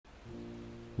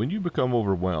When you become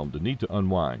overwhelmed and need to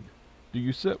unwind, do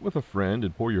you sit with a friend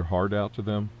and pour your heart out to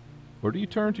them? Or do you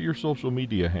turn to your social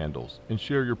media handles and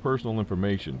share your personal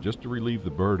information just to relieve the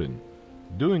burden?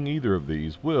 Doing either of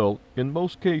these will, in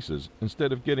most cases,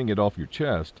 instead of getting it off your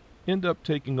chest, end up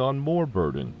taking on more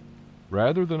burden.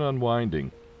 Rather than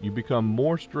unwinding, you become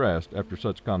more stressed after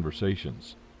such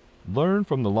conversations. Learn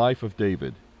from the life of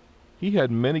David. He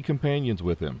had many companions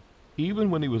with him.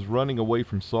 Even when he was running away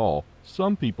from Saul,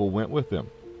 some people went with him.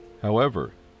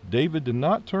 However, David did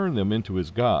not turn them into his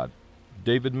God.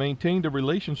 David maintained a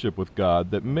relationship with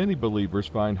God that many believers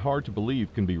find hard to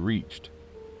believe can be reached.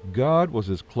 God was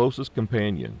his closest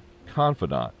companion,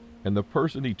 confidant, and the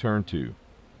person he turned to.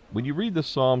 When you read the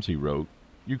Psalms he wrote,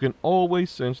 you can always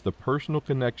sense the personal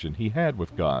connection he had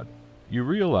with God. You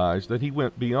realize that he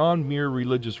went beyond mere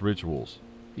religious rituals.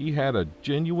 He had a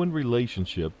genuine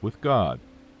relationship with God.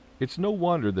 It's no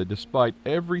wonder that despite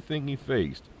everything he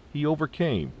faced, he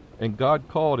overcame, and God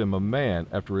called him a man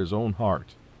after his own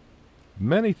heart.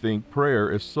 Many think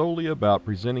prayer is solely about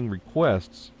presenting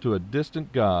requests to a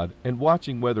distant God and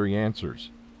watching whether he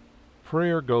answers.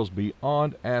 Prayer goes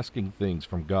beyond asking things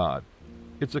from God.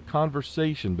 It's a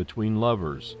conversation between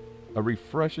lovers, a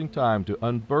refreshing time to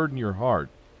unburden your heart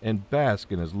and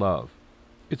bask in his love.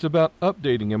 It's about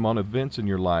updating him on events in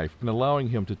your life and allowing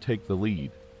him to take the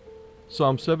lead.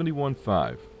 Psalm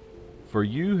 71:5. For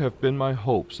you have been my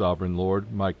hope, sovereign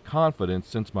Lord, my confidence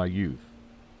since my youth.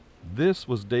 This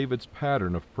was David's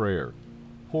pattern of prayer,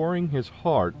 pouring his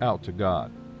heart out to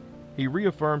God. He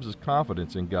reaffirms his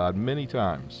confidence in God many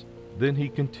times. Then he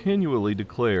continually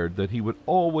declared that he would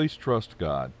always trust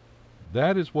God.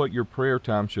 That is what your prayer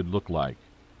time should look like.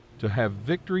 To have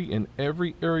victory in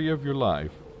every area of your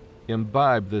life,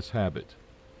 imbibe this habit.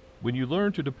 When you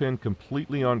learn to depend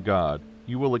completely on God,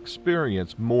 you will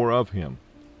experience more of him.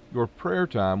 Your prayer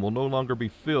time will no longer be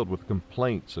filled with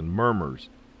complaints and murmurs.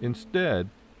 Instead,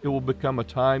 it will become a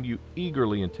time you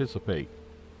eagerly anticipate.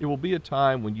 It will be a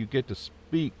time when you get to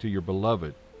speak to your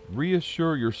beloved,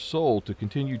 reassure your soul to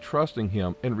continue trusting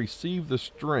him, and receive the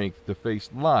strength to face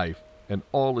life and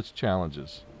all its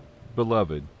challenges.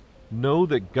 Beloved, know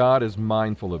that God is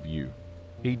mindful of you.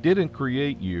 He didn't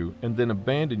create you and then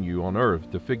abandon you on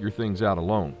earth to figure things out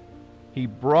alone. He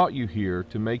brought you here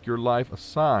to make your life a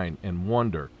sign and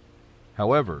wonder.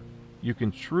 However, you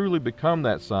can truly become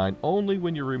that sign only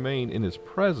when you remain in his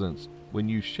presence, when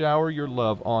you shower your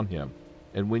love on him,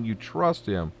 and when you trust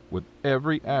him with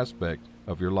every aspect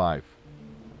of your life.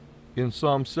 In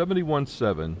Psalm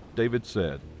 71:7, David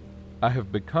said, I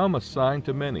have become a sign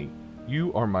to many.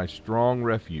 You are my strong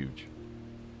refuge.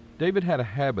 David had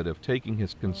a habit of taking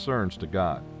his concerns to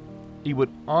God. He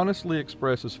would honestly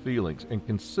express his feelings and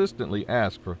consistently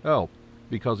ask for help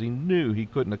because he knew he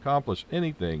couldn't accomplish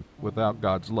anything without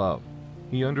God's love.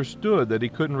 He understood that he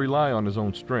couldn't rely on his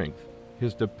own strength.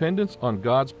 His dependence on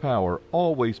God's power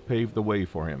always paved the way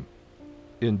for him.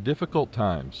 In difficult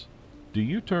times, do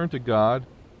you turn to God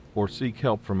or seek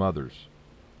help from others?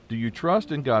 Do you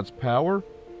trust in God's power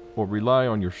or rely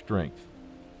on your strength?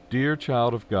 Dear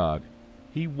child of God,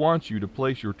 he wants you to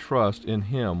place your trust in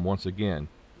him once again.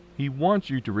 He wants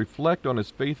you to reflect on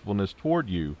his faithfulness toward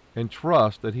you and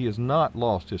trust that he has not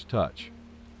lost his touch.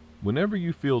 Whenever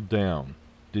you feel down,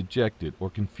 dejected, or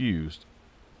confused,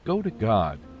 go to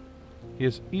God.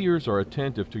 His ears are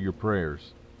attentive to your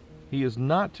prayers. He is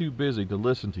not too busy to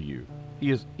listen to you. He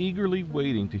is eagerly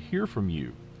waiting to hear from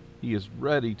you. He is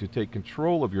ready to take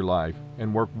control of your life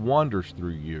and work wonders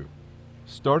through you.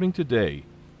 Starting today,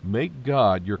 make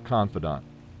God your confidant.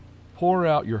 Pour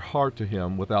out your heart to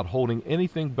him without holding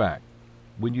anything back.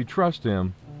 When you trust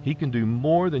him, he can do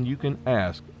more than you can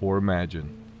ask or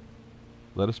imagine.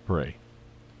 Let us pray.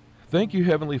 Thank you,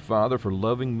 Heavenly Father, for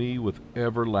loving me with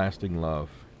everlasting love.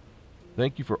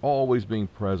 Thank you for always being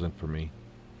present for me.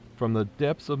 From the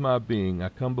depths of my being, I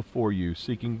come before you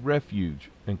seeking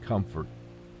refuge and comfort.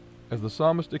 As the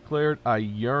psalmist declared, I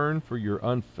yearn for your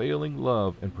unfailing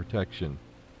love and protection.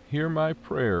 Hear my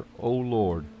prayer, O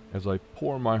Lord, as I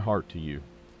pour my heart to you.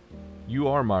 You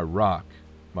are my rock,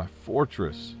 my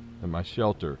fortress, and my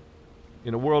shelter.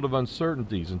 In a world of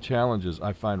uncertainties and challenges,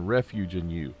 I find refuge in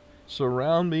you.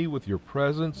 Surround me with your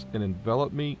presence and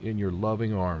envelop me in your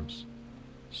loving arms.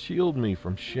 Shield me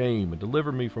from shame and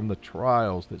deliver me from the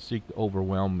trials that seek to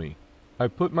overwhelm me. I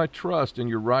put my trust in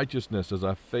your righteousness as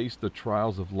I face the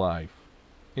trials of life.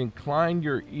 Incline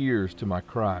your ears to my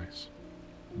cries.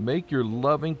 Make your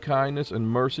loving kindness and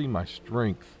mercy my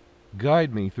strength.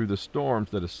 Guide me through the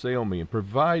storms that assail me and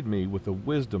provide me with the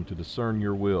wisdom to discern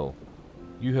your will.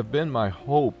 You have been my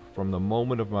hope from the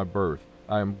moment of my birth.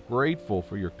 I am grateful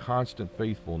for your constant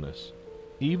faithfulness.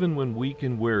 Even when weak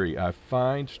and weary, I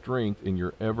find strength in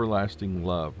your everlasting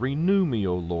love. Renew me,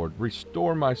 O Lord.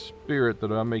 Restore my spirit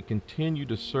that I may continue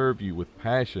to serve you with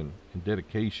passion and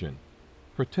dedication.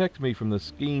 Protect me from the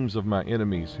schemes of my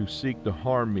enemies who seek to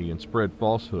harm me and spread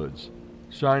falsehoods.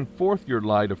 Shine forth your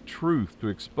light of truth to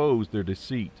expose their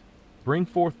deceit. Bring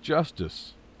forth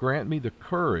justice. Grant me the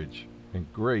courage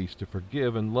and grace to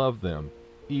forgive and love them,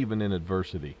 even in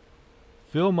adversity.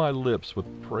 Fill my lips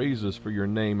with praises for your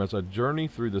name as I journey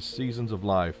through the seasons of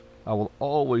life. I will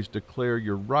always declare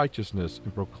your righteousness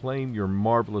and proclaim your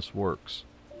marvelous works.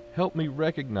 Help me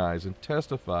recognize and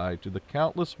testify to the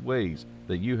countless ways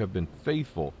that you have been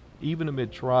faithful, even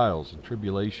amid trials and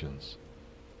tribulations.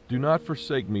 Do not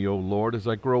forsake me, O Lord, as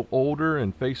I grow older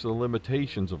and face the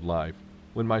limitations of life.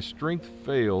 When my strength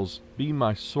fails, be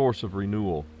my source of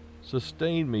renewal.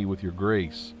 Sustain me with your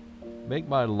grace. Make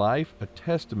my life a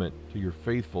testament to your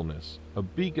faithfulness, a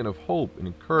beacon of hope and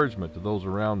encouragement to those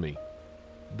around me.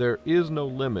 There is no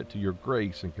limit to your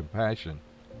grace and compassion.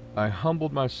 I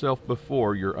humbled myself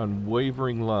before your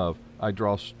unwavering love. I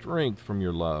draw strength from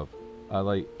your love. I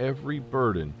lay every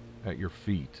burden at your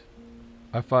feet.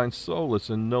 I find solace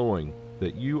in knowing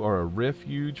that you are a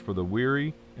refuge for the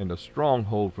weary and a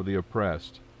stronghold for the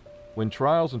oppressed. When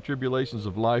trials and tribulations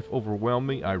of life overwhelm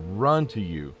me, I run to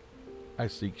you. I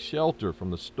seek shelter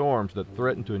from the storms that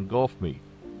threaten to engulf me.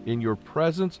 In your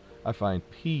presence, I find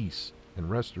peace and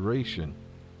restoration.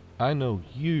 I know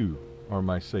you are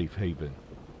my safe haven.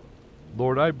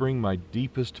 Lord, I bring my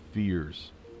deepest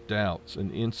fears, doubts,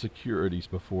 and insecurities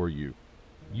before you.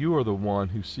 You are the one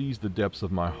who sees the depths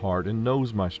of my heart and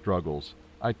knows my struggles.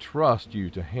 I trust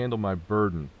you to handle my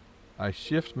burden. I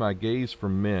shift my gaze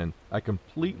from men. I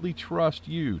completely trust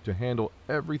you to handle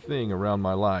everything around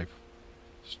my life.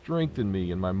 Strengthen me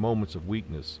in my moments of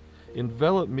weakness.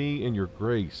 Envelop me in your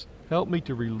grace. Help me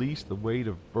to release the weight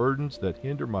of burdens that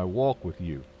hinder my walk with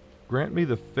you. Grant me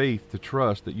the faith to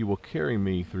trust that you will carry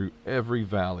me through every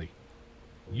valley.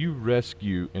 You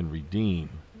rescue and redeem.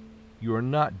 You are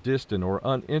not distant or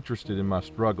uninterested in my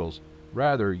struggles.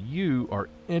 Rather, you are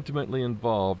intimately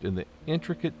involved in the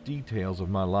intricate details of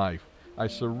my life. I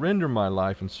surrender my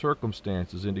life and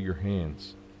circumstances into your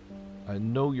hands. I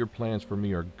know your plans for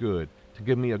me are good, to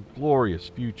give me a glorious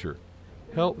future.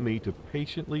 Help me to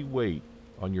patiently wait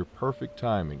on your perfect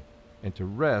timing and to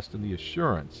rest in the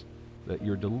assurance that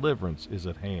your deliverance is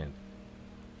at hand.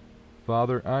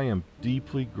 Father, I am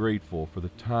deeply grateful for the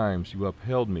times you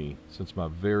upheld me since my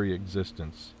very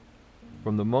existence.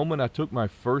 From the moment I took my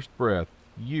first breath,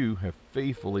 you have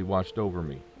faithfully watched over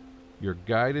me. Your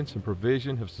guidance and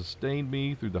provision have sustained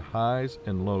me through the highs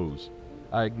and lows.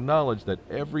 I acknowledge that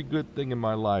every good thing in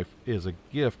my life is a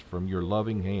gift from your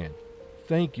loving hand.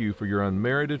 Thank you for your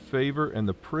unmerited favor and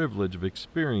the privilege of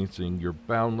experiencing your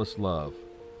boundless love.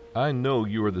 I know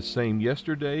you are the same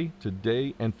yesterday,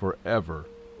 today, and forever.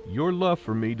 Your love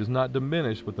for me does not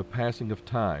diminish with the passing of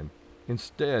time.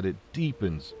 Instead, it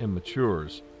deepens and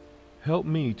matures. Help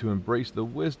me to embrace the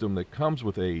wisdom that comes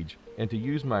with age and to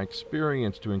use my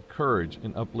experience to encourage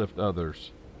and uplift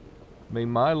others. May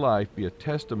my life be a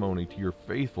testimony to your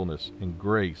faithfulness and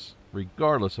grace,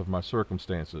 regardless of my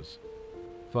circumstances.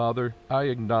 Father, I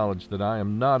acknowledge that I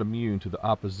am not immune to the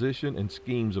opposition and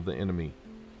schemes of the enemy.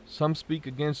 Some speak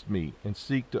against me and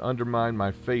seek to undermine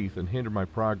my faith and hinder my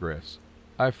progress.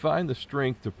 I find the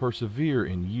strength to persevere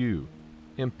in you.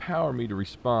 Empower me to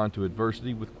respond to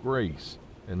adversity with grace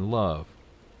and love,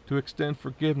 to extend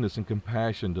forgiveness and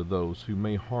compassion to those who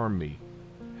may harm me.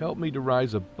 Help me to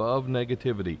rise above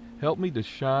negativity. Help me to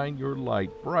shine your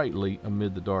light brightly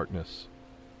amid the darkness.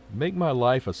 Make my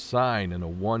life a sign and a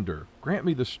wonder. Grant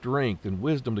me the strength and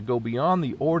wisdom to go beyond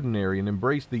the ordinary and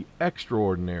embrace the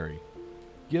extraordinary.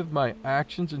 Give my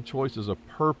actions and choices a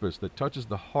purpose that touches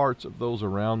the hearts of those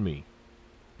around me.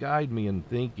 Guide me in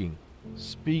thinking,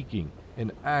 speaking,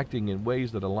 and acting in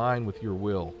ways that align with your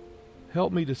will.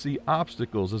 Help me to see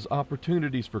obstacles as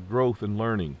opportunities for growth and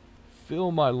learning.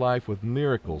 Fill my life with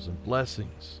miracles and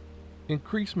blessings.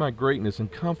 Increase my greatness and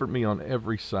comfort me on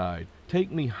every side.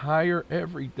 Take me higher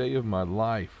every day of my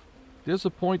life.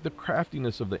 Disappoint the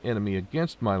craftiness of the enemy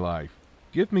against my life.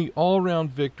 Give me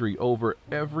all-round victory over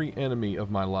every enemy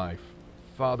of my life.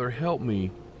 Father, help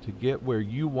me to get where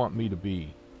you want me to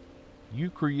be. You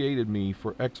created me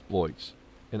for exploits,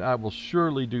 and I will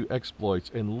surely do exploits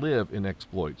and live in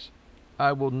exploits.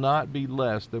 I will not be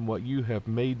less than what you have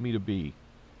made me to be.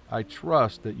 I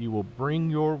trust that you will bring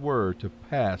your word to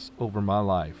pass over my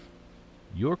life.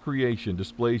 Your creation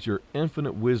displays your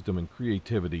infinite wisdom and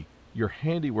creativity. Your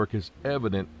handiwork is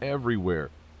evident everywhere,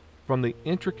 from the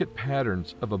intricate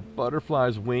patterns of a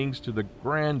butterfly's wings to the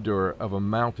grandeur of a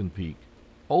mountain peak.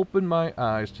 Open my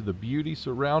eyes to the beauty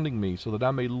surrounding me so that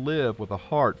I may live with a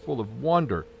heart full of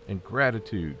wonder and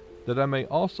gratitude, that I may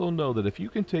also know that if you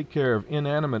can take care of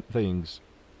inanimate things,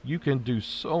 you can do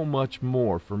so much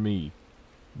more for me.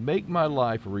 Make my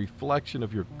life a reflection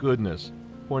of your goodness,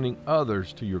 pointing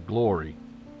others to your glory.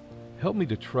 Help me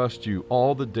to trust you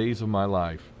all the days of my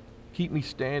life. Keep me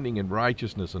standing in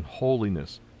righteousness and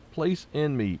holiness. Place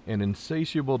in me an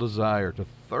insatiable desire to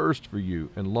thirst for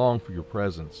you and long for your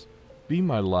presence. Be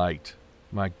my light,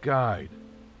 my guide.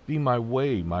 Be my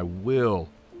way, my will.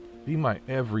 Be my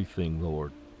everything,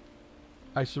 Lord.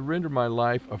 I surrender my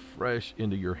life afresh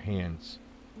into your hands.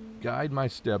 Guide my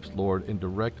steps, Lord, and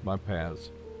direct my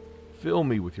paths. Fill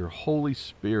me with your Holy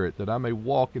Spirit that I may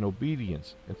walk in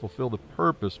obedience and fulfill the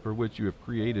purpose for which you have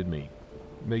created me.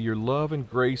 May your love and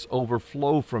grace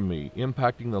overflow from me,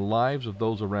 impacting the lives of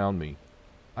those around me.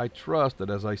 I trust that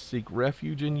as I seek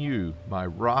refuge in you, my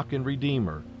rock and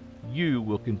redeemer, you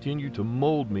will continue to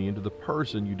mold me into the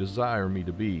person you desire me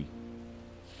to be.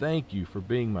 Thank you for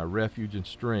being my refuge and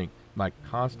strength, my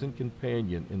constant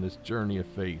companion in this journey of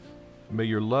faith. May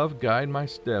your love guide my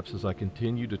steps as I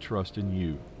continue to trust in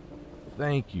you.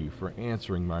 Thank you for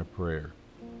answering my prayer.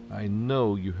 I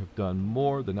know you have done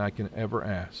more than I can ever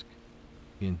ask.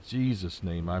 In Jesus'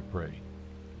 name I pray.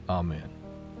 Amen.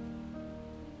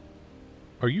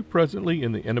 Are you presently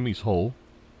in the enemy's hole?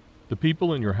 The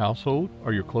people in your household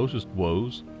are your closest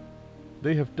woes.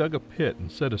 They have dug a pit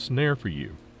and set a snare for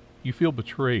you. You feel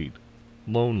betrayed,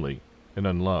 lonely, and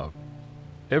unloved.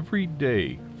 Every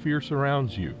day, fear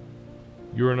surrounds you.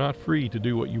 You are not free to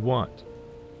do what you want.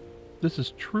 This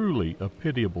is truly a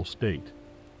pitiable state.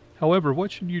 However,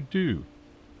 what should you do?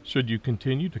 Should you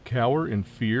continue to cower in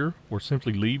fear or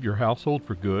simply leave your household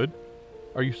for good?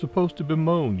 Are you supposed to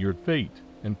bemoan your fate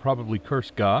and probably curse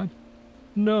God?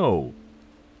 No.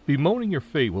 Bemoaning your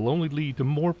fate will only lead to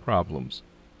more problems.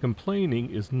 Complaining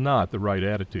is not the right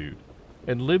attitude,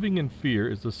 and living in fear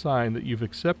is the sign that you've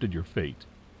accepted your fate.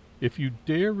 If you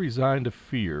dare resign to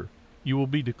fear, you will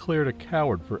be declared a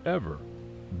coward forever.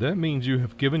 That means you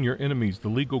have given your enemies the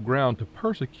legal ground to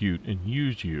persecute and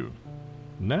use you.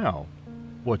 Now,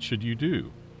 what should you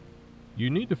do? You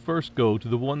need to first go to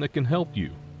the one that can help you.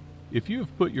 If you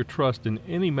have put your trust in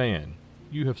any man,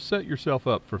 you have set yourself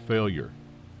up for failure.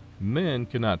 Men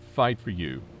cannot fight for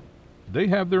you. They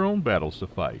have their own battles to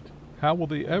fight. How will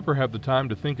they ever have the time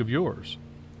to think of yours?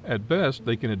 At best,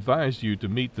 they can advise you to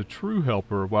meet the true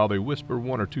helper while they whisper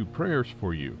one or two prayers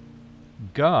for you.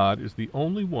 God is the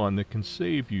only one that can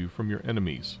save you from your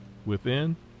enemies,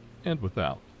 within and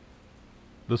without.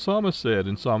 The psalmist said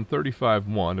in Psalm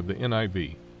 35:1 of the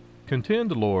NIV,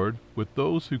 "Contend, Lord, with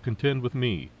those who contend with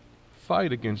me.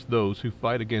 Fight against those who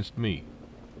fight against me."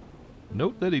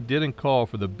 Note that he didn't call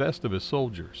for the best of his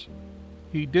soldiers.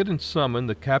 He didn't summon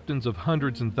the captains of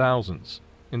hundreds and thousands.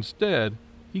 Instead,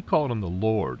 he called on the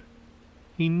Lord.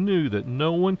 He knew that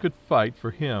no one could fight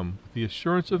for him with the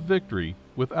assurance of victory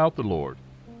without the Lord.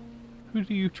 Who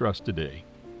do you trust today?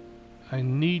 I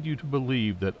need you to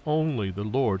believe that only the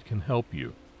Lord can help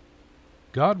you.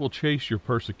 God will chase your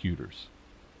persecutors.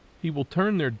 He will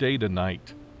turn their day to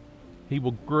night. He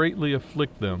will greatly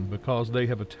afflict them because they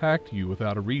have attacked you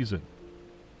without a reason.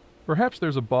 Perhaps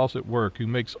there's a boss at work who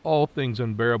makes all things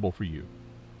unbearable for you.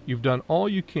 You've done all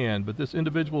you can, but this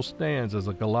individual stands as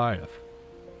a Goliath.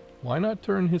 Why not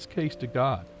turn his case to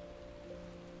God?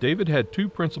 David had two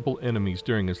principal enemies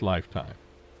during his lifetime.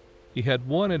 He had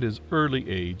one at his early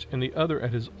age and the other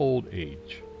at his old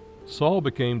age. Saul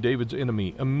became David's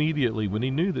enemy immediately when he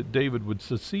knew that David would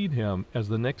succeed him as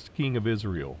the next king of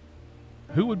Israel.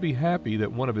 Who would be happy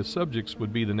that one of his subjects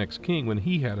would be the next king when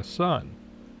he had a son?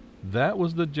 That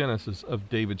was the genesis of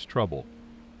David's trouble.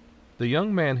 The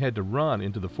young man had to run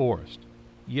into the forest,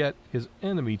 yet his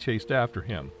enemy chased after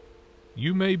him.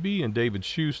 You may be in David's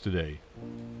shoes today.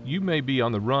 You may be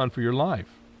on the run for your life.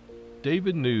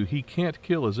 David knew he can't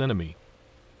kill his enemy,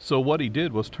 so what he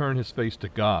did was turn his face to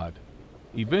God.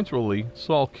 Eventually,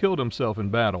 Saul killed himself in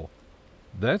battle.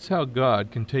 That's how God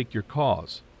can take your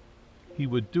cause. He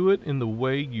would do it in the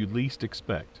way you least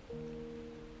expect.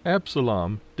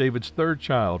 Absalom, David's third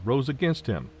child, rose against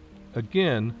him.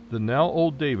 Again, the now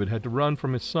old David had to run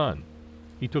from his son.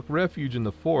 He took refuge in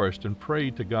the forest and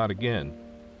prayed to God again.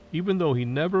 Even though he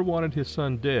never wanted his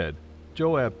son dead,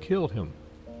 Joab killed him.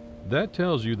 That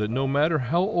tells you that no matter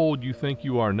how old you think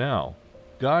you are now,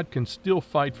 God can still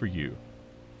fight for you.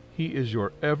 He is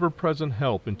your ever-present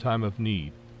help in time of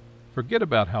need. Forget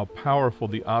about how powerful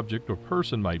the object or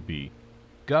person might be.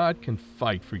 God can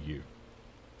fight for you.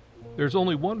 There's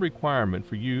only one requirement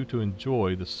for you to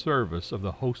enjoy the service of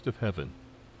the host of heaven.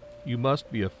 You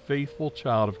must be a faithful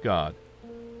child of God.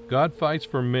 God fights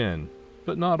for men,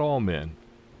 but not all men.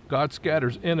 God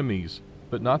scatters enemies,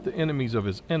 but not the enemies of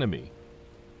his enemy.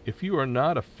 If you are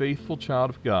not a faithful child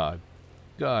of God,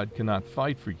 God cannot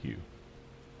fight for you.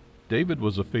 David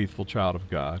was a faithful child of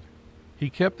God. He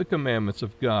kept the commandments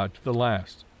of God to the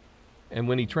last. And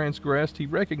when he transgressed, he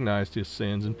recognized his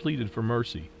sins and pleaded for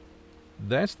mercy.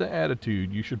 That's the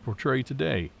attitude you should portray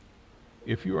today.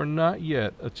 If you are not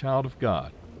yet a child of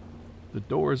God, the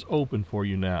door is open for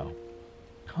you now.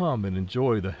 Come and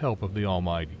enjoy the help of the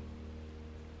Almighty.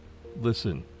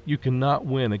 Listen, you cannot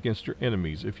win against your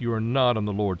enemies if you are not on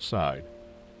the Lord's side.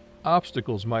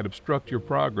 Obstacles might obstruct your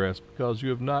progress because you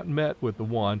have not met with the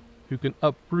one who can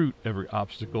uproot every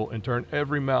obstacle and turn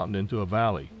every mountain into a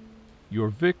valley. Your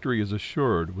victory is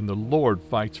assured when the Lord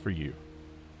fights for you.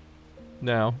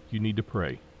 Now, you need to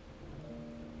pray.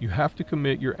 You have to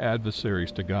commit your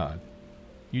adversaries to God.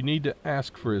 You need to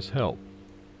ask for his help.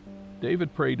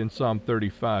 David prayed in Psalm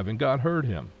 35, and God heard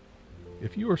him.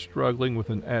 If you are struggling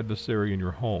with an adversary in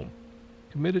your home,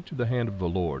 commit it to the hand of the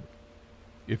Lord.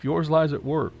 If yours lies at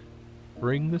work,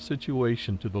 bring the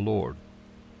situation to the Lord.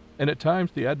 And at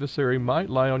times the adversary might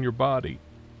lie on your body.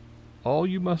 All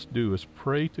you must do is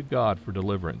pray to God for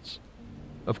deliverance.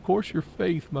 Of course, your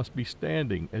faith must be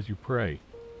standing as you pray.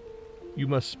 You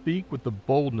must speak with the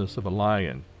boldness of a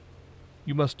lion.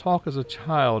 You must talk as a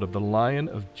child of the Lion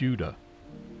of Judah.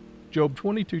 Job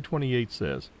 22:28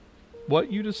 says,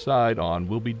 "What you decide on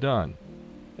will be done,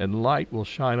 and light will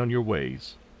shine on your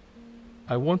ways."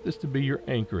 I want this to be your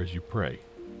anchor as you pray.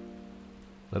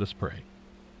 Let us pray.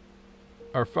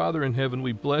 Our Father in heaven,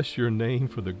 we bless your name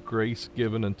for the grace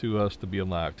given unto us to be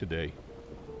alive today.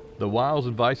 The wiles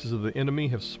and vices of the enemy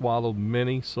have swallowed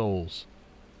many souls.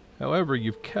 However,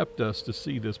 you've kept us to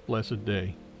see this blessed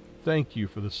day. Thank you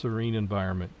for the serene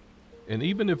environment. And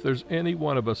even if there's any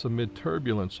one of us amid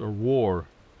turbulence or war,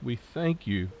 we thank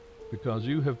you because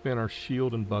you have been our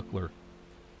shield and buckler.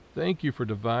 Thank you for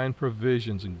divine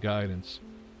provisions and guidance.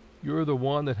 You are the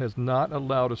one that has not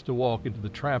allowed us to walk into the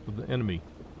trap of the enemy,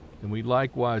 and we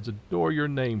likewise adore your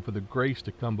name for the grace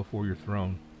to come before your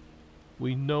throne.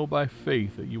 We know by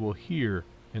faith that you will hear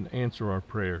and answer our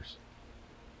prayers.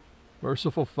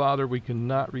 Merciful Father, we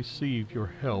cannot receive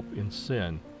your help in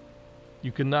sin.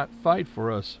 You cannot fight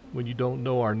for us when you don't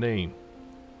know our name.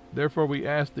 Therefore we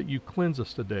ask that you cleanse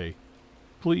us today.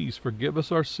 Please forgive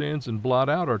us our sins and blot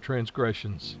out our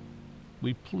transgressions.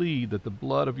 We plead that the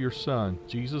blood of your Son,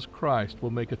 Jesus Christ,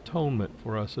 will make atonement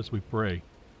for us as we pray.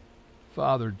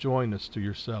 Father, join us to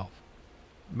yourself.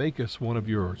 Make us one of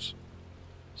yours.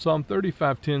 Psalm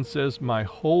 35:10 says, "My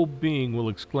whole being will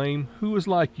exclaim, who is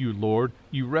like you, Lord?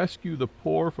 You rescue the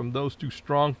poor from those too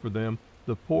strong for them,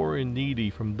 the poor and needy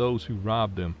from those who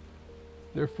rob them."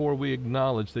 Therefore we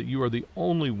acknowledge that you are the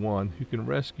only one who can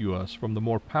rescue us from the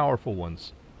more powerful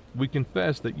ones. We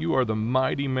confess that you are the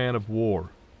mighty man of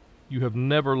war. You have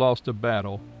never lost a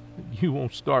battle. You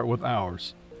won't start with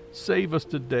ours. Save us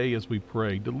today as we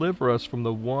pray. Deliver us from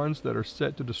the ones that are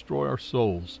set to destroy our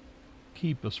souls.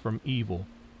 Keep us from evil.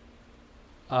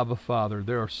 Abba, Father,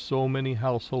 there are so many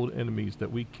household enemies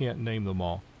that we can't name them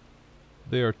all.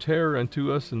 They are terror unto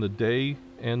us in the day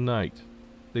and night.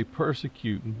 They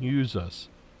persecute and use us.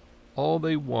 All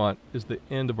they want is the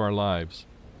end of our lives.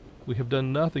 We have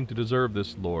done nothing to deserve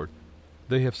this, Lord.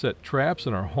 They have set traps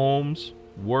in our homes,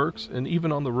 works, and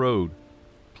even on the road.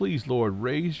 Please, Lord,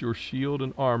 raise your shield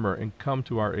and armor and come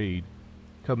to our aid.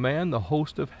 Command the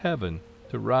host of heaven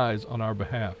to rise on our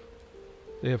behalf.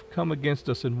 They have come against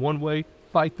us in one way,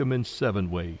 fight them in 7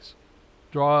 ways.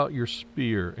 Draw out your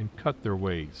spear and cut their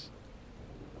ways.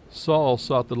 Saul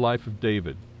sought the life of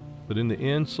David, but in the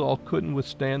end Saul couldn't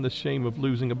withstand the shame of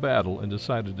losing a battle and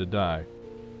decided to die.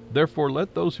 Therefore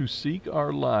let those who seek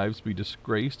our lives be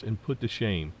disgraced and put to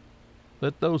shame.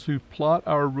 Let those who plot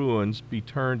our ruins be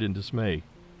turned in dismay.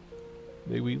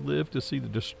 May we live to see the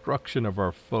destruction of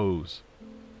our foes.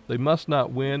 They must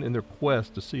not win in their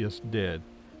quest to see us dead.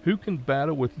 Who can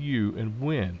battle with you and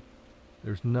win?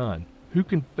 There's none. Who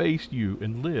can face you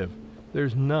and live?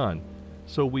 There's none.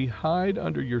 So we hide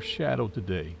under your shadow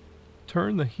today.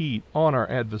 Turn the heat on our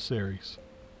adversaries.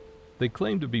 They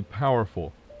claim to be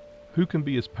powerful. Who can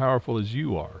be as powerful as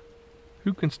you are?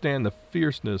 Who can stand the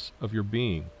fierceness of your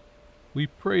being? We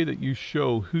pray that you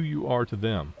show who you are to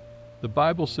them. The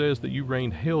Bible says that you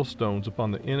rained hailstones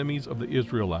upon the enemies of the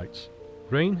Israelites.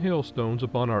 Rain hailstones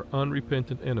upon our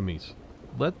unrepentant enemies.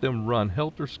 Let them run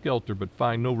helter-skelter but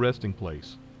find no resting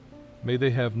place. May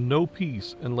they have no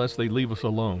peace unless they leave us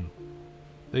alone.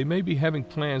 They may be having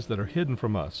plans that are hidden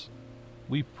from us.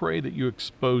 We pray that you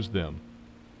expose them.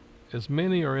 As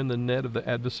many are in the net of the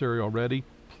adversary already,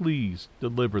 please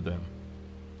deliver them.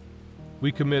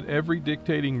 We commit every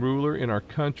dictating ruler in our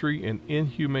country and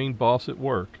inhumane boss at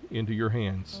work into your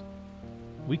hands.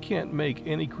 We can't make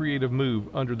any creative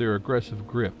move under their aggressive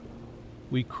grip.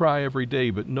 We cry every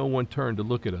day, but no one turned to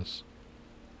look at us.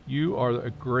 You are a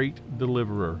great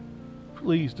deliverer.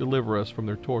 Please deliver us from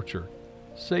their torture.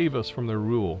 Save us from their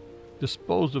rule.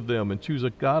 Dispose of them and choose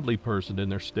a godly person in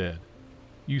their stead.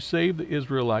 You saved the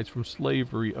Israelites from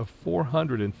slavery of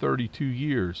 432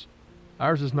 years.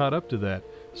 Ours is not up to that,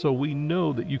 so we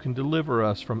know that you can deliver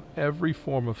us from every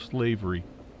form of slavery.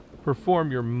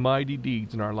 Perform your mighty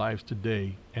deeds in our lives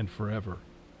today and forever.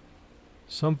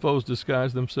 Some foes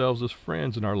disguise themselves as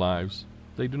friends in our lives.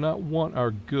 They do not want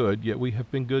our good, yet we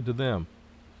have been good to them.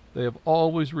 They have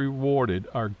always rewarded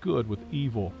our good with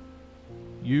evil.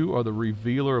 You are the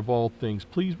revealer of all things.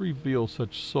 Please reveal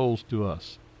such souls to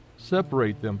us.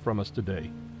 Separate them from us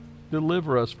today.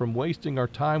 Deliver us from wasting our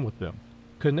time with them.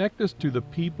 Connect us to the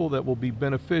people that will be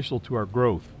beneficial to our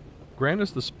growth. Grant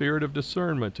us the spirit of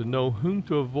discernment to know whom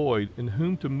to avoid and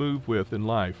whom to move with in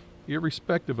life,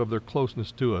 irrespective of their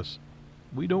closeness to us.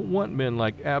 We don't want men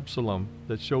like Absalom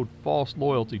that showed false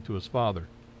loyalty to his father.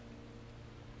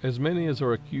 As many as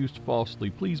are accused falsely,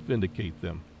 please vindicate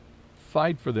them.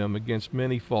 Fight for them against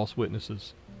many false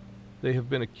witnesses. They have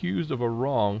been accused of a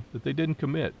wrong that they didn't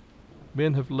commit.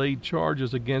 Men have laid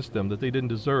charges against them that they didn't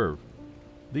deserve.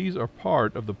 These are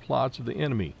part of the plots of the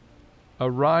enemy.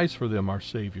 Arise for them, our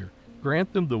Savior.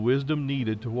 Grant them the wisdom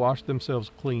needed to wash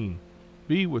themselves clean.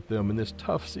 Be with them in this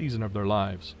tough season of their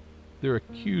lives. Their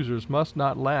accusers must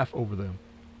not laugh over them.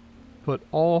 Put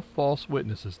all false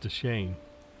witnesses to shame.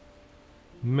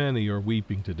 Many are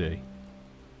weeping today.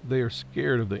 They are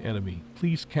scared of the enemy.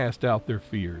 Please cast out their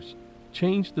fears.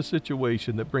 Change the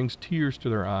situation that brings tears to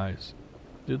their eyes.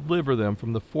 Deliver them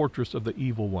from the fortress of the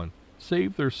evil one.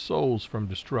 Save their souls from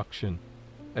destruction.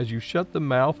 As you shut the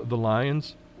mouth of the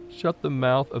lions, shut the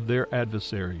mouth of their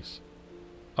adversaries.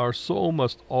 Our soul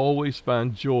must always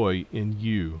find joy in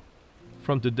you.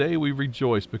 From today we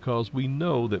rejoice because we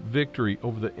know that victory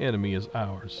over the enemy is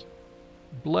ours.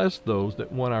 Bless those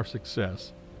that want our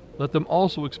success. Let them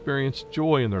also experience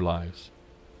joy in their lives.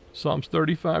 Psalms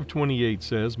 35:28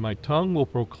 says, "My tongue will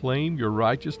proclaim your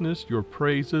righteousness, your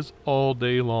praises all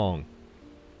day long."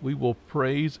 We will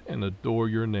praise and adore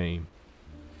your name.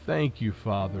 Thank you,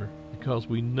 Father, because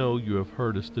we know you have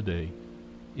heard us today.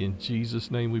 In Jesus'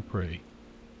 name we pray.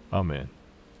 Amen.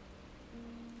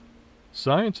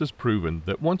 Science has proven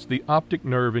that once the optic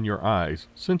nerve in your eyes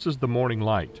senses the morning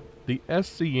light, the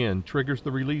SCN triggers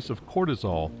the release of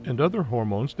cortisol and other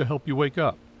hormones to help you wake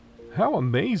up. How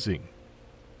amazing!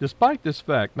 Despite this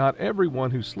fact, not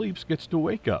everyone who sleeps gets to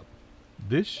wake up.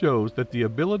 This shows that the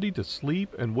ability to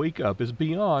sleep and wake up is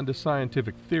beyond a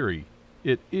scientific theory.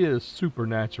 It is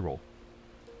supernatural.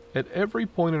 At every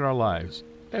point in our lives,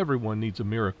 everyone needs a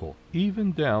miracle,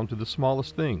 even down to the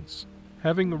smallest things.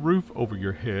 Having a roof over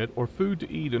your head or food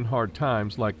to eat in hard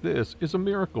times like this is a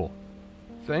miracle.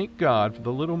 Thank God for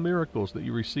the little miracles that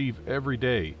you receive every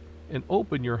day, and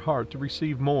open your heart to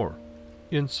receive more.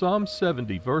 In Psalm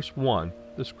 70, verse 1,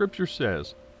 the scripture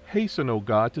says, "Hasten, O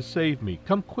God, to save me.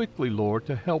 Come quickly, Lord,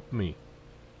 to help me."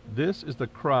 This is the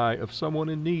cry of someone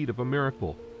in need of a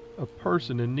miracle, a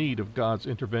person in need of God's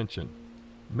intervention.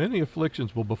 Many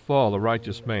afflictions will befall a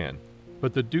righteous man,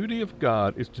 but the duty of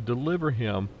God is to deliver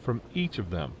him from each of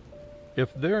them.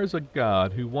 If there is a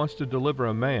God who wants to deliver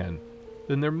a man,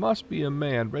 then there must be a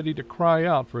man ready to cry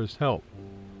out for his help.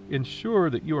 Ensure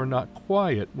that you are not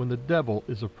quiet when the devil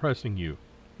is oppressing you.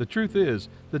 The truth is,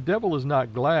 the devil is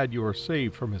not glad you are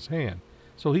saved from his hand,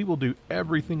 so he will do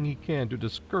everything he can to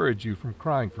discourage you from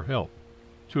crying for help.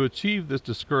 To achieve this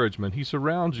discouragement, he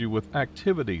surrounds you with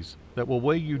activities that will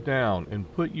weigh you down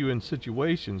and put you in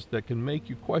situations that can make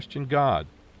you question God.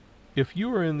 If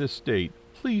you are in this state,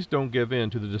 please don't give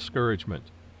in to the discouragement.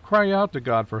 Cry out to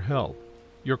God for help.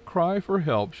 Your cry for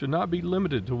help should not be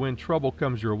limited to when trouble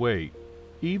comes your way.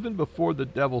 Even before the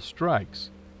devil strikes,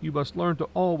 you must learn to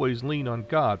always lean on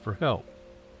God for help.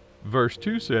 Verse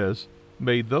 2 says,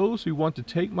 "May those who want to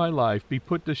take my life be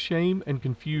put to shame and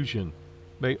confusion.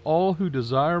 May all who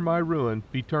desire my ruin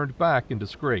be turned back in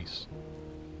disgrace."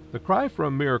 The cry for a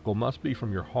miracle must be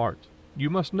from your heart. You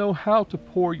must know how to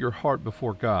pour your heart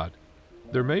before God.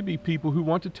 There may be people who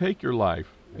want to take your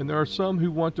life, and there are some who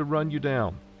want to run you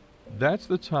down. That's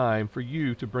the time for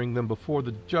you to bring them before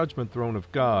the judgment throne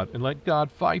of God and let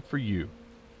God fight for you.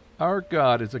 Our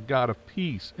God is a God of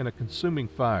peace and a consuming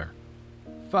fire.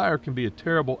 Fire can be a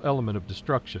terrible element of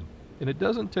destruction, and it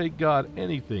doesn't take God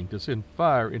anything to send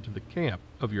fire into the camp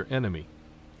of your enemy.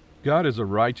 God is a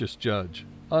righteous judge,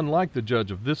 unlike the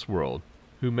judge of this world,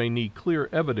 who may need clear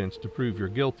evidence to prove you're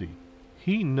guilty.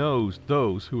 He knows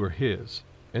those who are his,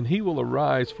 and he will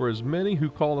arise for as many who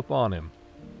call upon him.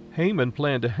 Haman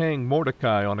planned to hang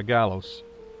Mordecai on a gallows.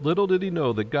 Little did he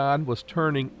know that God was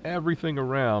turning everything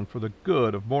around for the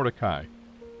good of Mordecai.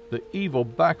 The evil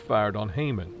backfired on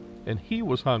Haman, and he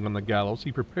was hung on the gallows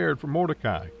he prepared for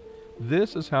Mordecai.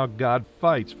 This is how God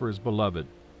fights for his beloved.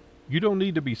 You don't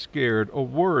need to be scared or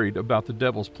worried about the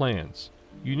devil's plans.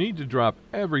 You need to drop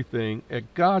everything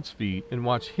at God's feet and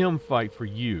watch him fight for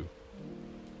you.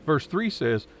 Verse 3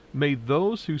 says, "May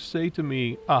those who say to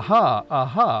me, 'Aha,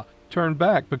 aha,' turn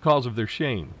back because of their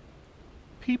shame."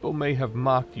 People may have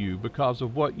mocked you because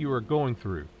of what you are going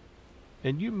through,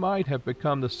 and you might have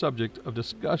become the subject of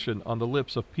discussion on the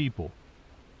lips of people.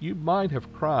 You might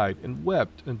have cried and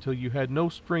wept until you had no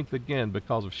strength again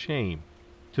because of shame.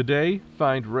 Today,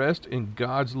 find rest in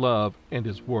God's love and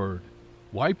His Word.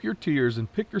 Wipe your tears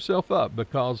and pick yourself up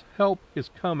because help is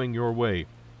coming your way.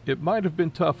 It might have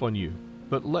been tough on you,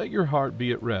 but let your heart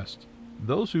be at rest.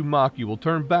 Those who mock you will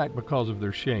turn back because of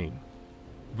their shame.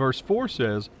 Verse 4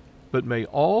 says, "But may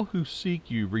all who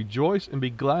seek you rejoice and be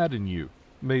glad in you.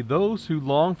 May those who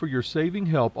long for your saving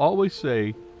help always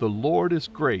say, 'The Lord is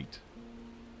great.'"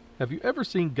 Have you ever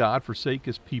seen God forsake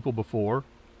His people before?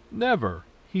 Never.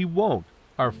 He won't.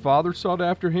 Our Father sought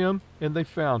after Him, and they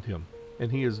found Him,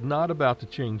 and He is not about to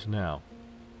change now.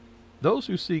 Those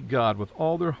who seek God with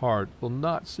all their heart will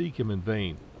not seek Him in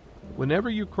vain. Whenever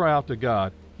you cry out to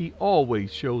God, He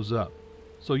always shows up.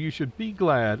 So you should be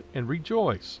glad and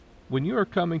rejoice. When you are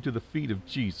coming to the feet of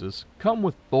Jesus, come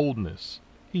with boldness.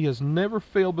 He has never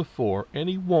failed before, and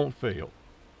He won't fail.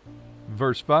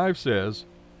 Verse 5 says,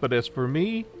 "But as for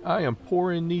me, I am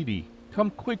poor and needy.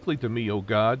 Come quickly to me, O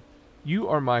God. You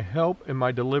are my help and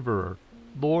my deliverer.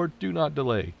 Lord, do not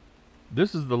delay."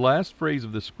 This is the last phrase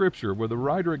of the scripture where the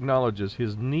writer acknowledges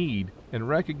his need and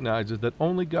recognizes that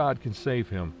only God can save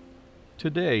him.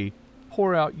 Today,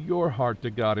 pour out your heart to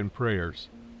God in prayers.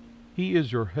 He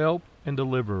is your help and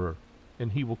deliverer,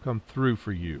 and He will come through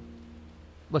for you.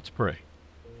 Let's pray.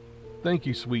 Thank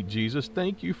you, sweet Jesus.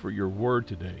 Thank you for your word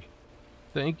today.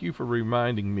 Thank you for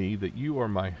reminding me that you are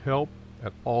my help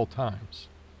at all times.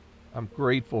 I'm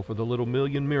grateful for the little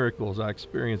million miracles I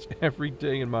experience every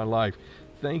day in my life.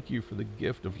 Thank you for the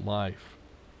gift of life.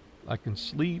 I can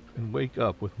sleep and wake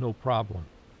up with no problem.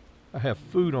 I have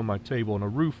food on my table and a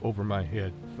roof over my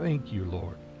head. Thank you,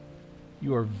 Lord.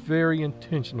 You are very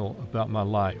intentional about my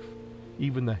life.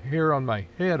 Even the hair on my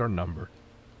head are numbered.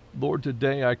 Lord,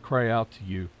 today I cry out to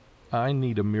you. I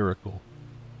need a miracle.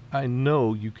 I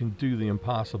know you can do the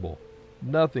impossible.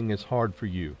 Nothing is hard for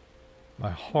you. My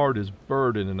heart is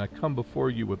burdened, and I come before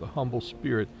you with a humble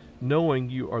spirit, knowing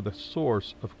you are the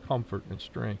source of comfort and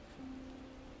strength.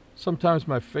 Sometimes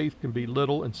my faith can be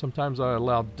little, and sometimes I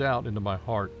allow doubt into my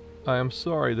heart. I am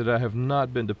sorry that I have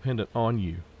not been dependent on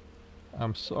you.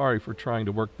 I'm sorry for trying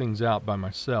to work things out by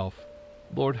myself.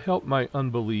 Lord, help my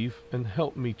unbelief and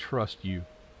help me trust you.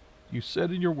 You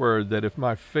said in your word that if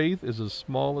my faith is as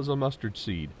small as a mustard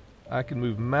seed, I can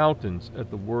move mountains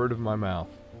at the word of my mouth.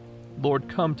 Lord,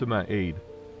 come to my aid.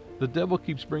 The devil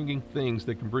keeps bringing things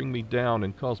that can bring me down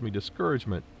and cause me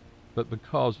discouragement, but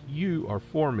because you are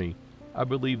for me, I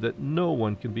believe that no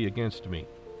one can be against me.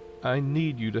 I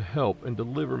need you to help and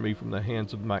deliver me from the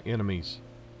hands of my enemies.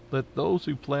 Let those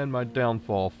who plan my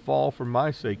downfall fall for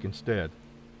my sake instead.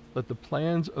 Let the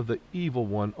plans of the evil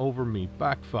one over me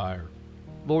backfire.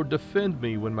 Lord, defend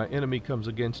me when my enemy comes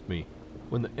against me.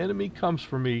 When the enemy comes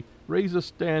for me, raise a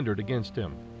standard against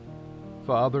him.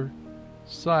 Father,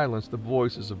 silence the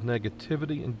voices of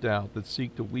negativity and doubt that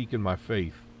seek to weaken my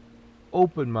faith.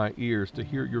 Open my ears to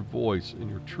hear your voice and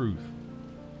your truth.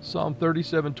 Psalm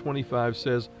 37:25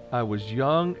 says, "I was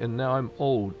young and now I'm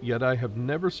old, yet I have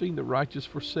never seen the righteous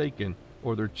forsaken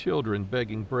or their children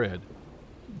begging bread."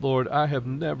 Lord, I have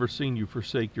never seen you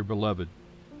forsake your beloved,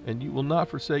 and you will not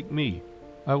forsake me.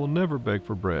 I will never beg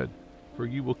for bread, for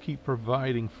you will keep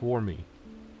providing for me.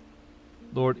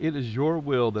 Lord, it is your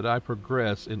will that I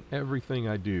progress in everything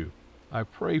I do. I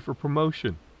pray for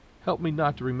promotion. Help me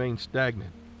not to remain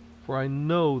stagnant, for I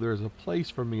know there is a place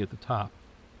for me at the top.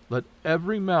 Let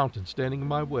every mountain standing in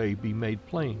my way be made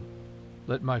plain.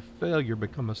 Let my failure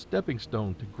become a stepping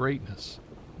stone to greatness.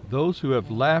 Those who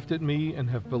have laughed at me and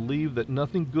have believed that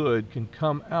nothing good can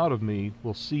come out of me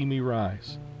will see me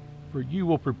rise. For you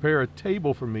will prepare a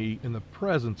table for me in the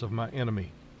presence of my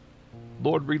enemy.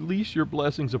 Lord, release your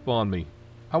blessings upon me.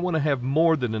 I want to have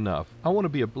more than enough. I want to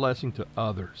be a blessing to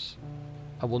others.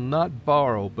 I will not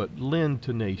borrow, but lend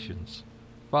to nations.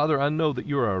 Father, I know that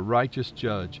you are a righteous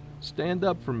judge. Stand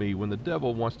up for me when the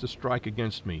devil wants to strike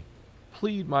against me.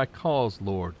 Plead my cause,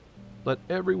 Lord. Let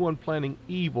everyone planning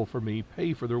evil for me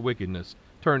pay for their wickedness.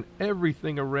 Turn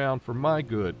everything around for my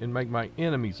good and make my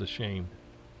enemies ashamed.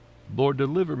 Lord,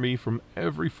 deliver me from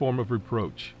every form of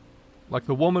reproach. Like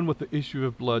the woman with the issue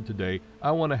of blood today,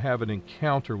 I want to have an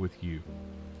encounter with you.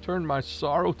 Turn my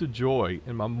sorrow to joy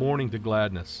and my mourning to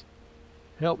gladness.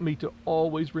 Help me to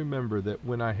always remember that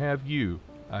when I have you,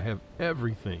 I have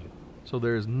everything, so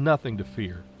there is nothing to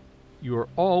fear. You are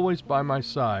always by my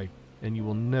side, and you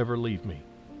will never leave me.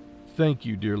 Thank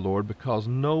you, dear Lord, because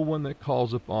no one that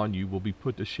calls upon you will be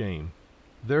put to shame.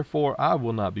 Therefore, I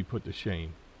will not be put to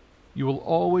shame. You will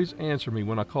always answer me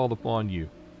when I call upon you.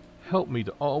 Help me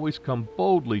to always come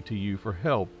boldly to you for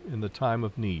help in the time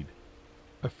of need.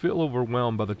 I feel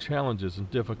overwhelmed by the challenges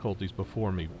and difficulties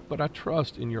before me, but I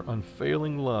trust in your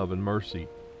unfailing love and mercy.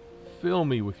 Fill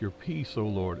me with your peace, O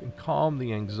Lord, and calm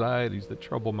the anxieties that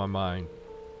trouble my mind.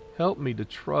 Help me to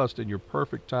trust in your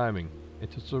perfect timing and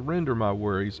to surrender my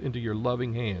worries into your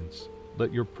loving hands.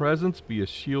 Let your presence be a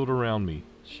shield around me,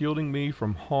 shielding me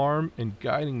from harm and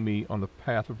guiding me on the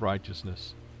path of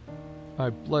righteousness. I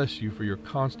bless you for your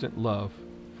constant love,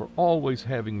 for always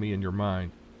having me in your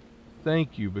mind.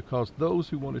 Thank you because those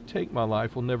who want to take my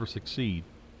life will never succeed.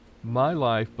 My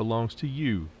life belongs to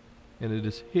you, and it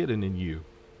is hidden in you.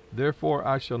 Therefore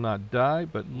I shall not die,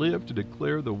 but live to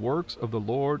declare the works of the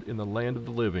Lord in the land of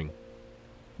the living.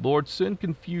 Lord, send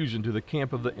confusion to the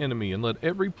camp of the enemy, and let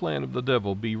every plan of the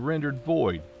devil be rendered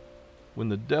void. When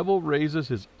the devil raises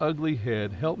his ugly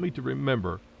head, help me to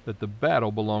remember that the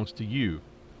battle belongs to you,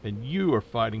 and you are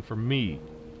fighting for me.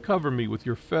 Cover me with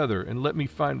your feather, and let me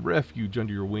find refuge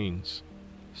under your wings.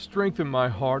 Strengthen my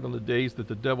heart on the days that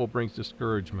the devil brings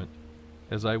discouragement.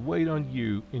 As I wait on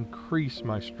you, increase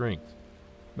my strength.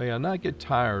 May I not get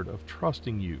tired of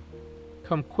trusting you.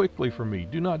 Come quickly for me.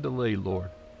 Do not delay, Lord.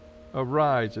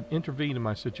 Arise and intervene in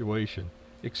my situation.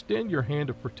 Extend your hand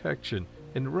of protection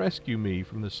and rescue me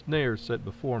from the snares set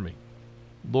before me.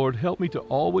 Lord, help me to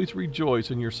always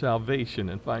rejoice in your salvation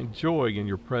and find joy in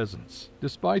your presence,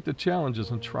 despite the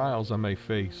challenges and trials I may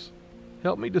face.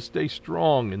 Help me to stay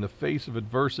strong in the face of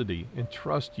adversity and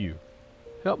trust you.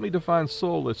 Help me to find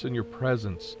solace in your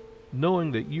presence,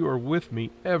 knowing that you are with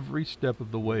me every step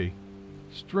of the way.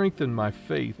 Strengthen my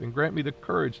faith and grant me the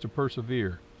courage to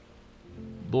persevere.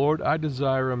 Lord, I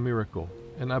desire a miracle,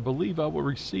 and I believe I will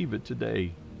receive it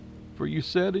today. For you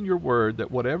said in your word that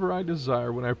whatever I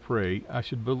desire when I pray, I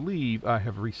should believe I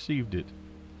have received it.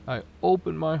 I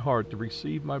open my heart to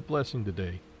receive my blessing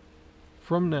today.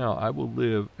 From now I will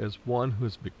live as one who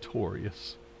is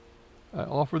victorious. I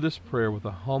offer this prayer with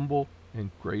a humble and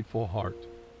grateful heart.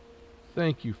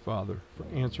 Thank you, Father, for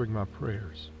answering my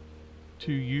prayers.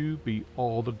 To you be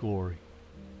all the glory.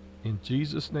 In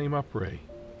Jesus' name I pray.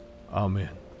 Amen.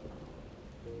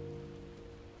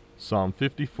 Psalm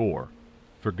 54.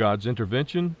 For God's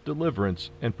intervention,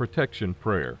 deliverance, and protection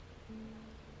prayer.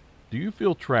 Do you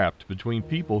feel trapped between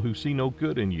people who see no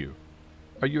good in you?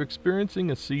 Are you experiencing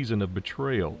a season of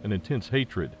betrayal and intense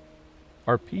hatred?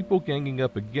 Are people ganging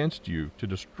up against you to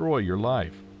destroy your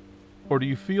life? Or do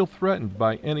you feel threatened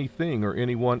by anything or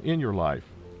anyone in your life?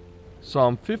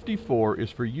 Psalm 54 is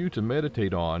for you to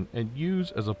meditate on and use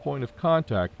as a point of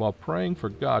contact while praying for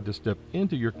God to step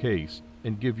into your case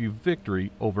and give you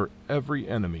victory over every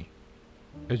enemy.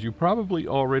 As you probably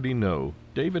already know,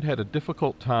 David had a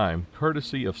difficult time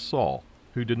courtesy of Saul,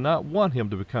 who did not want him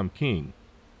to become king.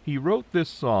 He wrote this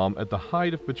psalm at the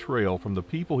height of betrayal from the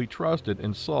people he trusted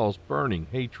and Saul's burning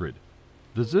hatred.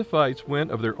 The Ziphites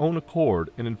went of their own accord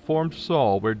and informed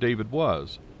Saul where David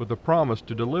was, with a promise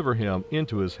to deliver him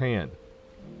into his hand.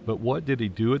 But what did he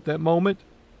do at that moment?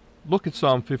 Look at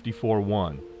Psalm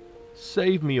 54:1.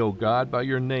 Save me, O God, by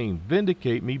your name.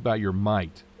 Vindicate me by your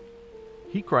might.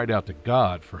 He cried out to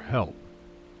God for help.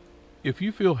 If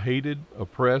you feel hated,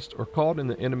 oppressed, or caught in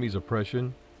the enemy's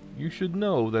oppression, you should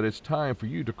know that it's time for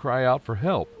you to cry out for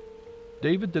help.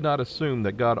 David did not assume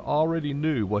that God already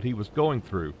knew what he was going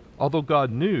through. Although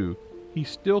God knew, he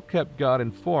still kept God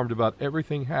informed about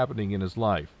everything happening in his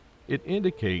life. It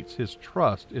indicates his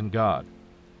trust in God.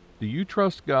 Do you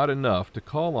trust God enough to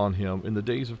call on him in the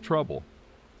days of trouble?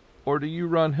 Or do you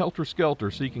run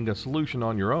helter-skelter seeking a solution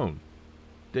on your own?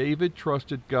 David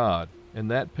trusted God, and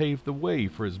that paved the way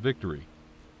for his victory.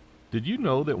 Did you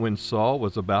know that when Saul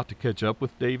was about to catch up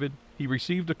with David, he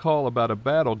received a call about a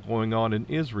battle going on in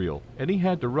Israel, and he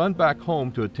had to run back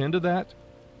home to attend to that?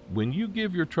 When you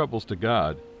give your troubles to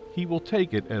God, he will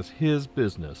take it as his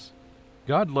business.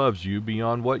 God loves you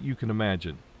beyond what you can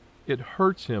imagine. It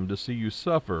hurts him to see you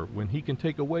suffer when he can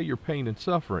take away your pain and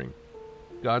suffering.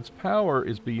 God's power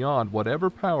is beyond whatever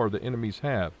power the enemies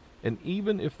have, and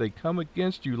even if they come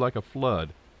against you like a flood,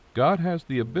 God has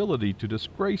the ability to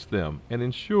disgrace them and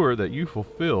ensure that you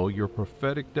fulfill your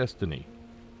prophetic destiny.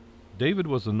 David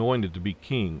was anointed to be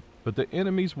king, but the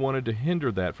enemies wanted to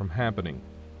hinder that from happening.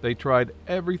 They tried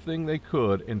everything they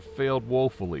could and failed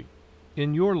woefully.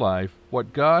 In your life,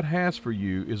 what God has for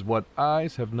you is what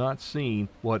eyes have not seen,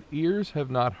 what ears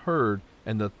have not heard,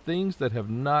 and the things that have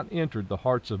not entered the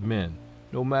hearts of men.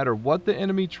 No matter what the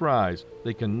enemy tries,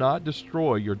 they cannot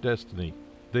destroy your destiny.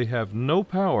 They have no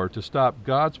power to stop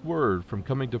God's word from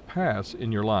coming to pass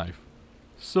in your life.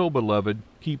 So, beloved,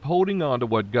 keep holding on to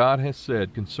what God has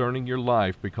said concerning your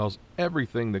life, because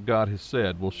everything that God has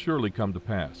said will surely come to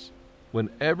pass. When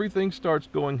everything starts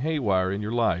going haywire in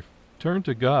your life, turn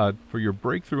to God, for your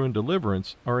breakthrough and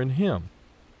deliverance are in Him.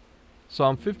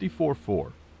 Psalm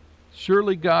 54:4.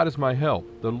 Surely God is my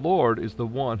help. The Lord is the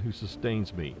one who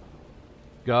sustains me.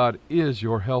 God is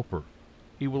your helper.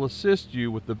 He will assist you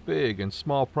with the big and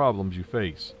small problems you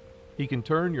face. He can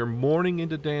turn your mourning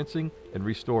into dancing and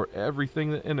restore everything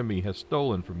the enemy has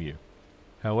stolen from you.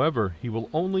 However, He will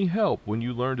only help when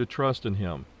you learn to trust in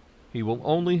Him. He will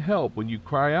only help when you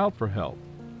cry out for help.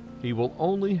 He will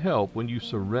only help when you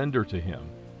surrender to Him.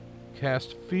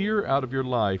 Cast fear out of your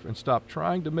life and stop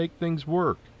trying to make things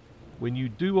work. When you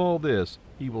do all this,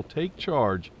 He will take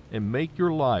charge and make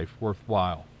your life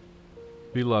worthwhile.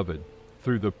 Beloved,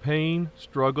 through the pain,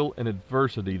 struggle, and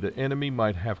adversity the enemy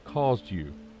might have caused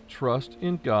you, trust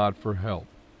in God for help.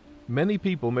 Many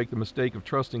people make the mistake of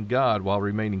trusting God while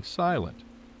remaining silent.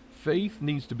 Faith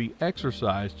needs to be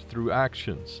exercised through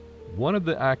actions. One of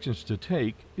the actions to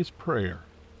take is prayer.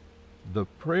 The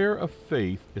prayer of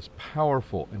faith is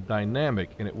powerful and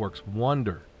dynamic, and it works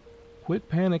wonder. Quit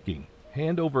panicking.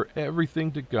 Hand over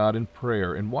everything to God in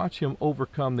prayer and watch Him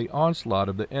overcome the onslaught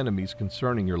of the enemies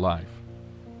concerning your life.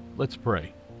 Let's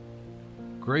pray.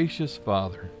 Gracious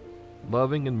Father,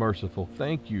 loving and merciful,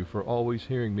 thank You for always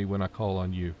hearing me when I call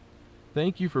on You.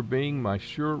 Thank You for being my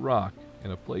sure rock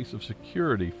and a place of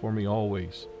security for me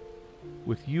always.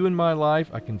 With You in my life,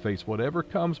 I can face whatever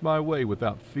comes my way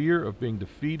without fear of being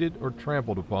defeated or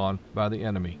trampled upon by the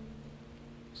enemy.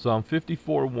 Psalm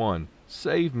 54:1.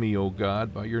 Save me, O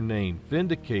God, by Your name.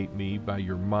 Vindicate me by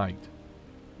Your might.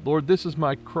 Lord, this is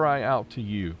my cry out to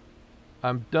You.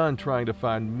 I'm done trying to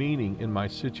find meaning in my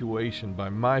situation by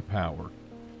my power.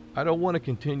 I don't want to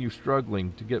continue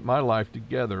struggling to get my life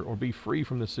together or be free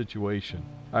from the situation.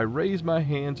 I raise my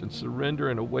hands and surrender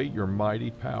and await Your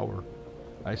mighty power.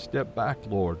 I step back,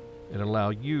 Lord, and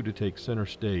allow You to take center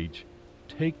stage.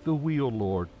 Take the wheel,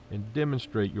 Lord, and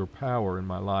demonstrate Your power in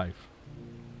my life.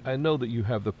 I know that You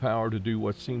have the power to do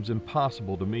what seems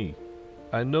impossible to me.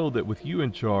 I know that with You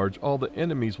in charge, all the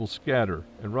enemies will scatter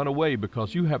and run away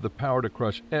because You have the power to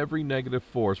crush every negative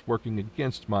force working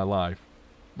against my life.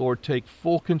 Lord, take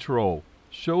full control.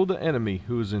 Show the enemy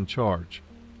who is in charge.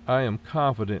 I am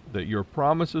confident that Your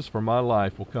promises for my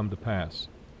life will come to pass.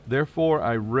 Therefore,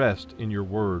 I rest in Your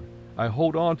word. I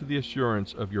hold on to the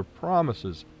assurance of Your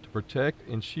promises to protect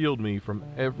and shield me from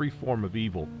every form of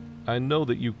evil. I know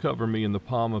that You cover me in the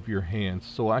palm of Your hands,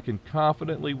 so I can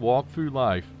confidently walk through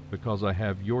life because I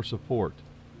have Your support.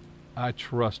 I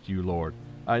trust You, Lord.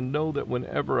 I know that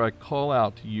whenever I call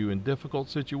out to You in difficult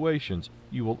situations,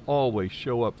 You will always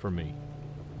show up for me.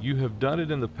 You have done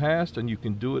it in the past, and You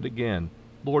can do it again.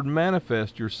 Lord,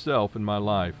 manifest Yourself in my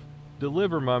life.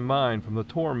 Deliver my mind from the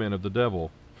torment of the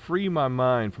devil. Free my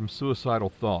mind from suicidal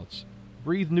thoughts.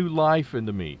 Breathe new life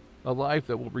into me, a life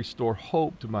that will restore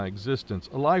hope to my existence,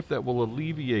 a life that will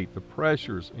alleviate the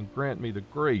pressures and grant me the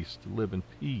grace to live in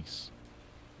peace.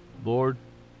 Lord,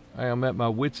 I am at my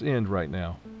wit's end right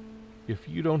now. If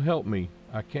You don't help me,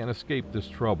 I can't escape this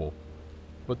trouble.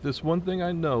 But this one thing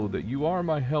I know, that You are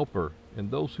my helper,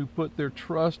 and those who put their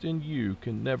trust in You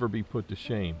can never be put to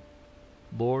shame.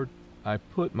 Lord, I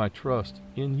put my trust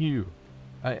in You.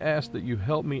 I ask that You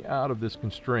help me out of this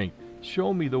constraint.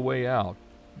 Show me the way out.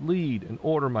 Lead and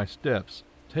order my steps.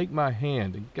 Take my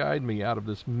hand and guide me out of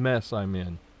this mess I'm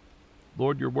in.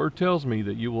 Lord, Your word tells me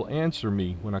that You will answer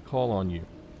me when I call on You.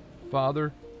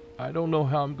 Father, I don't know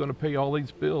how I'm going to pay all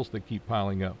these bills that keep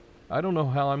piling up. I don't know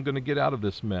how I'm going to get out of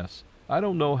this mess. I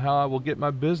don't know how I will get my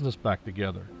business back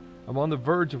together. I'm on the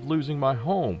verge of losing my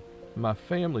home, and my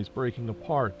family's breaking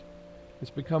apart. It's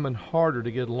becoming harder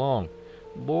to get along.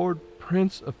 Lord,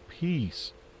 Prince of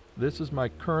Peace, this is my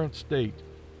current state.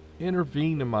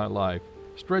 Intervene in my life.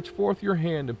 Stretch forth Your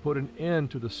hand and put an end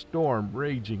to the storm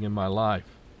raging in my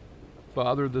life.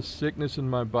 Father, the sickness in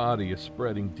my body is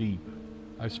spreading deep.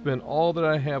 I've spent all that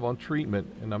I have on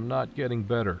treatment, and I'm not getting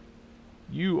better.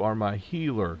 You are my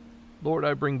healer. Lord,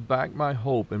 I bring back my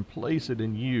hope and place it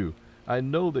in You. I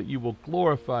know that You will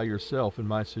glorify Yourself in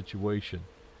my situation.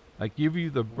 I give you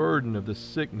the burden of the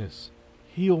sickness.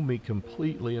 Heal me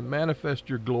completely and manifest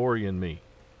your glory in me.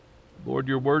 Lord,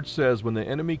 your word says, when the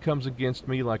enemy comes against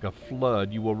me like a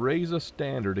flood, you will raise a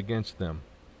standard against them.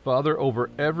 Father, over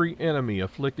every enemy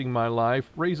afflicting my life,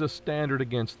 raise a standard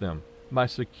against them. My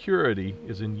security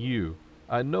is in you.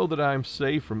 I know that I am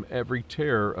safe from every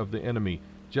terror of the enemy.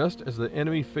 Just as the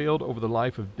enemy failed over the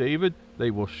life of David, they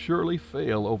will surely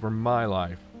fail over my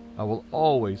life. I will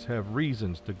always have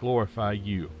reasons to glorify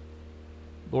you.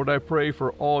 Lord, I pray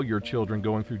for all your children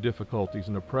going through difficulties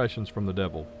and oppressions from the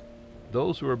devil.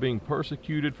 Those who are being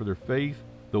persecuted for their faith,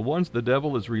 the ones the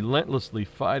devil is relentlessly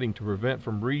fighting to prevent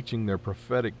from reaching their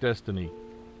prophetic destiny.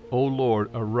 O Lord,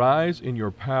 arise in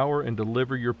your power and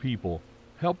deliver your people.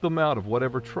 Help them out of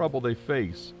whatever trouble they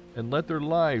face, and let their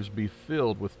lives be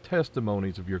filled with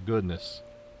testimonies of your goodness.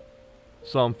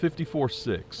 Psalm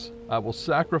 54:6. I will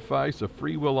sacrifice a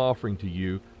freewill offering to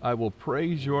you. I will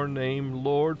praise your name,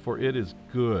 Lord, for it is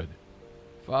good.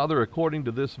 Father, according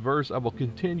to this verse, I will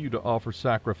continue to offer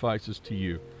sacrifices to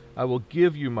you. I will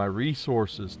give you my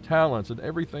resources, talents, and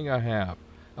everything I have.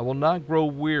 I will not grow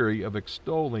weary of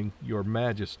extolling your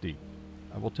majesty.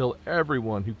 I will tell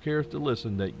everyone who cares to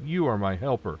listen that you are my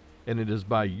helper, and it is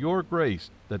by your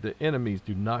grace that the enemies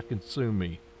do not consume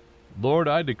me. Lord,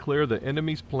 I declare the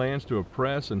enemy's plans to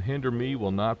oppress and hinder me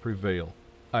will not prevail.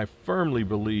 I firmly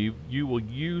believe you will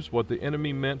use what the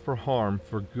enemy meant for harm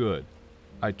for good.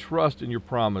 I trust in your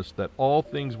promise that all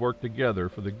things work together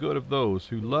for the good of those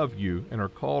who love you and are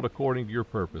called according to your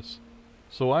purpose.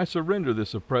 So I surrender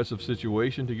this oppressive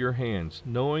situation to your hands,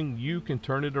 knowing you can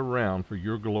turn it around for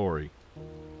your glory.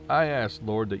 I ask,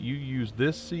 Lord, that you use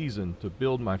this season to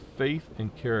build my faith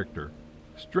and character.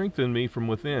 Strengthen me from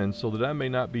within so that I may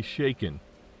not be shaken.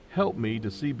 Help me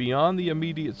to see beyond the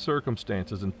immediate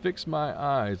circumstances and fix my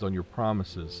eyes on your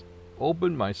promises.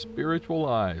 Open my spiritual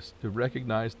eyes to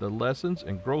recognize the lessons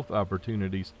and growth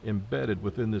opportunities embedded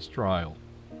within this trial.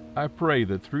 I pray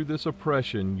that through this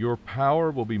oppression, your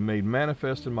power will be made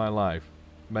manifest in my life.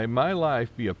 May my life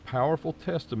be a powerful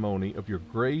testimony of your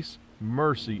grace,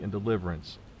 mercy, and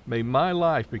deliverance. May my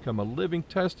life become a living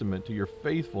testament to your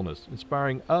faithfulness,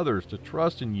 inspiring others to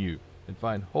trust in you and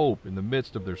find hope in the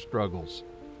midst of their struggles.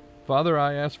 Father,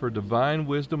 I ask for divine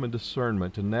wisdom and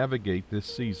discernment to navigate this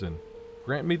season.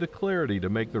 Grant me the clarity to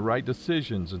make the right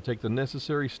decisions and take the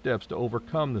necessary steps to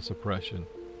overcome this oppression.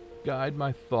 Guide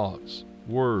my thoughts,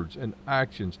 words, and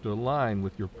actions to align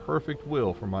with your perfect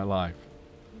will for my life.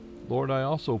 Lord, I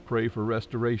also pray for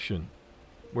restoration.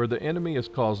 Where the enemy has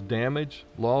caused damage,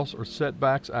 loss, or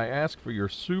setbacks, I ask for your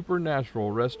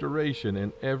supernatural restoration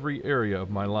in every area of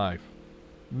my life.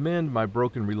 Mend my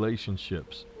broken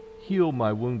relationships, heal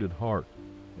my wounded heart,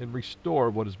 and restore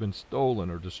what has been stolen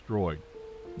or destroyed.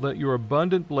 Let your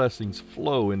abundant blessings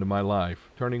flow into my life,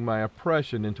 turning my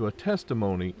oppression into a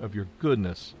testimony of your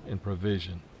goodness and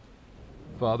provision.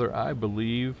 Father, I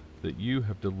believe that you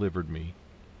have delivered me.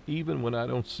 Even when I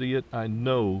don't see it, I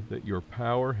know that your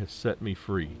power has set me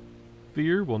free.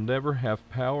 Fear will never have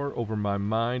power over my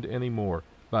mind anymore.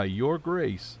 By your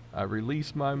grace, I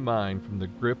release my mind from the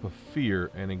grip of fear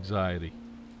and anxiety.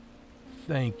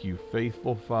 Thank you,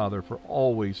 faithful Father, for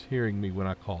always hearing me when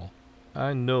I call.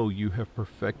 I know you have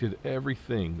perfected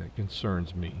everything that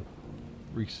concerns me.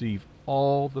 Receive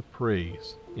all the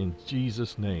praise in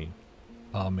Jesus' name.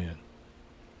 Amen.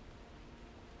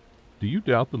 Do you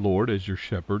doubt the Lord as your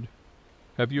shepherd?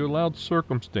 Have you allowed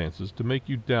circumstances to make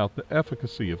you doubt the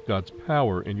efficacy of God's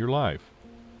power in your life?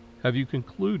 Have you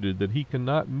concluded that He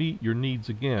cannot meet your needs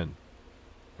again?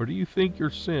 Or do you think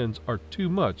your sins are too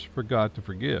much for God to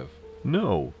forgive?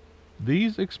 No,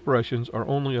 these expressions are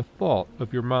only a thought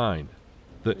of your mind.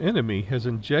 The enemy has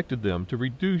injected them to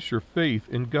reduce your faith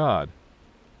in God.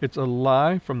 It's a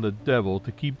lie from the devil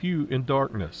to keep you in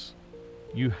darkness.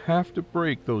 You have to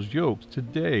break those yokes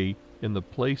today in the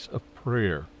place of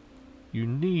prayer. You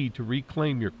need to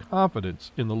reclaim your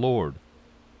confidence in the Lord.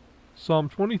 Psalm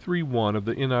 23:1 of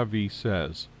the NIV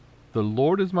says, "The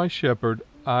Lord is my shepherd,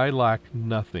 I lack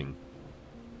nothing."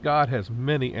 God has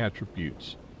many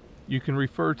attributes. You can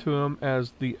refer to Him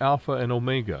as the Alpha and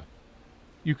Omega.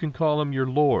 You can call Him your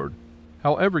Lord.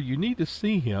 However, you need to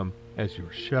see Him as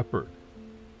your shepherd.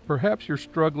 Perhaps you're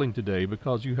struggling today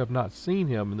because you have not seen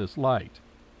Him in this light.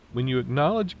 When you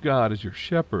acknowledge God as your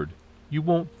shepherd, you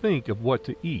won't think of what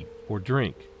to eat or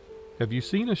drink. Have you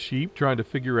seen a sheep trying to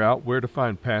figure out where to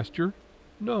find pasture?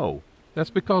 No, that's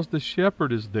because the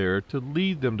shepherd is there to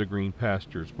lead them to green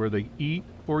pastures where they eat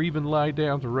or even lie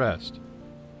down to rest.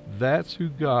 That's who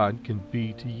God can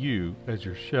be to you as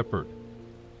your shepherd.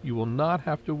 You will not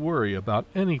have to worry about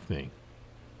anything.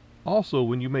 Also,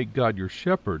 when you make God your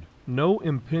shepherd, No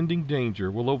impending danger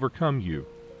will overcome you.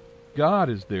 God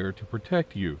is there to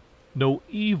protect you. No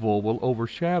evil will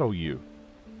overshadow you.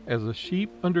 As a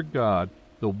sheep under God,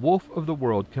 the wolf of the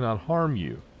world cannot harm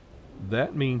you.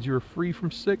 That means you're free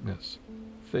from sickness,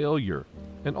 failure,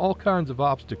 and all kinds of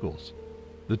obstacles.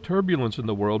 The turbulence in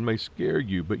the world may scare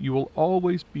you, but you will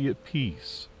always be at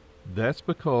peace. That's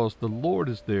because the Lord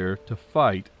is there to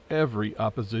fight every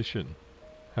opposition.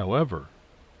 However,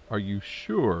 are you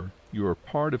sure you are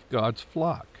part of God's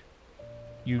flock?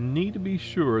 You need to be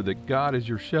sure that God is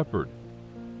your shepherd.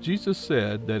 Jesus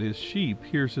said that his sheep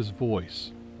hears his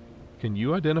voice. Can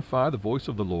you identify the voice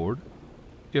of the Lord?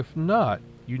 If not,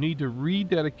 you need to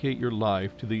rededicate your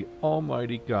life to the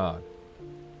Almighty God.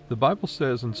 The Bible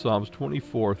says in Psalms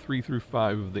 24,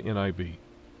 3-5 of the NIV,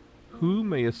 "Who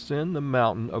may ascend the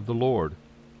mountain of the Lord?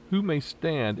 Who may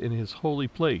stand in his holy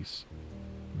place?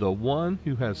 The one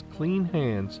who has clean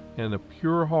hands and a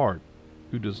pure heart,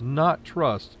 who does not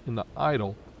trust in the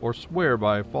idol or swear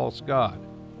by a false god.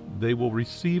 They will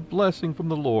receive blessing from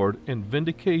the Lord and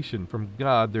vindication from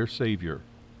God their Savior."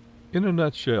 In a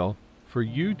nutshell, for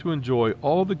you to enjoy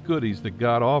all the goodies that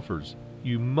God offers,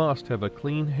 you must have a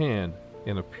clean hand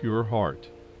and a pure heart.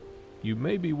 You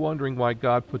may be wondering why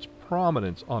God puts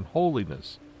prominence on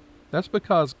holiness. That's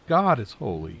because God is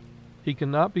holy. He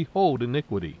cannot behold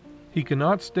iniquity. He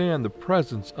cannot stand the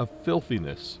presence of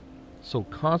filthiness. So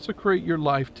consecrate your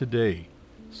life today.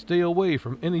 Stay away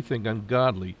from anything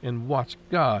ungodly and watch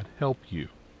God help you.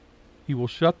 He will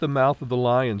shut the mouth of the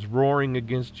lions roaring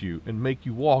against you and make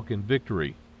you walk in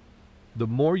victory. The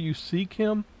more you seek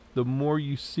him, the more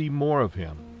you see more of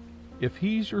him. If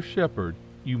he's your shepherd,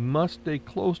 you must stay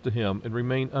close to him and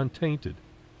remain untainted.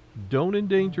 Don't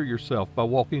endanger yourself by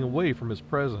walking away from his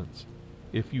presence.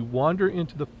 If you wander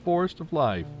into the forest of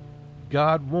life,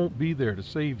 God won't be there to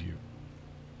save you.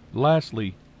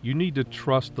 Lastly, you need to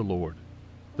trust the Lord.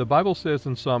 The Bible says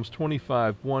in Psalms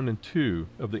 25, 1 and 2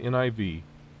 of the NIV,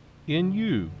 "In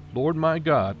you, Lord my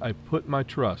God, I put my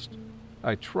trust.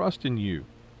 I trust in you.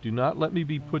 Do not let me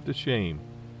be put to shame,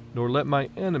 nor let my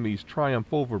enemies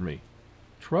triumph over me."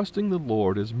 Trusting the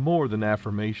Lord is more than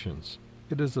affirmations.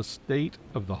 It is a state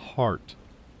of the heart.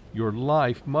 Your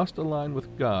life must align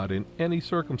with God in any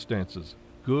circumstances,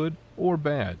 good or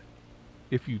bad.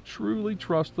 If you truly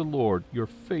trust the Lord, your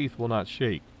faith will not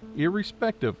shake,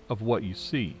 irrespective of what you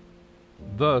see.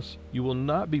 Thus, you will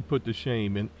not be put to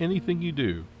shame in anything you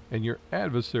do, and your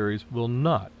adversaries will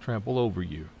not trample over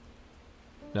you.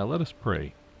 Now let us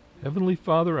pray. Heavenly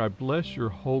Father, I bless your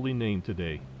holy name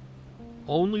today.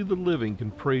 Only the living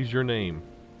can praise your name.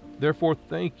 Therefore,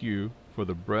 thank you for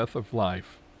the breath of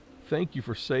life. Thank you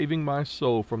for saving my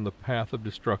soul from the path of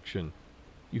destruction.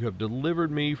 You have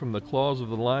delivered me from the claws of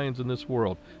the lions in this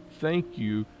world. Thank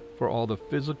you for all the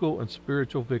physical and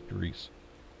spiritual victories.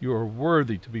 You are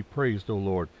worthy to be praised, O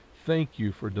Lord. Thank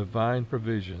you for divine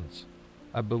provisions.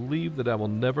 I believe that I will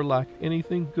never lack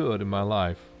anything good in my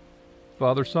life.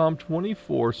 Father, Psalm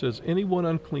 24 says, "Anyone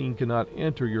unclean cannot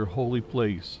enter your holy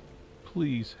place."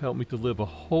 Please help me to live a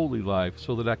holy life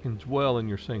so that I can dwell in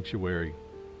your sanctuary.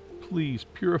 Please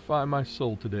purify my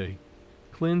soul today.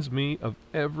 Cleanse me of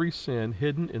every sin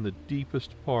hidden in the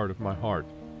deepest part of my heart.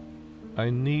 I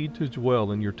need to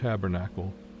dwell in your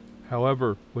tabernacle.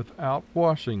 However, without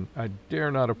washing, I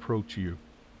dare not approach you.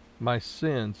 My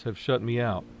sins have shut me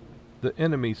out. The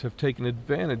enemies have taken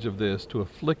advantage of this to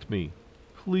afflict me.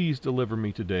 Please deliver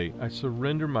me today. I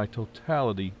surrender my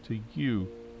totality to you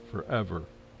forever.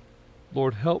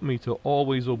 Lord, help me to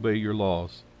always obey your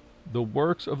laws. The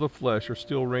works of the flesh are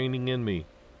still reigning in me.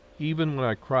 Even when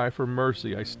I cry for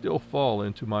mercy, I still fall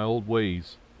into my old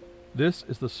ways. This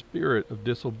is the spirit of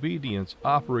disobedience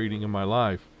operating in my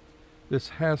life. This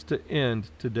has to end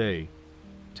today.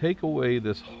 Take away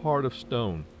this heart of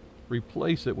stone.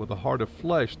 Replace it with a heart of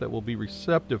flesh that will be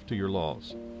receptive to your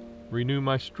laws. Renew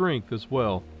my strength as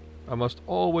well. I must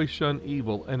always shun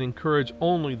evil and encourage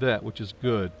only that which is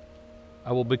good.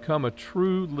 I will become a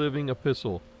true living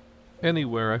epistle.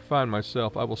 Anywhere I find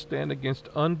myself, I will stand against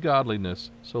ungodliness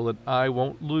so that I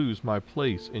won't lose my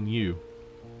place in you.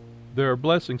 There are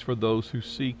blessings for those who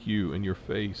seek you in your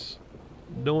face.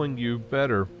 Knowing you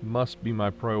better must be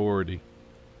my priority.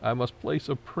 I must place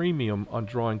a premium on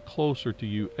drawing closer to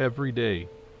you every day.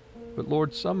 But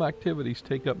Lord, some activities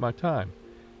take up my time.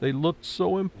 They look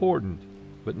so important,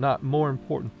 but not more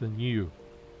important than you.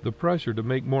 The pressure to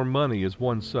make more money is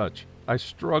one such. I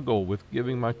struggle with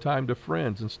giving my time to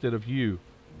friends instead of you.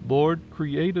 Lord,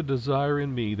 create a desire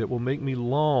in me that will make me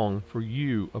long for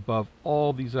you above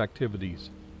all these activities.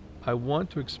 I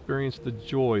want to experience the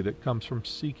joy that comes from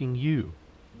seeking you.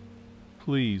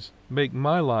 Please make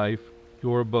my life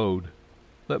your abode.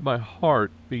 Let my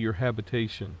heart be your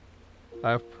habitation. I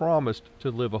have promised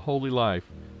to live a holy life,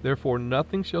 therefore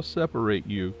nothing shall separate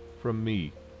you from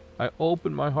me. I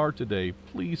open my heart today.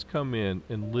 Please come in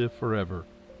and live forever.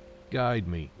 Guide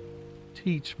me,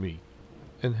 teach me,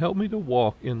 and help me to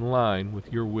walk in line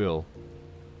with your will.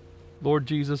 Lord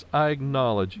Jesus, I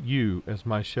acknowledge you as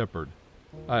my shepherd.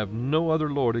 I have no other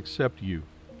Lord except you.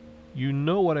 You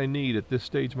know what I need at this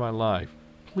stage of my life.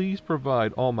 Please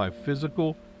provide all my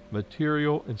physical,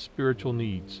 material, and spiritual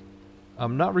needs.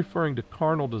 I'm not referring to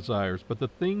carnal desires, but the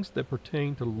things that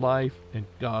pertain to life and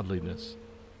godliness.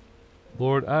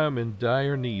 Lord, I am in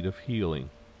dire need of healing.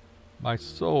 My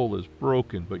soul is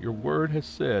broken, but your word has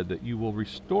said that you will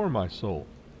restore my soul.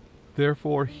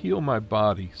 Therefore, heal my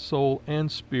body, soul, and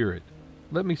spirit.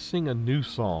 Let me sing a new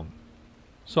song.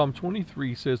 Psalm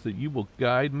 23 says that you will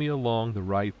guide me along the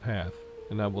right path,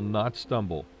 and I will not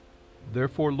stumble.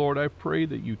 Therefore, Lord, I pray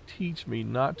that you teach me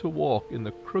not to walk in the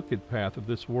crooked path of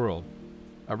this world.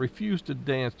 I refuse to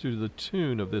dance to the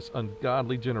tune of this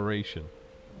ungodly generation.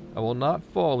 I will not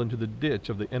fall into the ditch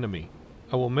of the enemy.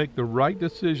 I will make the right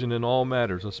decision in all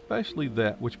matters, especially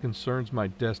that which concerns my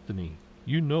destiny.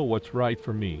 You know what's right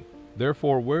for me.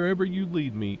 Therefore, wherever you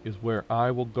lead me is where I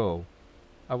will go.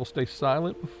 I will stay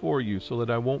silent before you so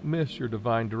that I won't miss your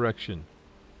divine direction.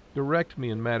 Direct me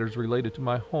in matters related to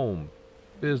my home,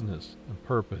 business, and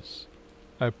purpose.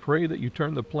 I pray that you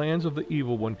turn the plans of the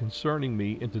evil one concerning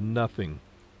me into nothing.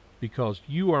 Because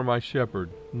you are my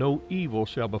shepherd, no evil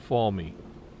shall befall me.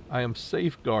 I am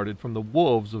safeguarded from the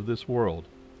wolves of this world.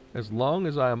 As long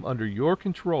as I am under your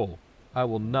control, I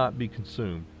will not be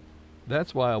consumed.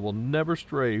 That's why I will never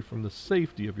stray from the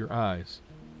safety of your eyes.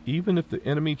 Even if the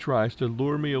enemy tries to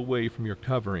lure me away from your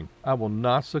covering, I will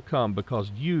not succumb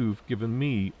because you've given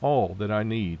me all that I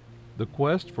need. The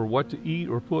quest for what to eat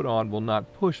or put on will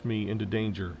not push me into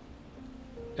danger.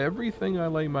 Everything I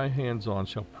lay my hands on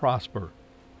shall prosper.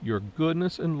 Your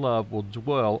goodness and love will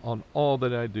dwell on all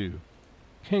that I do.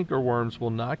 Cankerworms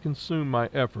will not consume my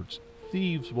efforts.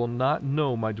 Thieves will not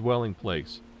know my dwelling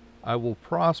place. I will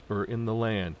prosper in the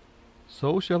land.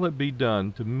 So shall it be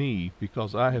done to me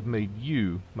because I have made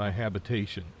you my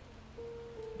habitation.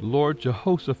 Lord,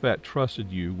 Jehoshaphat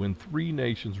trusted you when 3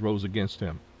 nations rose against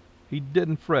him. He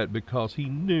didn't fret because he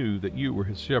knew that you were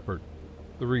his shepherd.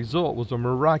 The result was a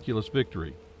miraculous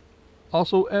victory.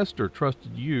 Also, Esther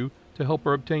trusted you to help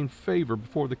her obtain favor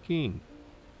before the king.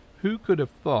 Who could have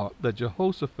thought that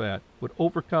Jehoshaphat would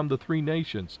overcome the 3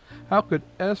 nations? How could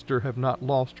Esther have not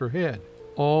lost her head?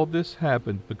 All this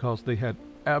happened because they had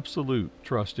absolute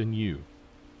trust in you.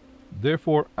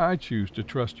 Therefore, I choose to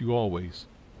trust you always.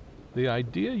 The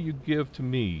idea you give to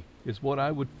me is what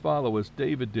I would follow as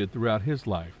David did throughout his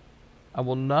life. I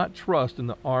will not trust in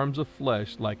the arms of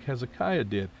flesh like Hezekiah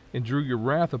did and drew your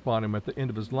wrath upon him at the end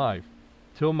of his life.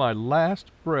 Till my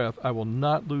last breath, I will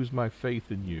not lose my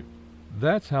faith in you.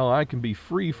 That's how I can be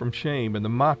free from shame and the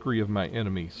mockery of my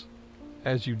enemies.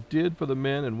 As you did for the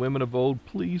men and women of old,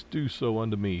 please do so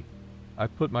unto me. I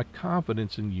put my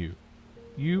confidence in you.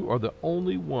 You are the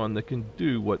only one that can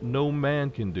do what no man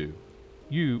can do.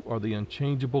 You are the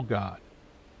unchangeable God.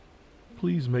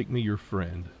 Please make me your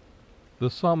friend. The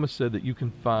psalmist said that you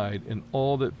confide in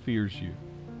all that fears you.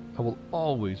 I will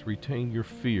always retain your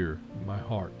fear in my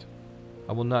heart.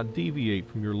 I will not deviate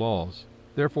from your laws.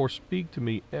 Therefore speak to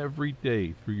me every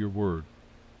day through your word.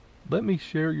 Let me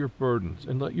share your burdens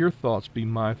and let your thoughts be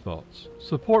my thoughts.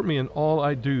 Support me in all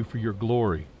I do for your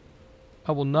glory.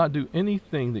 I will not do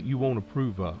anything that you won't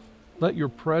approve of. Let your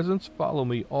presence follow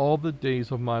me all the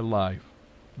days of my life.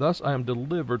 Thus I am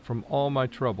delivered from all my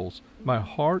troubles. My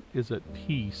heart is at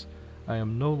peace. I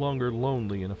am no longer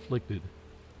lonely and afflicted.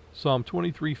 Psalm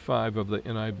 23:5 of the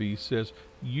NIV says,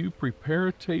 You prepare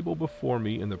a table before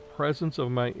me in the presence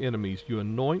of my enemies. You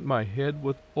anoint my head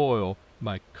with oil.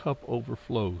 My cup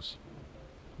overflows.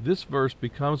 This verse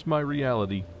becomes my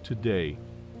reality today.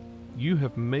 You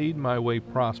have made my way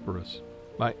prosperous.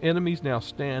 My enemies now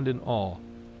stand in awe.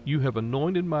 You have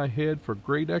anointed my head for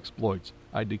great exploits.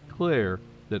 I declare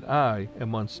that I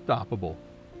am unstoppable.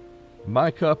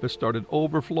 My cup has started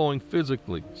overflowing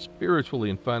physically, spiritually,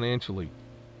 and financially.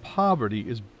 Poverty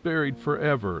is buried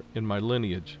forever in my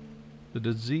lineage. The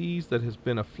disease that has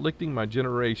been afflicting my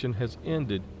generation has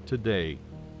ended today.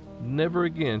 Never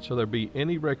again shall there be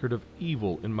any record of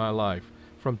evil in my life.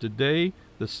 From today,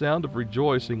 the sound of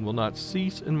rejoicing will not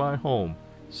cease in my home.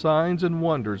 Signs and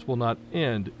wonders will not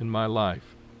end in my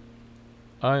life.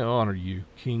 I honor you,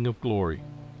 King of Glory,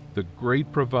 the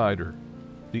great provider,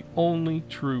 the only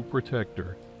true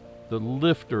protector, the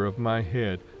lifter of my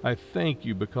head. I thank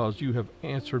you because you have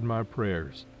answered my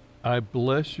prayers. I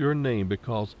bless your name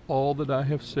because all that I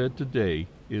have said today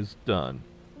is done.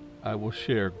 I will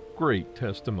share great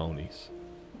testimonies.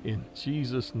 In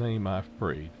Jesus' name I've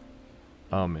prayed.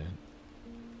 Amen.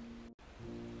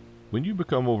 When you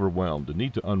become overwhelmed and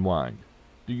need to unwind,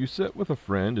 do you sit with a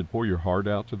friend and pour your heart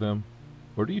out to them?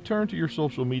 Or do you turn to your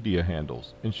social media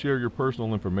handles and share your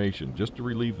personal information just to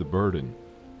relieve the burden?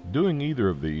 Doing either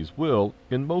of these will,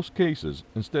 in most cases,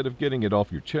 instead of getting it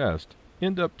off your chest,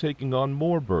 end up taking on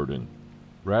more burden.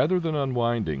 Rather than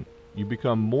unwinding, you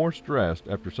become more stressed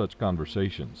after such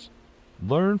conversations.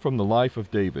 Learn from the life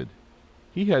of David.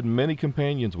 He had many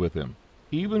companions with him.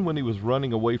 Even when he was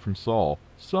running away from Saul,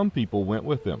 some people went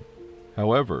with him.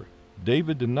 However,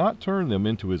 David did not turn them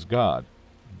into his God.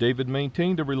 David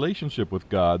maintained a relationship with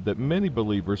God that many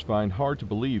believers find hard to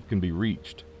believe can be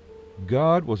reached.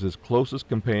 God was his closest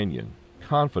companion,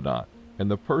 confidant, and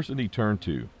the person he turned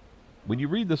to. When you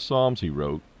read the Psalms he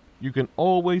wrote, you can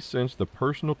always sense the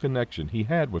personal connection he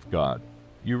had with God.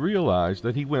 You realize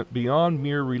that he went beyond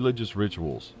mere religious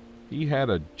rituals. He had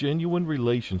a genuine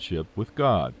relationship with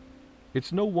God.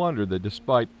 It's no wonder that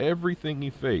despite everything he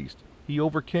faced, he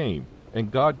overcame,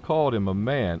 and God called him a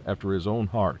man after his own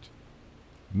heart.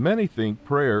 Many think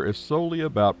prayer is solely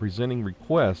about presenting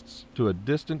requests to a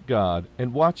distant God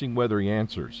and watching whether he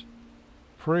answers.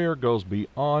 Prayer goes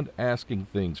beyond asking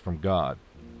things from God.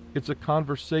 It's a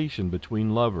conversation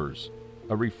between lovers,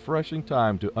 a refreshing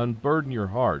time to unburden your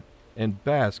heart and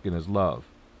bask in his love.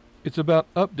 It's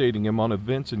about updating him on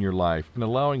events in your life and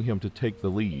allowing him to take the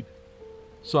lead.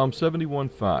 Psalm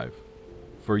 71:5.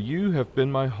 For you have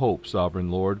been my hope, sovereign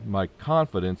Lord, my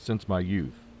confidence since my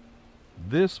youth.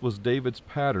 This was David's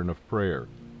pattern of prayer,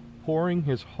 pouring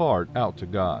his heart out to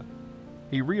God.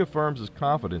 He reaffirms his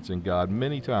confidence in God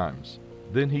many times.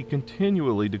 Then he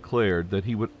continually declared that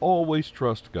he would always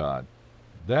trust God.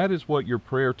 That is what your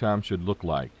prayer time should look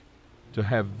like. To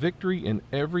have victory in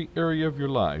every area of your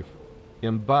life,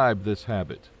 imbibe this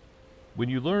habit. When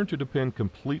you learn to depend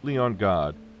completely on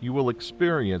God, you will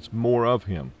experience more of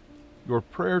him. Your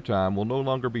prayer time will no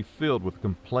longer be filled with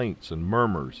complaints and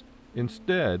murmurs.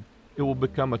 Instead, it will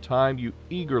become a time you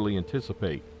eagerly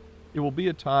anticipate. It will be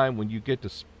a time when you get to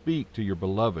speak to your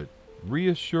beloved,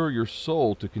 reassure your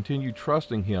soul to continue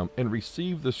trusting him, and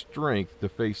receive the strength to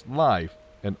face life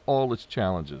and all its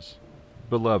challenges.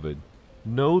 Beloved,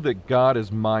 know that God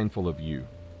is mindful of you.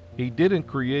 He didn't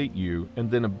create you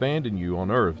and then abandon you on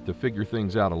earth to figure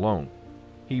things out alone.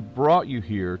 He brought you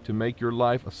here to make your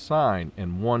life a sign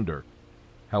and wonder.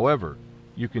 However,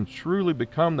 you can truly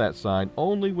become that sign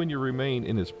only when you remain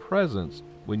in his presence,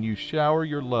 when you shower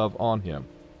your love on him,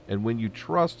 and when you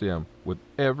trust him with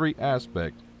every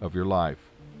aspect of your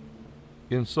life.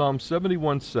 In Psalm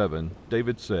 71:7,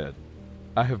 David said,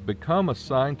 I have become a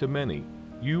sign to many.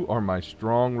 You are my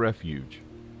strong refuge.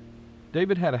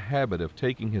 David had a habit of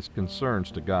taking his concerns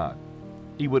to God.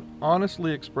 He would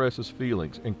honestly express his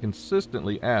feelings and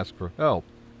consistently ask for help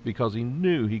because he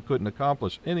knew he couldn't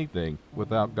accomplish anything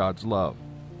without God's love.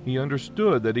 He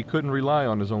understood that he couldn't rely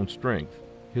on his own strength.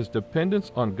 His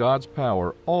dependence on God's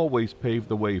power always paved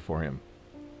the way for him.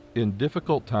 In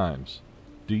difficult times,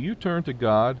 do you turn to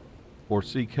God or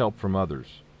seek help from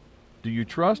others? Do you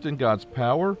trust in God's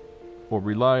power or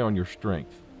rely on your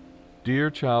strength? Dear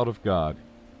child of God,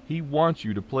 he wants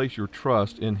you to place your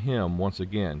trust in him once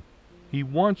again. He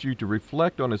wants you to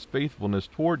reflect on his faithfulness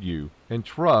toward you and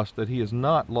trust that he has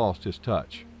not lost his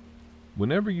touch.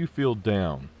 Whenever you feel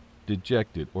down,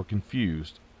 dejected, or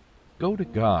confused, go to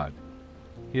God.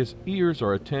 His ears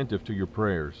are attentive to your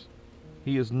prayers.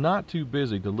 He is not too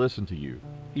busy to listen to you.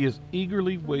 He is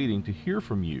eagerly waiting to hear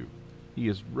from you. He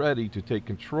is ready to take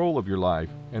control of your life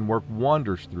and work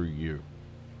wonders through you.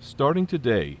 Starting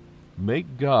today,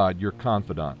 make God your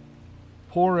confidant.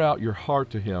 Pour out your heart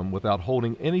to him without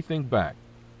holding anything back.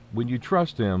 When you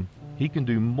trust him, he can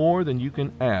do more than you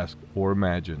can ask or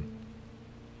imagine.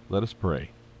 Let us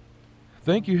pray.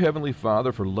 Thank you, Heavenly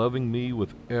Father, for loving me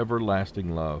with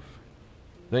everlasting love.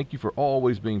 Thank you for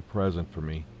always being present for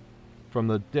me. From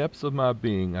the depths of my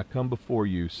being, I come before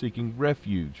you seeking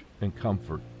refuge and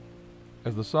comfort.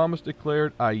 As the psalmist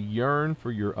declared, I yearn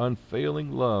for your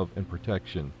unfailing love and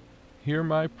protection. Hear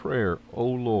my prayer, O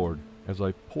Lord, as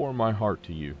I pour my heart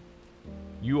to you.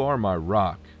 You are my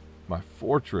rock, my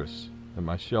fortress, and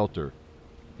my shelter.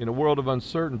 In a world of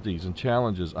uncertainties and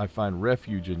challenges, I find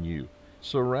refuge in you.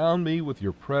 Surround me with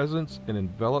your presence and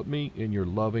envelop me in your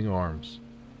loving arms.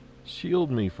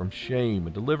 Shield me from shame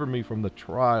and deliver me from the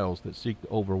trials that seek to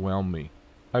overwhelm me.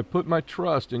 I put my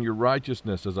trust in your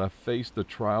righteousness as I face the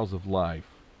trials of life.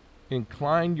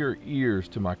 Incline your ears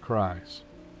to my cries.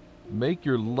 Make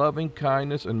your loving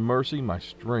kindness and mercy my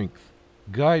strength.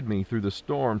 Guide me through the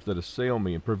storms that assail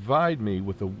me and provide me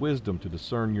with the wisdom to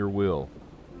discern your will.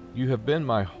 You have been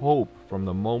my hope from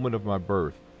the moment of my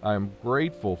birth. I am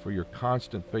grateful for your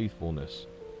constant faithfulness.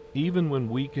 Even when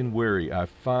weak and weary, I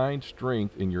find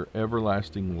strength in your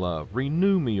everlasting love.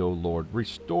 Renew me, O Lord.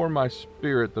 Restore my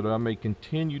spirit that I may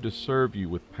continue to serve you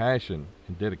with passion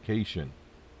and dedication.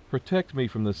 Protect me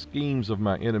from the schemes of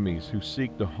my enemies who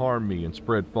seek to harm me and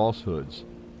spread falsehoods.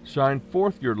 Shine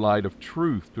forth your light of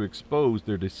truth to expose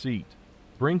their deceit.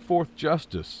 Bring forth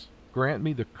justice. Grant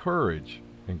me the courage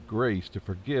and grace to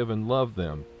forgive and love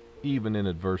them, even in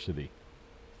adversity.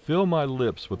 Fill my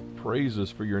lips with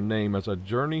praises for your name as I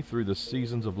journey through the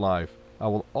seasons of life. I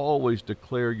will always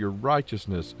declare your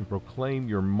righteousness and proclaim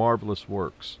your marvelous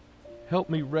works. Help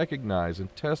me recognize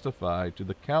and testify to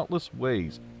the countless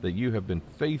ways that you have been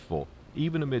faithful,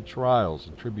 even amid trials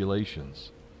and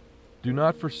tribulations. Do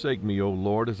not forsake me, O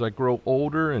Lord, as I grow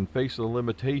older and face the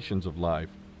limitations of life.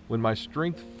 When my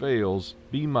strength fails,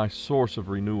 be my source of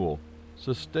renewal.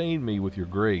 Sustain me with your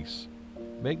grace.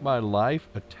 Make my life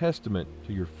a testament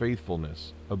to your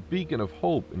faithfulness, a beacon of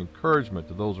hope and encouragement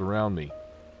to those around me.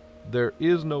 There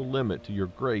is no limit to your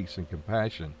grace and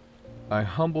compassion. I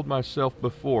humbled myself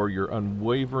before your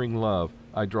unwavering love.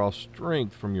 I draw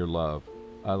strength from your love.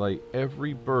 I lay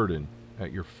every burden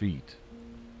at your feet.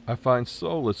 I find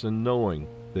solace in knowing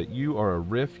that you are a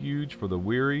refuge for the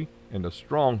weary and a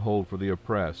stronghold for the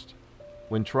oppressed.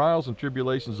 When trials and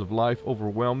tribulations of life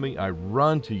overwhelm me, I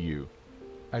run to you.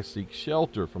 I seek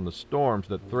shelter from the storms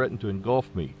that threaten to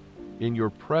engulf me. In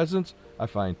your presence, I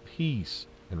find peace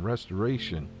and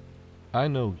restoration. I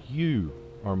know you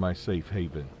are my safe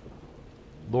haven.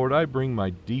 Lord, I bring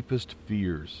my deepest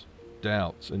fears,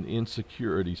 doubts, and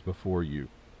insecurities before you.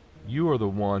 You are the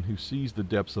one who sees the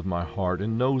depths of my heart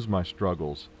and knows my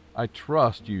struggles. I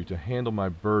trust you to handle my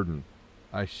burden.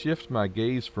 I shift my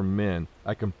gaze from men.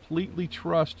 I completely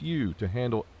trust you to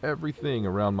handle everything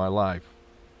around my life.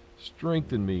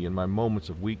 Strengthen me in my moments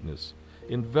of weakness.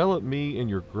 Envelop me in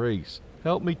your grace.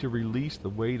 Help me to release the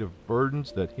weight of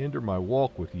burdens that hinder my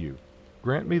walk with you.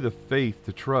 Grant me the faith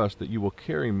to trust that you will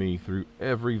carry me through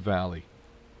every valley.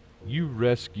 You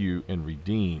rescue and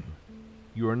redeem.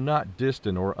 You are not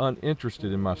distant or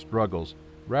uninterested in my struggles.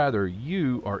 Rather,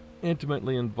 you are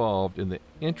intimately involved in the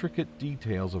intricate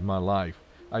details of my life.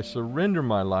 I surrender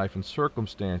my life and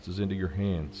circumstances into your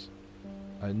hands.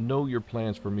 I know your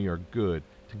plans for me are good,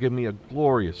 to give me a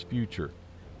glorious future.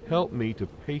 Help me to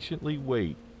patiently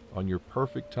wait on your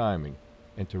perfect timing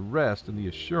and to rest in the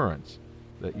assurance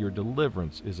that your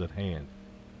deliverance is at hand.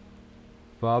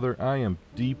 Father, I am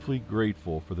deeply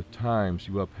grateful for the times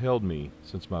you upheld me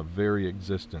since my very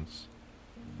existence.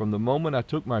 From the moment I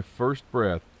took my first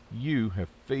breath, you have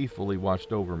faithfully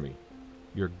watched over me.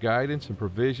 Your guidance and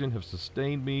provision have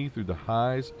sustained me through the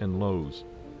highs and lows.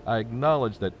 I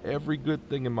acknowledge that every good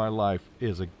thing in my life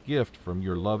is a gift from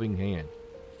your loving hand.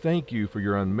 Thank you for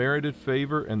your unmerited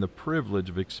favor and the privilege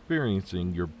of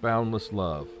experiencing your boundless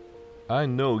love. I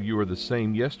know you are the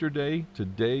same yesterday,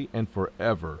 today, and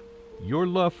forever. Your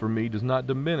love for me does not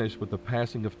diminish with the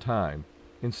passing of time.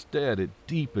 Instead, it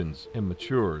deepens and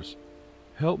matures.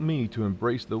 Help me to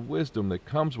embrace the wisdom that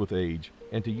comes with age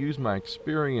and to use my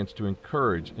experience to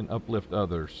encourage and uplift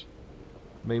others.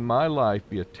 May my life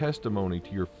be a testimony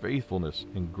to your faithfulness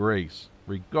and grace,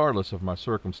 regardless of my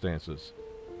circumstances.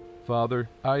 Father,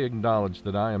 I acknowledge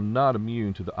that I am not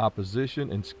immune to the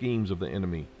opposition and schemes of the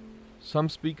enemy. Some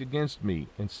speak against me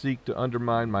and seek to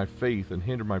undermine my faith and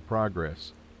hinder my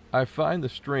progress. I find the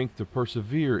strength to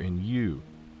persevere in you.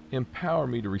 Empower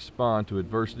me to respond to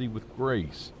adversity with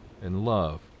grace and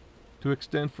love, to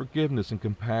extend forgiveness and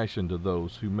compassion to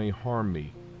those who may harm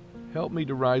me. Help me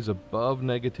to rise above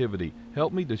negativity.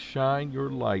 Help me to shine your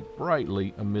light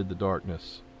brightly amid the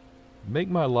darkness. Make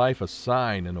my life a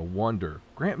sign and a wonder.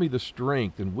 Grant me the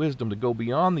strength and wisdom to go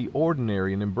beyond the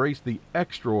ordinary and embrace the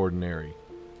extraordinary.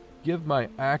 Give my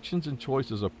actions and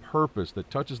choices a purpose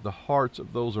that touches the hearts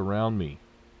of those around me.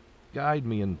 Guide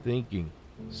me in thinking,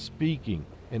 speaking,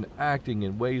 and acting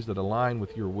in ways that align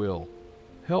with your will.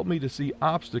 Help me to see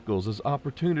obstacles as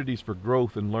opportunities for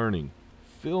growth and learning.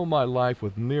 Fill my life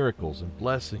with miracles and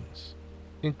blessings.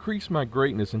 Increase my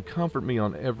greatness and comfort me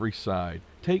on every side.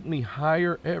 Take me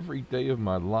higher every day of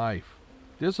my life.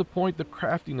 Disappoint the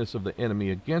craftiness of the enemy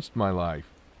against my life.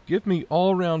 Give me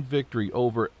all-round victory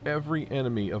over every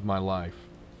enemy of my life.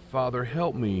 Father,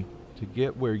 help me to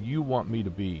get where you want me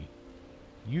to be.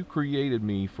 You created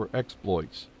me for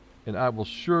exploits, and I will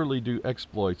surely do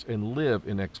exploits and live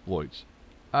in exploits.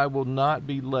 I will not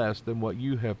be less than what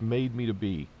you have made me to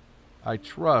be. I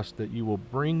trust that you will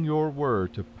bring your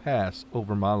word to pass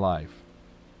over my life.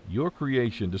 Your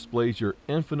creation displays your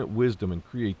infinite wisdom and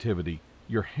creativity.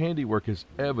 Your handiwork is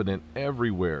evident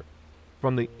everywhere,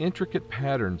 from the intricate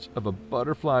patterns of a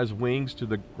butterfly's wings to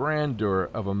the grandeur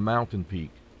of a mountain peak.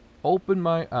 Open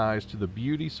my eyes to the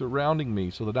beauty surrounding me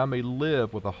so that I may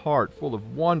live with a heart full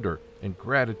of wonder and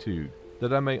gratitude,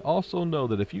 that I may also know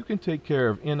that if you can take care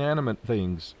of inanimate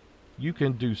things, you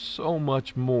can do so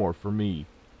much more for me.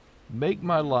 Make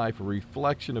my life a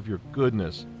reflection of your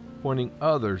goodness, pointing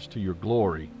others to your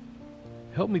glory.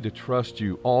 Help me to trust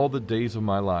you all the days of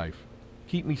my life.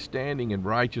 Keep me standing in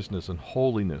righteousness and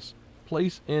holiness.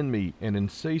 Place in me an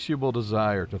insatiable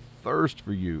desire to thirst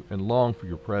for you and long for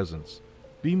your presence.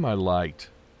 Be my light,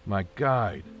 my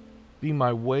guide. Be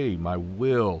my way, my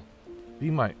will.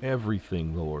 Be my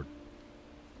everything, Lord.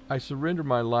 I surrender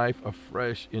my life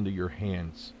afresh into your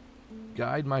hands.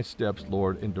 Guide my steps,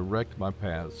 Lord, and direct my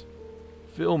paths.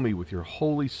 Fill me with your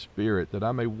Holy Spirit that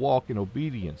I may walk in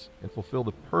obedience and fulfill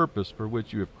the purpose for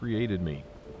which you have created me.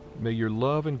 May your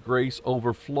love and grace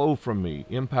overflow from me,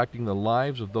 impacting the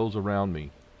lives of those around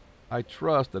me. I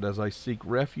trust that as I seek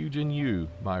refuge in you,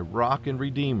 my rock and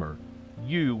redeemer,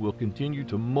 you will continue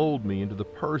to mold me into the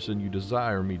person you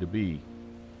desire me to be.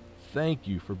 Thank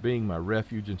you for being my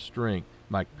refuge and strength,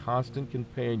 my constant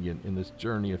companion in this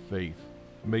journey of faith.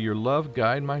 May your love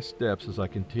guide my steps as I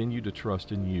continue to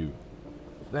trust in you.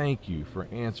 Thank you for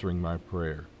answering my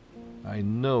prayer. I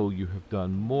know you have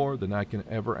done more than I can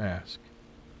ever ask.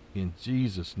 In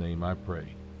Jesus' name I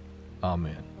pray.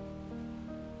 Amen.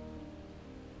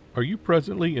 Are you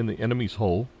presently in the enemy's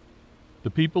hole? The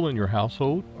people in your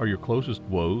household are your closest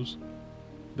woes.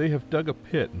 They have dug a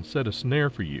pit and set a snare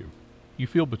for you. You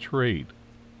feel betrayed,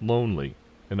 lonely,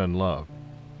 and unloved.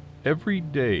 Every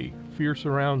day, fear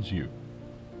surrounds you.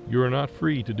 You are not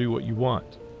free to do what you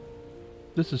want.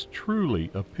 This is truly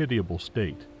a pitiable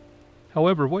state.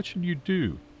 However, what should you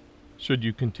do? Should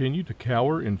you continue to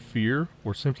cower in fear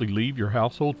or simply leave your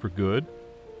household for good?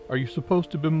 Are you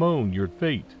supposed to bemoan your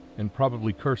fate and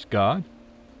probably curse God?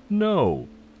 No.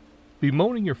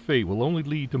 Bemoaning your fate will only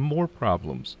lead to more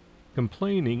problems.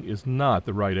 Complaining is not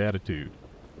the right attitude,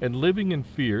 and living in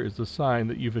fear is a sign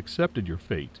that you've accepted your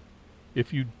fate.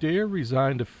 If you dare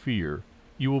resign to fear,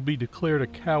 you will be declared a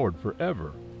coward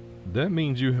forever. That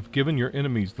means you have given your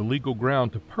enemies the legal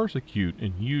ground to persecute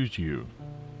and use you.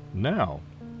 Now,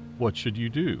 what should you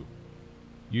do?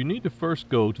 You need to first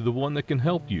go to the one that can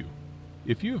help you.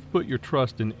 If you have put your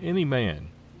trust in any man,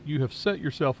 you have set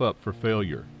yourself up for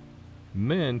failure.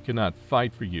 Men cannot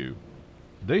fight for you.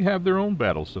 They have their own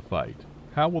battles to fight.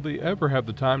 How will they ever have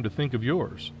the time to think of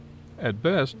yours? At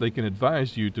best, they can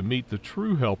advise you to meet the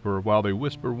true helper while they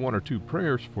whisper one or two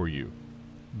prayers for you.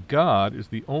 God is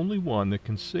the only one that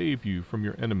can save you from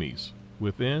your enemies,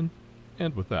 within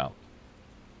and without.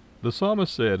 The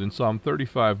psalmist said in Psalm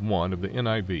 35:1 of the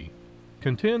NIV,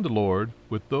 "Contend, Lord,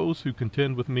 with those who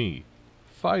contend with me.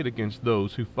 Fight against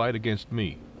those who fight against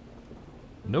me."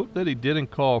 Note that he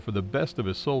didn't call for the best of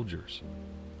his soldiers.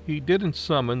 He didn't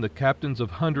summon the captains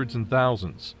of hundreds and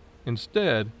thousands.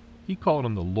 Instead, he called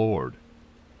on the Lord.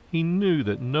 He knew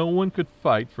that no one could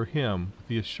fight for him with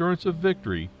the assurance of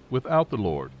victory without the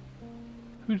Lord.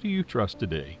 Who do you trust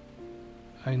today?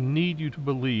 I need you to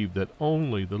believe that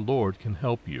only the Lord can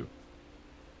help you.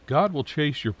 God will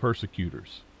chase your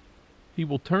persecutors. He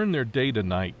will turn their day to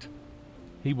night.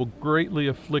 He will greatly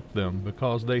afflict them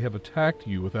because they have attacked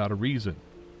you without a reason.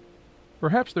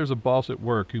 Perhaps there's a boss at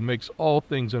work who makes all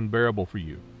things unbearable for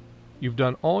you. You've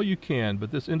done all you can,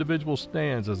 but this individual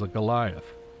stands as a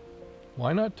Goliath.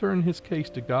 Why not turn his case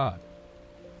to God?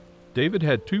 David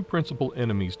had two principal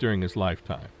enemies during his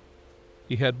lifetime.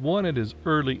 He had one at his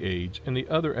early age and the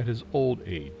other at his old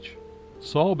age.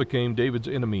 Saul became David's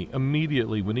enemy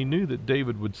immediately when he knew that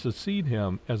David would succeed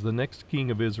him as the next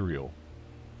king of Israel.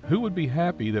 Who would be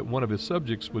happy that one of his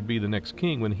subjects would be the next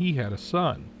king when he had a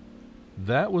son?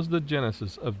 That was the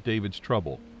genesis of David's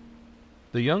trouble.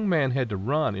 The young man had to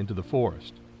run into the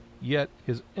forest, yet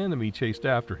his enemy chased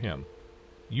after him.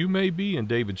 You may be in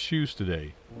David's shoes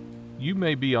today. You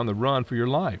may be on the run for your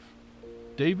life.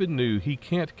 David knew he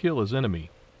can't kill his enemy,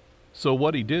 so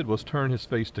what he did was turn his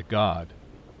face to God.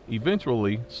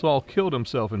 Eventually, Saul killed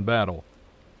himself in battle.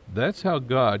 That's how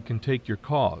God can take your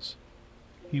cause.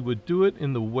 He would do it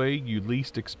in the way you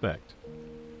least expect.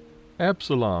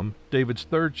 Absalom, David's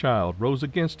third child, rose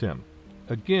against him.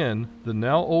 Again, the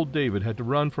now old David had to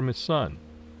run from his son.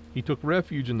 He took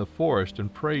refuge in the forest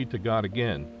and prayed to God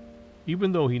again.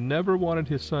 Even though he never wanted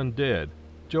his son dead,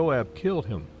 Joab killed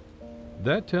him.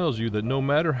 That tells you that no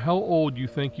matter how old you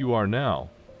think you are now,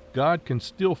 God can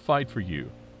still fight for you.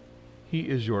 He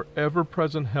is your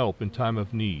ever-present help in time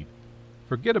of need.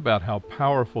 Forget about how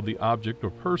powerful the object or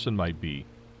person might be.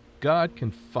 God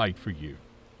can fight for you.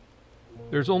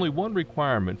 There's only one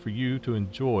requirement for you to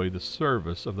enjoy the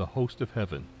service of the host of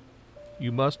heaven.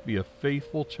 You must be a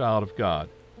faithful child of God.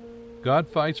 God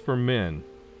fights for men,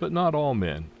 but not all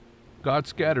men. God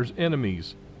scatters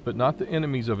enemies, but not the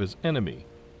enemies of his enemy.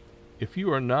 If you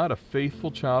are not a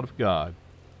faithful child of God,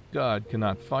 God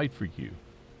cannot fight for you.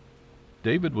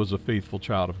 David was a faithful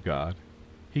child of God.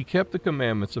 He kept the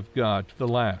commandments of God to the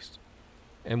last,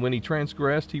 and when he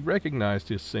transgressed, he recognized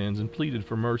his sins and pleaded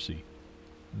for mercy.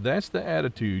 That's the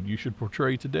attitude you should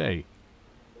portray today.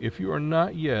 If you are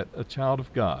not yet a child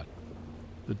of God,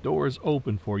 the door is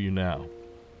open for you now.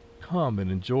 Come and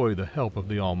enjoy the help of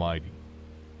the Almighty.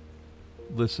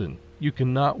 Listen, you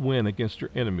cannot win against your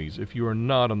enemies if you are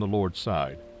not on the Lord's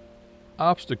side.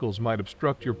 Obstacles might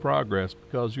obstruct your progress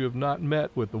because you have not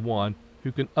met with the one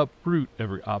who can uproot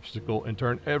every obstacle and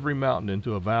turn every mountain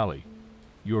into a valley.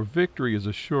 Your victory is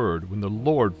assured when the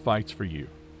Lord fights for you.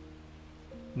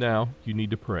 Now you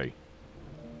need to pray.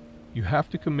 You have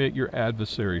to commit your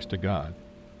adversaries to God.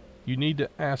 You need to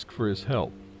ask for his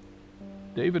help.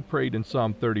 David prayed in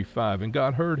Psalm 35, and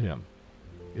God heard him.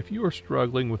 If you are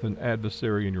struggling with an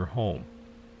adversary in your home,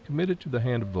 commit it to the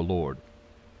hand of the Lord.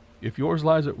 If yours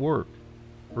lies at work,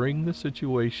 bring the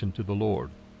situation to the Lord.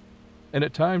 And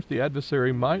at times the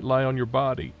adversary might lie on your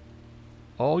body.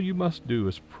 All you must do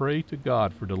is pray to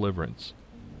God for deliverance.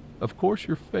 Of course,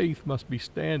 your faith must be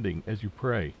standing as you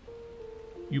pray.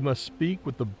 You must speak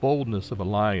with the boldness of a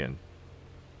lion.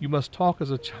 You must talk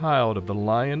as a child of the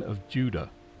Lion of Judah.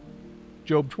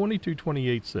 Job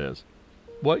 22:28 says,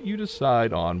 "What you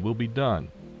decide on will be done,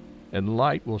 and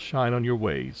light will shine on your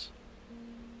ways."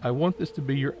 I want this to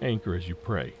be your anchor as you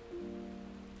pray.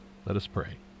 Let us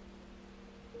pray.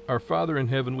 Our Father in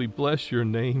heaven, we bless your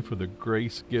name for the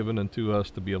grace given unto us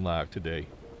to be alive today.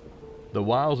 The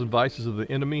wiles and vices of the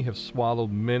enemy have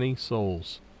swallowed many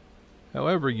souls.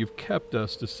 However, you've kept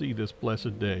us to see this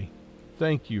blessed day.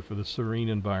 Thank you for the serene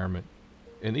environment.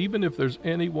 And even if there's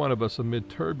any one of us amid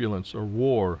turbulence or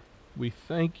war, we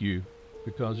thank you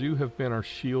because you have been our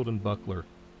shield and buckler.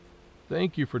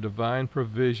 Thank you for divine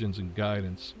provisions and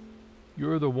guidance.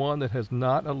 You're the one that has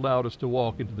not allowed us to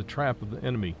walk into the trap of the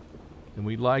enemy. And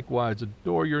we likewise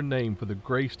adore your name for the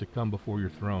grace to come before your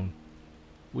throne.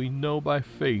 We know by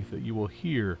faith that you will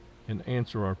hear and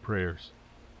answer our prayers.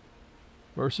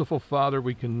 Merciful Father,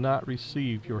 we cannot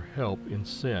receive your help in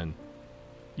sin.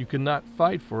 You cannot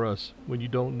fight for us when you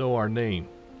don't know our name.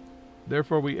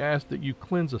 Therefore we ask that you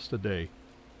cleanse us today.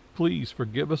 Please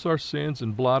forgive us our sins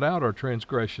and blot out our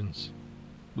transgressions.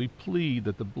 We plead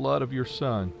that the blood of your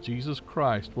Son, Jesus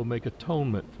Christ, will make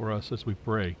atonement for us as we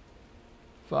pray.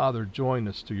 Father, join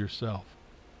us to yourself.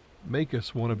 Make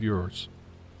us one of yours.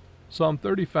 Psalm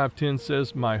 35:10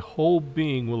 says, "My whole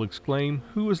being will exclaim,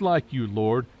 'Who is like you,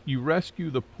 Lord? You rescue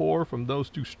the poor from those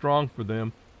too strong for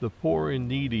them, the poor and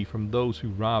needy from those who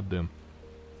rob them.'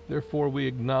 Therefore we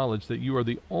acknowledge that you are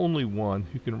the only one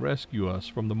who can rescue us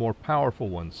from the more powerful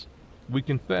ones. We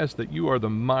confess that you are the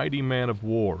mighty man of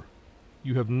war.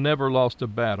 You have never lost a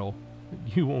battle.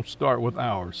 You won't start with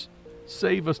ours.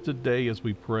 Save us today as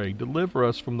we pray. Deliver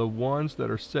us from the ones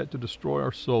that are set to destroy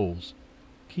our souls.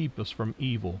 Keep us from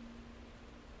evil.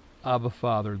 Abba,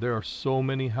 Father, there are so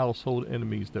many household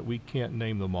enemies that we can't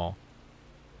name them all.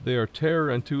 They are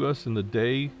terror unto us in the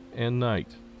day and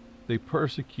night. They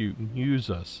persecute and use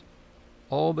us.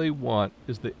 All they want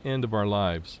is the end of our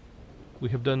lives. We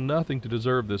have done nothing to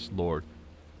deserve this, Lord.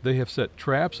 They have set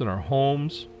traps in our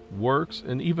homes, works,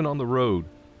 and even on the road.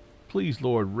 Please,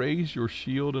 Lord, raise your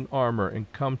shield and armor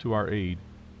and come to our aid.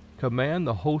 Command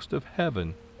the host of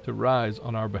heaven to rise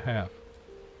on our behalf.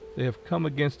 They have come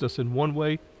against us in one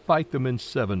way, fight them in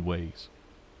 7 ways.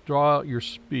 Draw out your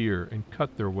spear and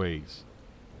cut their ways.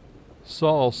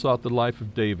 Saul sought the life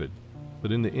of David,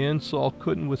 but in the end Saul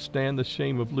couldn't withstand the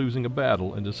shame of losing a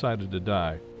battle and decided to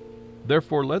die.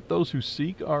 Therefore let those who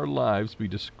seek our lives be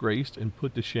disgraced and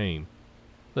put to shame.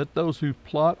 Let those who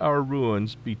plot our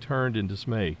ruins be turned in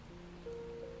dismay.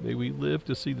 May we live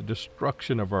to see the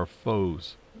destruction of our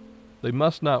foes. They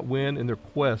must not win in their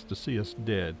quest to see us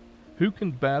dead. Who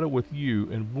can battle with you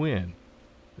and win?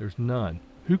 There's none.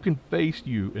 Who can face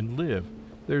you and live?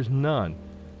 There's none.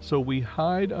 So we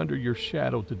hide under your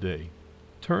shadow today.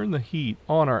 Turn the heat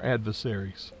on our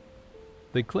adversaries.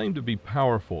 They claim to be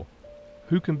powerful.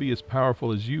 Who can be as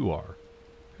powerful as you are?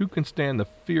 Who can stand the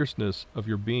fierceness of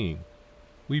your being?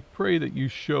 We pray that you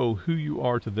show who you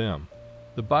are to them.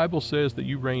 The Bible says that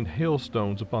you rained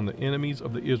hailstones upon the enemies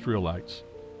of the Israelites.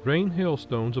 Rain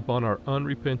hailstones upon our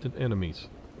unrepentant enemies.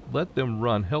 Let them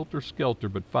run helter-skelter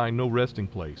but find no resting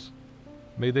place.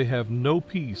 May they have no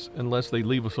peace unless they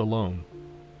leave us alone.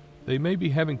 They may be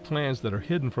having plans that are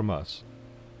hidden from us.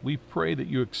 We pray that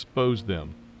you expose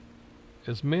them.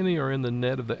 As many are in the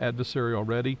net of the adversary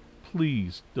already,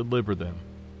 please deliver them.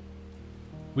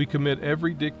 We commit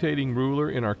every dictating ruler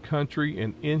in our country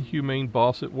and inhumane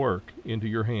boss at work into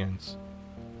your hands.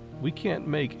 We can't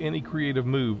make any creative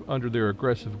move under their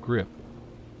aggressive grip.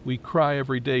 We cry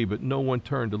every day, but no one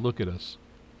turned to look at us.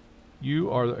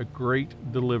 You are a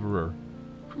great deliverer.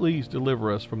 Please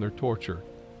deliver us from their torture.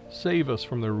 Save us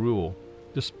from their rule.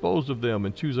 Dispose of them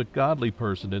and choose a godly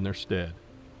person in their stead.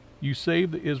 You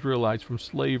saved the Israelites from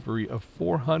slavery of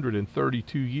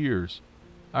 432 years.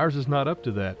 Ours is not up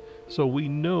to that, so we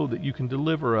know that you can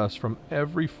deliver us from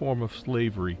every form of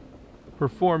slavery.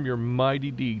 Perform your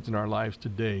mighty deeds in our lives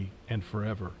today and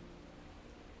forever.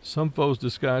 Some foes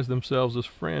disguise themselves as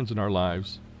friends in our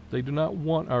lives. They do not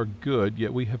want our good,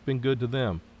 yet we have been good to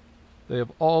them. They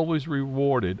have always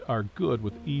rewarded our good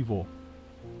with evil.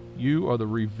 You are the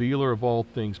revealer of all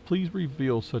things. Please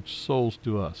reveal such souls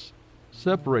to us.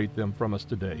 Separate them from us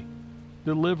today.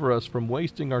 Deliver us from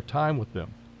wasting our time with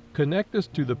them. Connect us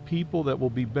to the people that will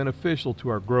be beneficial to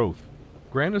our growth.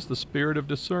 Grant us the spirit of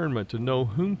discernment to know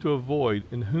whom to avoid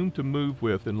and whom to move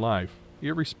with in life,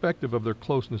 irrespective of their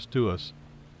closeness to us.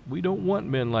 We don't want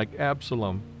men like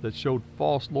Absalom that showed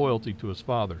false loyalty to his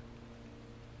father.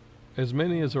 As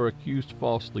many as are accused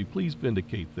falsely, please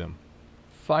vindicate them.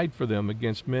 Fight for them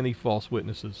against many false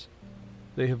witnesses.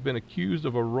 They have been accused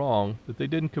of a wrong that they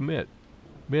didn't commit.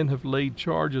 Men have laid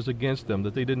charges against them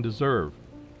that they didn't deserve.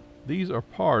 These are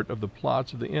part of the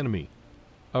plots of the enemy.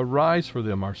 Arise for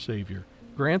them, our Savior.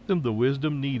 Grant them the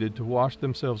wisdom needed to wash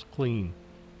themselves clean.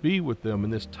 Be with them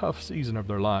in this tough season of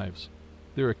their lives.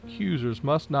 Their accusers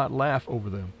must not laugh over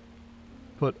them.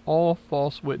 Put all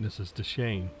false witnesses to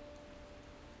shame.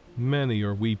 Many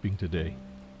are weeping today.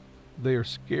 They are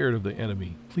scared of the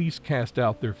enemy. Please cast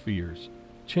out their fears.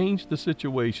 Change the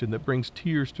situation that brings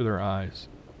tears to their eyes.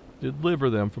 Deliver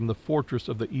them from the fortress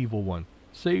of the evil one.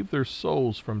 Save their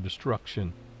souls from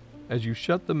destruction. As you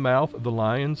shut the mouth of the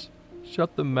lions,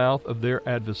 shut the mouth of their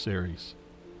adversaries.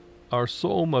 Our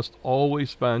soul must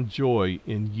always find joy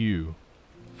in you.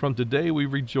 From today we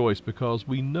rejoice because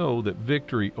we know that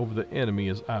victory over the enemy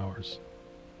is ours.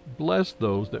 Bless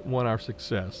those that want our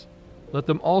success. Let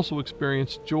them also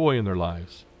experience joy in their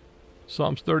lives.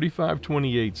 Psalms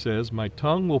 35:28 says, "My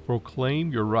tongue will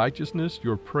proclaim your righteousness,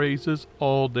 your praises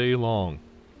all day long."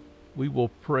 We will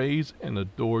praise and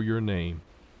adore your name.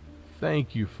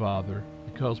 Thank you, Father,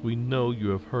 because we know you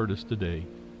have heard us today.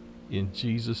 In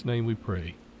Jesus' name we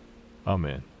pray.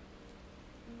 Amen.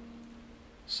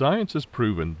 Science has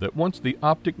proven that once the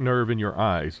optic nerve in your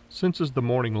eyes senses the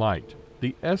morning light,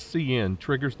 the SCN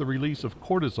triggers the release of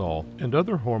cortisol and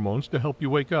other hormones to help you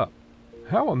wake up.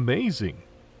 How amazing!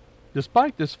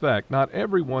 Despite this fact, not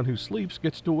everyone who sleeps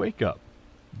gets to wake up.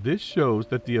 This shows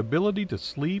that the ability to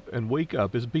sleep and wake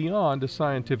up is beyond a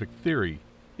scientific theory.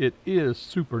 It is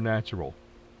supernatural.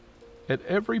 At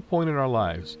every point in our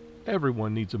lives,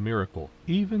 everyone needs a miracle,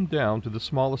 even down to the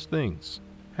smallest things.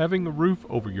 Having a roof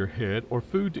over your head or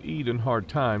food to eat in hard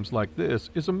times like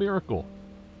this is a miracle.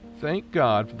 Thank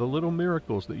God for the little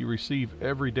miracles that you receive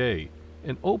every day,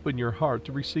 and open your heart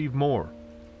to receive more.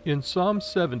 In Psalm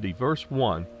 70, verse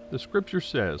 1, the scripture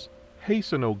says,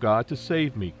 "Hasten, O God, to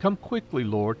save me. Come quickly,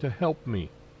 Lord, to help me."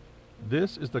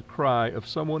 This is the cry of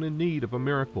someone in need of a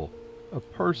miracle, a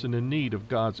person in need of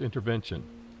God's intervention.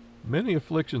 Many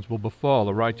afflictions will befall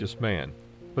a righteous man,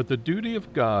 but the duty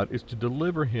of God is to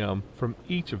deliver him from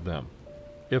each of them.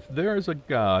 If there is a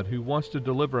God who wants to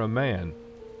deliver a man,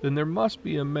 then there must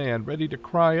be a man ready to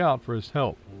cry out for his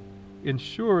help.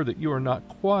 Ensure that you are not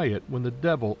quiet when the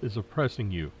devil is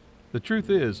oppressing you. The truth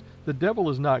is, the devil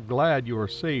is not glad you are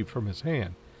saved from his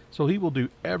hand, so he will do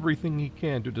everything he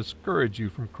can to discourage you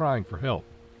from crying for help.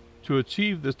 To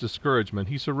achieve this discouragement,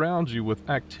 he surrounds you with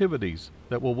activities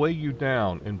that will weigh you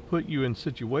down and put you in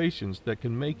situations that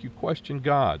can make you question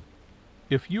God.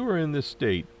 If you are in this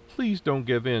state, please don't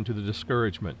give in to the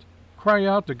discouragement. Cry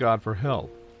out to God for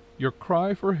help. Your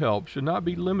cry for help should not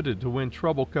be limited to when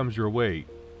trouble comes your way.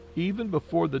 Even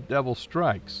before the devil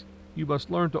strikes, you must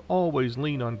learn to always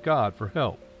lean on God for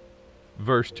help.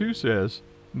 Verse 2 says,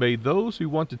 "May those who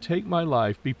want to take my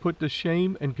life be put to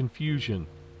shame and confusion.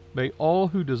 May all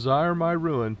who desire my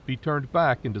ruin be turned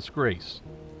back in disgrace."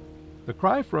 The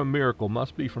cry for a miracle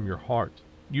must be from your heart.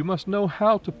 You must know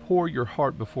how to pour your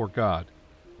heart before God.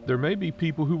 There may be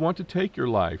people who want to take your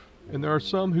life, and there are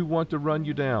some who want to run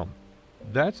you down.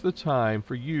 That's the time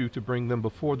for you to bring them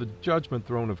before the judgment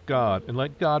throne of God and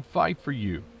let God fight for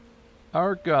you.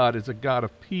 Our God is a God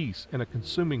of peace and a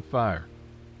consuming fire.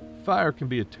 Fire can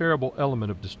be a terrible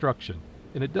element of destruction,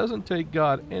 and it doesn't take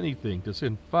God anything to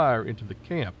send fire into the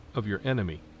camp of your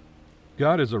enemy.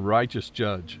 God is a righteous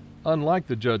judge, unlike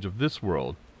the judge of this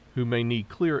world, who may need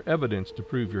clear evidence to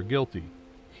prove you're guilty.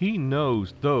 He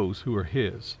knows those who are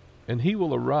his, and he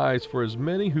will arise for as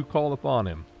many who call upon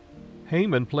him.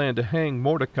 Haman planned to hang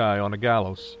Mordecai on a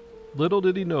gallows. Little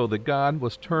did he know that God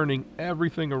was turning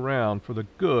everything around for the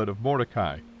good of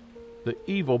Mordecai. The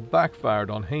evil backfired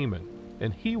on Haman,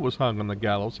 and he was hung on the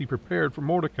gallows he prepared for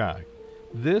Mordecai.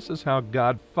 This is how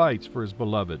God fights for his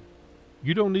beloved.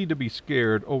 You don't need to be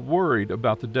scared or worried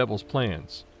about the devil's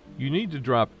plans. You need to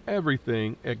drop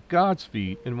everything at God's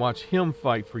feet and watch him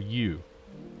fight for you.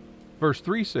 Verse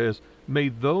 3 says, "May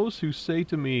those who say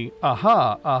to me,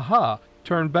 'Aha, aha,'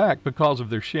 turn back because of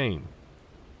their shame."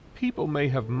 People may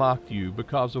have mocked you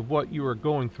because of what you are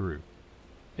going through,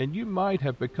 and you might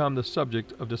have become the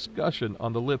subject of discussion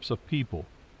on the lips of people.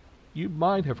 You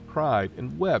might have cried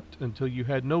and wept until you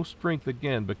had no strength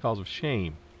again because of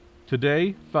shame.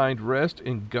 Today, find rest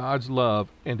in God's love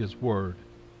and his word.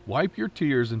 Wipe your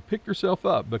tears and pick yourself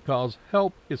up because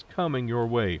help is coming your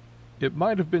way. It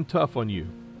might have been tough on you,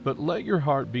 but let your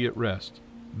heart be at rest.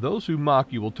 Those who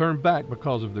mock you will turn back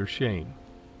because of their shame.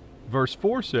 Verse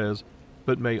 4 says,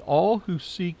 "But may all who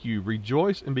seek you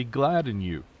rejoice and be glad in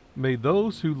you. May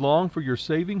those who long for your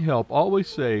saving help always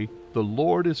say, 'The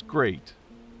Lord is great.'"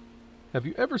 Have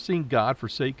you ever seen God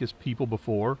forsake his people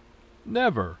before?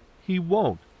 Never. He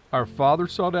won't. Our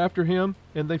fathers sought after him,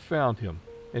 and they found him,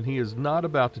 and he is not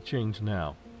about to change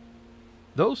now.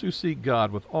 Those who seek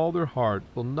God with all their heart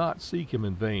will not seek him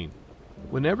in vain.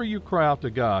 Whenever you cry out to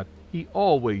God, he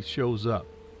always shows up.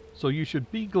 So you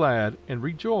should be glad and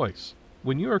rejoice.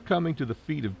 When you are coming to the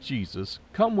feet of Jesus,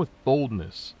 come with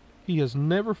boldness. He has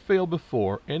never failed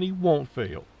before, and he won't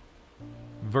fail.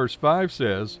 Verse 5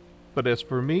 says, "But as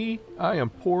for me, I am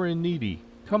poor and needy.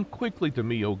 Come quickly to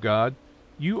me, O God.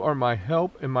 You are my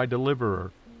help and my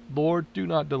deliverer. Lord, do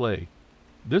not delay."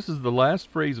 This is the last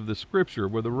phrase of the scripture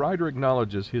where the writer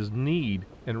acknowledges his need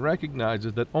and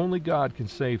recognizes that only God can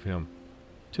save him.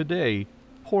 Today,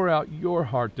 pour out your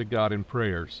heart to God in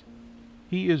prayers.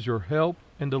 He is your help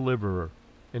and deliverer,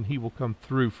 and he will come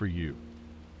through for you.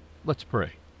 Let's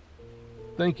pray.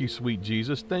 Thank you, sweet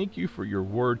Jesus. Thank you for your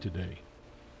word today.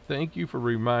 Thank you for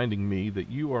reminding me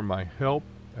that you are my help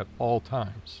at all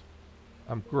times.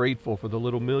 I'm grateful for the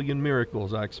little million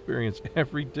miracles I experience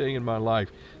every day in my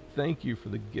life. Thank you for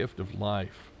the gift of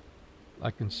life.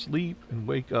 I can sleep and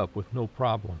wake up with no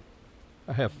problem.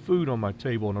 I have food on my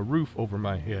table and a roof over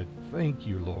my head. Thank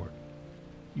you, Lord.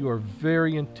 You are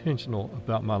very intentional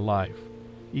about my life.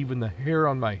 Even the hair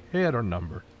on my head are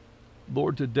numbered.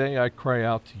 Lord, today I cry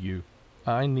out to you.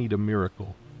 I need a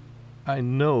miracle. I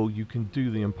know you can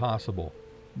do the impossible.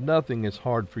 Nothing is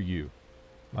hard for you.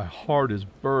 My heart is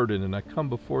burdened, and I come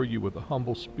before you with a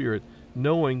humble spirit,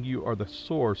 knowing you are the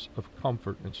source of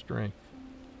comfort and strength.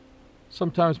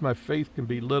 Sometimes my faith can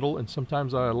be little, and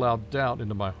sometimes I allow doubt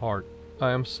into my heart.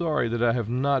 I am sorry that I have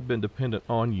not been dependent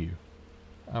on you.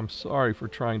 I'm sorry for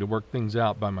trying to work things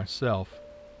out by myself.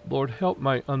 Lord, help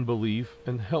my unbelief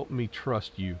and help me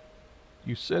trust you.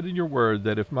 You said in your word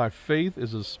that if my faith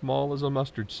is as small as a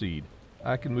mustard seed,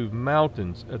 I can move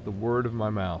mountains at the word of my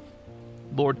mouth.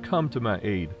 Lord, come to my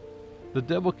aid. The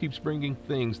devil keeps bringing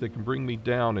things that can bring me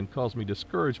down and cause me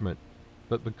discouragement,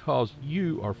 but because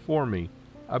you are for me,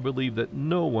 I believe that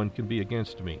no one can be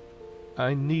against me.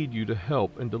 I need you to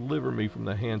help and deliver me from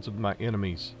the hands of my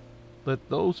enemies. Let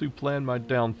those who plan my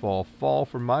downfall fall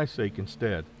for my sake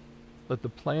instead. Let the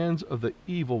plans of the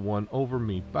evil one over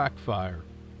me backfire.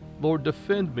 Lord,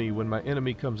 defend me when my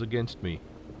enemy comes against me.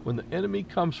 When the enemy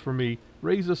comes for me,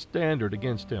 raise a standard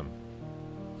against him.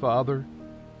 Father,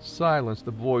 silence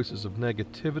the voices of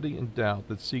negativity and doubt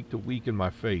that seek to weaken my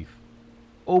faith.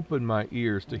 Open my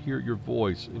ears to hear your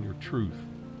voice and your truth.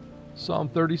 Psalm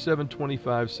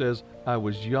 37:25 says, "I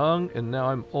was young and now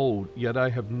I'm old, yet I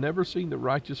have never seen the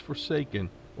righteous forsaken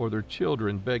or their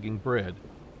children begging bread."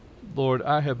 Lord,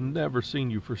 I have never seen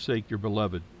you forsake your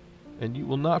beloved, and you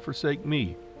will not forsake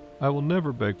me. I will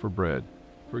never beg for bread,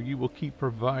 for you will keep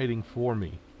providing for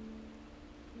me.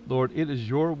 Lord, it is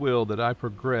your will that I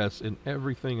progress in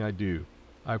everything I do.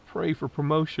 I pray for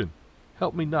promotion.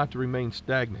 Help me not to remain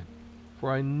stagnant,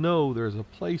 for I know there is a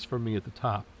place for me at the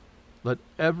top. Let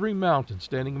every mountain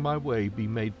standing in my way be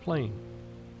made plain.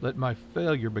 Let my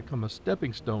failure become a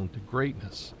stepping stone to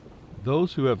greatness.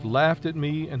 Those who have laughed at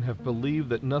me and have believed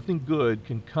that nothing good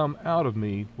can come out of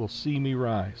me will see me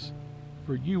rise.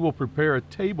 For you will prepare a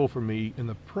table for me in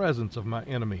the presence of my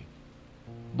enemy.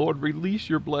 Lord, release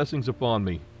your blessings upon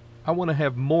me. I want to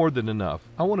have more than enough.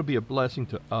 I want to be a blessing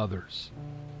to others.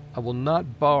 I will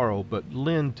not borrow, but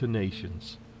lend to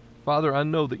nations. Father, I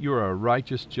know that you are a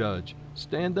righteous judge.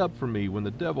 Stand up for me when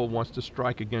the devil wants to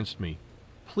strike against me.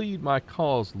 Plead my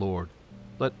cause, Lord.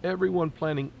 Let everyone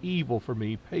planning evil for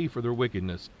me pay for their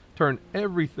wickedness. Turn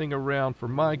everything around for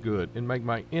my good and make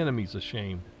my enemies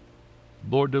ashamed.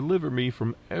 Lord, deliver me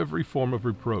from every form of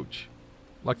reproach.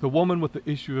 Like the woman with the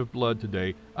issue of blood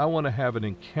today, I want to have an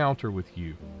encounter with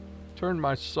you. Turn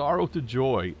my sorrow to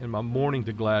joy and my mourning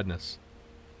to gladness.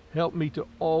 Help me to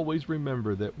always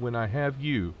remember that when I have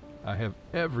you, I have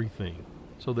everything,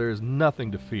 so there is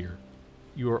nothing to fear.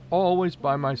 You are always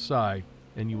by my side,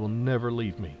 and you will never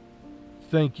leave me.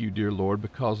 Thank you, dear Lord,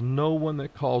 because no one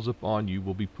that calls upon you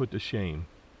will be put to shame.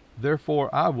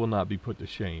 Therefore, I will not be put to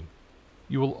shame.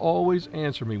 You will always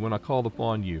answer me when I call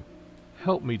upon you.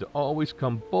 Help me to always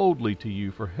come boldly to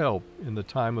you for help in the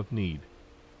time of need.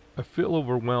 I feel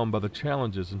overwhelmed by the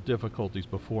challenges and difficulties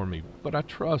before me, but I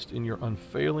trust in your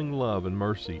unfailing love and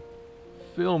mercy.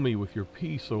 Fill me with your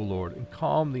peace, O Lord, and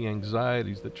calm the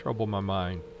anxieties that trouble my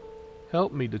mind.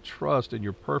 Help me to trust in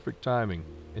your perfect timing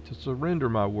and to surrender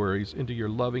my worries into your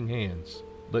loving hands.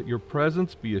 Let your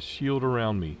presence be a shield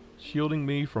around me, shielding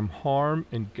me from harm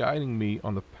and guiding me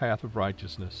on the path of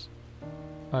righteousness.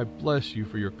 I bless you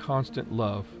for your constant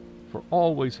love, for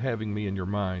always having me in your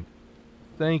mind.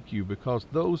 Thank you because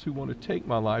those who want to take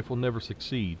my life will never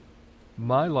succeed.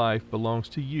 My life belongs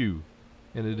to you,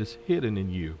 and it is hidden in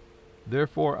you.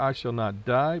 Therefore I shall not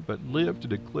die, but live to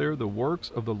declare the works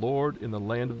of the Lord in the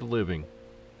land of the living.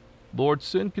 Lord,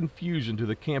 send confusion to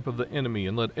the camp of the enemy,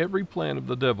 and let every plan of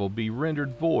the devil be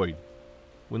rendered void.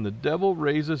 When the devil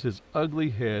raises his ugly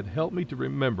head, help me to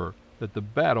remember that the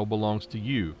battle belongs to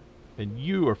you, and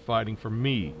you are fighting for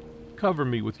me. Cover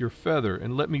me with your feather,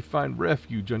 and let me find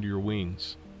refuge under your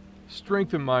wings.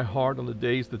 Strengthen my heart on the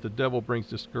days that the devil brings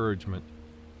discouragement.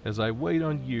 As I wait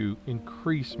on you,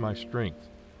 increase my strength.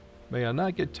 May I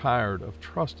not get tired of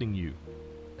trusting you.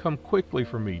 Come quickly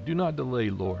for me. Do not delay,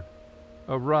 Lord.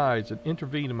 Arise and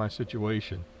intervene in my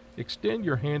situation. Extend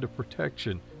your hand of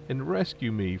protection and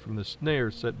rescue me from the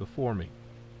snares set before me.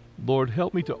 Lord,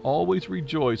 help me to always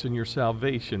rejoice in your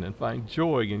salvation and find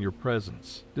joy in your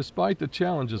presence, despite the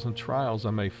challenges and trials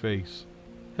I may face.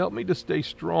 Help me to stay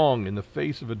strong in the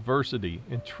face of adversity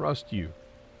and trust you.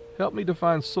 Help me to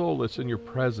find solace in your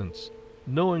presence,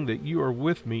 knowing that you are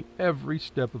with me every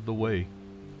step of the way.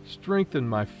 Strengthen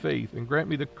my faith and grant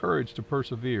me the courage to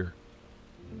persevere.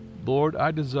 Lord, I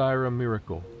desire a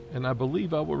miracle, and I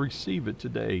believe I will receive it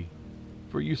today.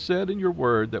 For you said in your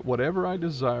word that whatever I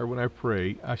desire when I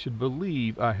pray, I should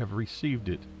believe I have received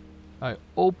it. I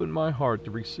open my heart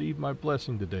to receive my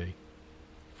blessing today.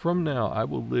 From now I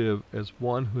will live as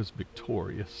one who is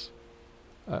victorious.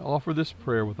 I offer this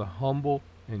prayer with a humble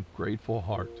and grateful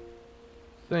heart.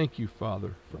 Thank you,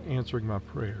 Father, for answering my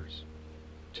prayers.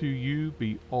 To you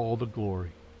be all the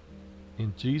glory.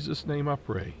 In Jesus' name I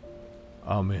pray.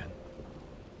 Amen.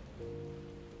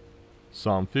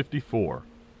 Psalm 54.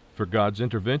 For God's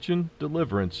intervention,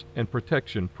 deliverance, and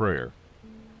protection prayer.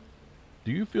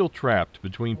 Do you feel trapped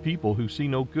between people who see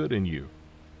no good in you?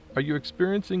 Are you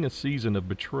experiencing a season of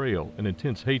betrayal and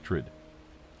intense hatred?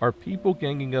 Are people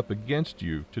ganging up against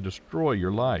you to destroy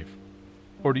your life?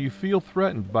 Or do you feel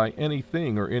threatened by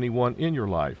anything or anyone in your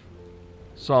life?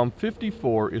 Psalm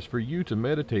 54 is for you to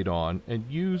meditate on and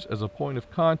use as a point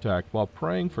of contact while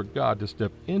praying for God to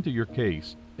step into your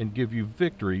case and give you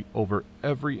victory over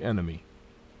every enemy.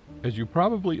 As you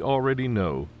probably already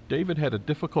know, David had a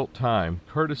difficult time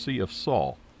courtesy of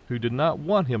Saul, who did not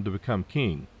want him to become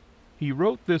king. He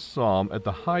wrote this psalm at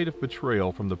the height of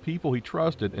betrayal from the people he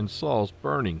trusted and Saul's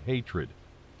burning hatred.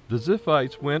 The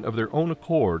Ziphites went of their own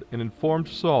accord and informed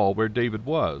Saul where David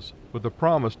was, with a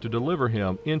promise to deliver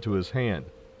him into his hand.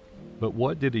 But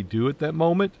what did he do at that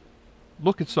moment?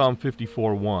 Look at Psalm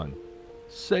 54:1.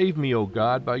 Save me, O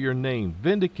God, by your name.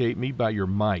 Vindicate me by your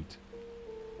might.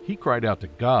 He cried out to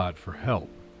God for help.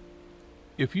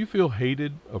 If you feel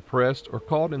hated, oppressed, or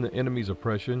caught in the enemy's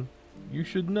oppression, you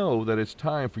should know that it's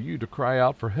time for you to cry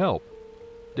out for help.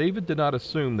 David did not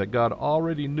assume that God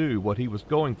already knew what he was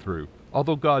going through.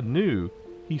 Although God knew,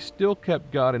 he still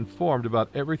kept God informed about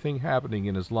everything happening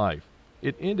in his life.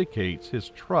 It indicates his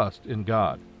trust in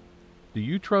God. Do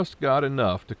you trust God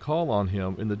enough to call on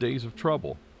him in the days of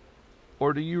trouble?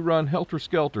 Or do you run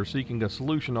helter-skelter seeking a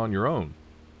solution on your own?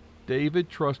 David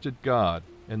trusted God,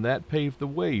 and that paved the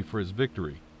way for his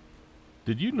victory.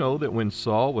 Did you know that when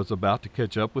Saul was about to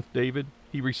catch up with David,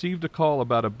 he received a call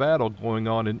about a battle going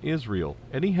on in Israel,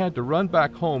 and he had to run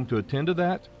back home to attend to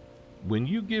that? When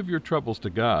you give your troubles to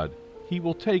God, he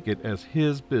will take it as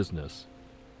his business.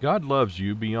 God loves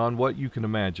you beyond what you can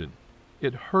imagine.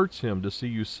 It hurts him to see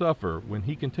you suffer when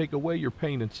he can take away your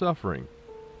pain and suffering.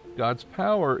 God's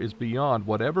power is beyond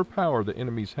whatever power the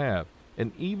enemies have,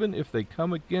 and even if they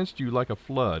come against you like a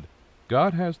flood,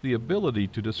 God has the ability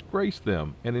to disgrace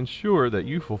them and ensure that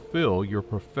you fulfill your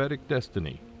prophetic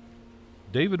destiny.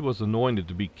 David was anointed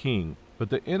to be king, but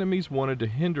the enemies wanted to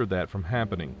hinder that from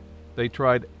happening. They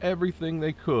tried everything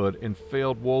they could and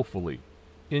failed woefully.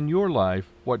 In your life,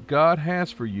 what God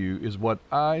has for you is what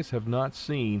eyes have not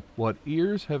seen, what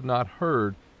ears have not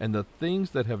heard, and the things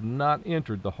that have not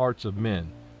entered the hearts of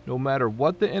men. No matter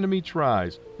what the enemy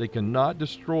tries, they cannot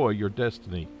destroy your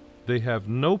destiny. They have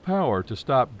no power to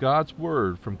stop God's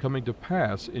word from coming to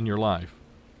pass in your life.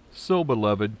 So,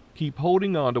 beloved, keep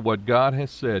holding on to what God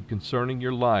has said concerning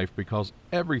your life, because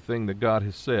everything that God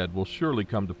has said will surely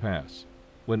come to pass.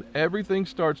 When everything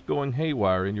starts going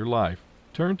haywire in your life,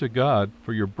 turn to God,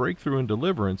 for your breakthrough and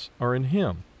deliverance are in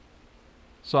Him.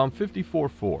 Psalm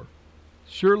 54:4.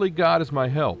 Surely God is my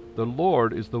help. The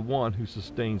Lord is the one who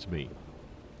sustains me.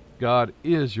 God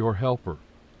is your helper.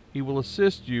 He will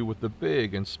assist you with the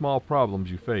big and small problems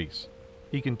you face.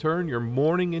 He can turn your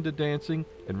mourning into dancing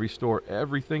and restore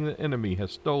everything the enemy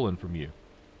has stolen from you.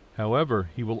 However,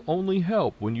 He will only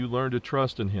help when you learn to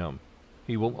trust in Him.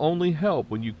 He will only help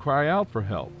when you cry out for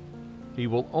help. He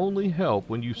will only help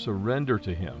when you surrender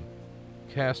to Him.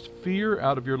 Cast fear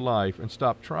out of your life and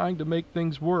stop trying to make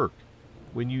things work.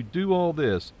 When you do all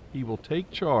this, He will take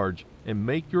charge and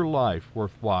make your life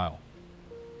worthwhile.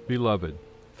 Beloved,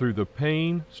 through the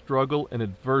pain, struggle, and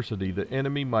adversity the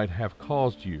enemy might have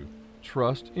caused you,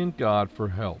 trust in God for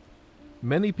help.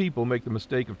 Many people make the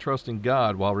mistake of trusting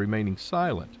God while remaining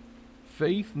silent.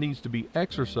 Faith needs to be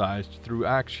exercised through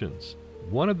actions.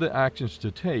 One of the actions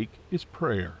to take is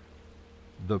prayer.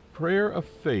 The prayer of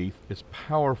faith is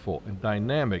powerful and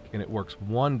dynamic, and it works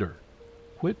wonder.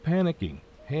 Quit panicking.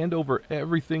 Hand over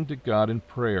everything to God in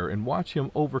prayer and watch Him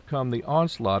overcome the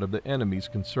onslaught of the enemies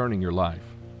concerning your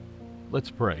life. Let's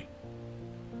pray.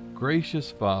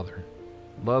 Gracious Father,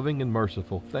 loving and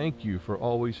merciful, thank You for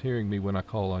always hearing me when I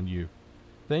call on You.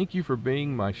 Thank You for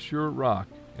being my sure rock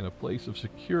and a place of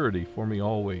security for me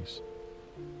always.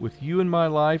 With You in my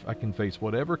life, I can face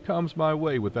whatever comes my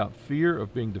way without fear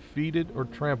of being defeated or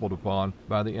trampled upon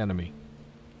by the enemy.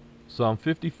 Psalm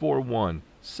 54:1.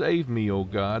 Save me, O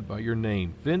God, by Your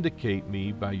name. Vindicate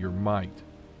me by Your might.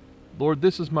 Lord,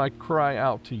 this is my cry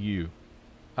out to You.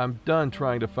 I'm done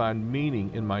trying to find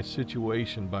meaning in my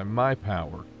situation by my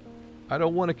power. I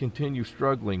don't want to continue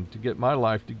struggling to get my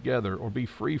life together or be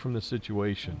free from the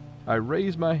situation. I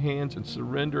raise my hands and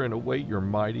surrender and await Your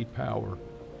mighty power.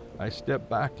 I step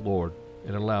back, Lord,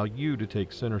 and allow You to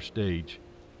take center stage.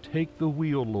 Take the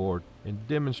wheel, Lord, and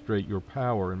demonstrate Your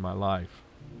power in my life.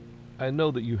 I know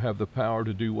that You have the power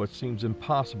to do what seems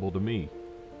impossible to me.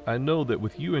 I know that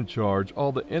with You in charge,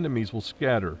 all the enemies will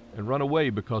scatter and run away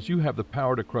because You have the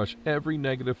power to crush every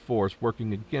negative force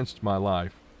working against my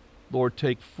life. Lord,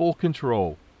 take full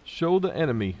control. Show the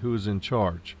enemy who is in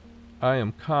charge. I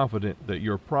am confident that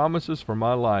Your promises for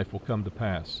my life will come to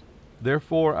pass.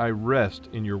 Therefore, I rest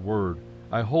in Your word.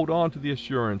 I hold on to the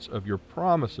assurance of Your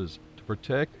promises to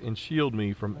protect and shield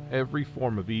me from every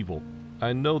form of evil.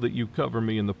 I know that You cover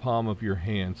me in the palm of Your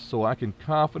hands, so I can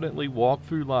confidently walk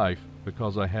through life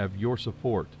because I have Your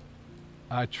support.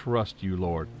 I trust You,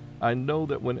 Lord. I know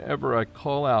that whenever I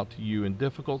call out to You in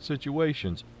difficult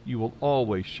situations, You will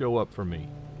always show up for me.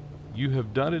 You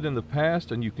have done it in the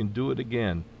past, and You can do it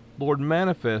again. Lord,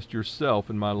 manifest Yourself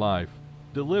in my life.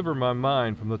 Deliver my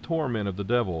mind from the torment of the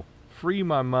devil. Free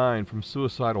my mind from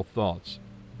suicidal thoughts.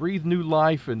 Breathe new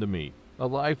life into me, a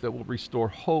life that will restore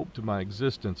hope to my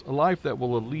existence, a life that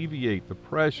will alleviate the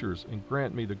pressures and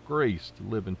grant me the grace to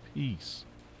live in peace.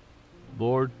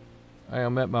 Lord, I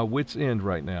am at my wit's end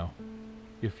right now.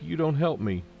 If You don't help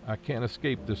me, I can't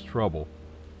escape this trouble.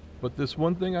 But this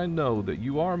one thing I know, that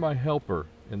You are my helper,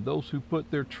 and those who put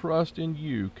their trust in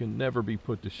You can never be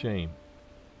put to shame.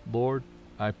 Lord,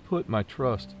 I put my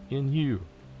trust in You.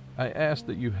 I ask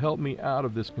that You help me out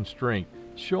of this constraint.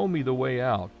 Show me the way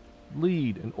out.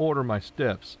 Lead and order my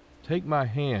steps. Take my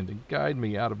hand and guide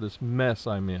me out of this mess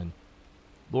I'm in.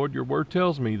 Lord, Your word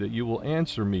tells me that You will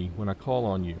answer me when I call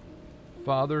on You.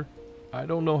 Father, I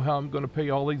don't know how I'm going to pay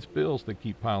all these bills that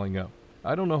keep piling up.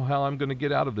 I don't know how I'm going to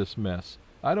get out of this mess.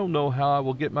 I don't know how I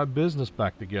will get my business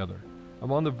back together.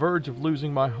 I'm on the verge of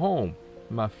losing my home,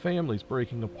 and my family's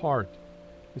breaking apart.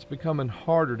 It's becoming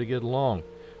harder to get along.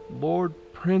 Lord,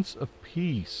 Prince of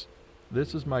Peace,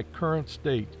 this is my current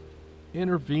state.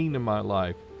 Intervene in my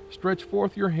life. Stretch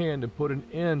forth Your hand and put an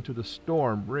end to the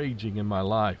storm raging in my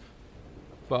life.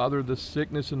 Father, the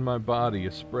sickness in my body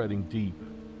is spreading deep.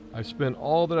 I spent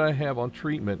all that I have on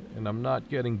treatment and I'm not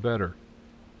getting better.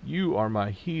 You are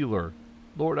my healer.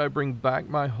 Lord, I bring back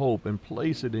my hope and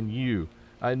place it in you.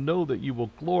 I know that you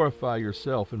will glorify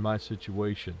yourself in my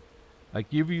situation. I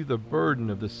give you the burden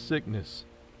of the sickness.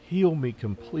 Heal me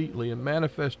completely and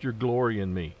manifest your glory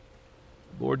in me.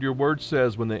 Lord, your word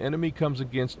says when the enemy comes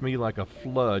against me like a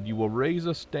flood, you will raise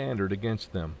a standard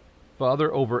against them.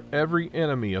 Father, over every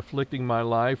enemy afflicting my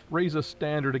life, raise a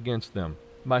standard against them.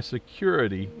 My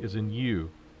security is in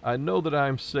you. I know that I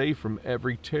am safe from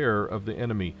every terror of the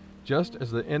enemy. Just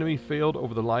as the enemy failed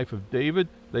over the life of David,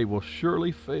 they will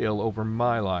surely fail over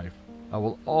my life. I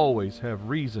will always have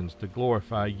reasons to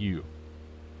glorify you.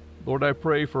 Lord, I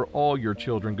pray for all your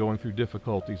children going through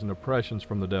difficulties and oppressions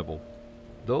from the devil.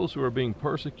 Those who are being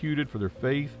persecuted for their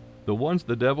faith, the ones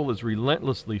the devil is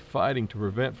relentlessly fighting to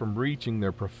prevent from reaching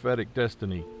their prophetic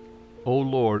destiny. O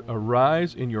Lord,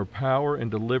 arise in your power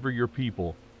and deliver your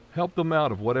people. Help them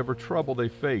out of whatever trouble they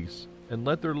face, and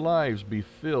let their lives be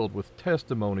filled with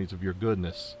testimonies of your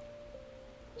goodness.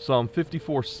 Psalm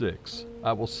 54:6.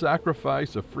 I will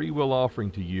sacrifice a freewill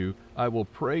offering to you. I will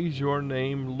praise your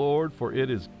name, Lord, for it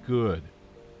is good.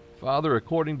 Father,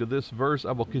 according to this verse,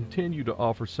 I will continue to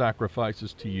offer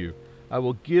sacrifices to you. I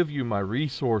will give you my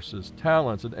resources,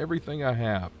 talents, and everything I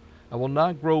have. I will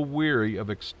not grow weary of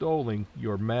extolling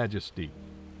your majesty.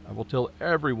 I will tell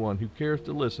everyone who cares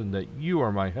to listen that you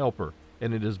are my helper,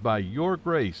 and it is by your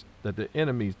grace that the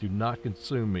enemies do not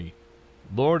consume me.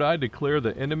 Lord, I declare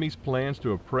the enemy's plans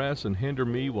to oppress and hinder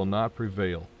me will not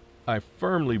prevail. I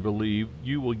firmly believe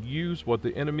you will use what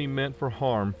the enemy meant for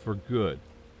harm for good.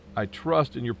 I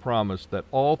trust in your promise that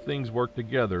all things work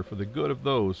together for the good of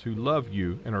those who love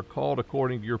you and are called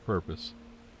according to your purpose.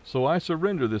 So I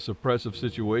surrender this oppressive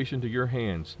situation to your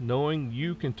hands, knowing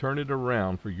you can turn it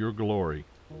around for your glory.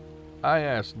 I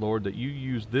ask, Lord, that you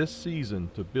use this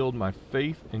season to build my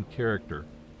faith and character.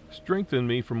 Strengthen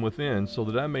me from within so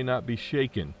that I may not be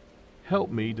shaken.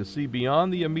 Help me to see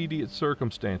beyond the immediate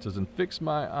circumstances and fix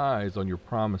my eyes on your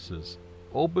promises.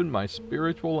 Open my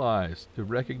spiritual eyes to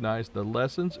recognize the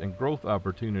lessons and growth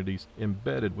opportunities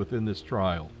embedded within this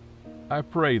trial. I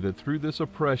pray that through this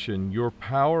oppression, your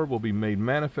power will be made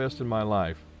manifest in my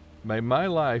life. May my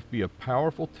life be a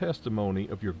powerful testimony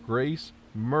of your grace,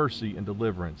 mercy, and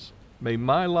deliverance. May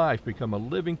my life become a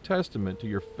living testament to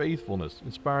your faithfulness,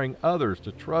 inspiring others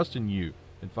to trust in you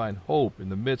and find hope in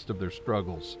the midst of their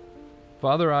struggles.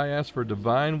 Father, I ask for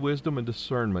divine wisdom and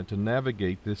discernment to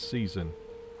navigate this season.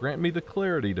 Grant me the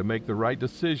clarity to make the right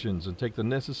decisions and take the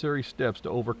necessary steps to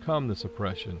overcome this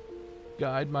oppression.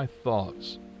 Guide my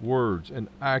thoughts, words, and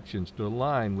actions to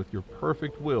align with your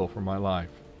perfect will for my life.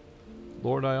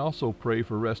 Lord, I also pray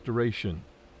for restoration.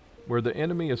 Where the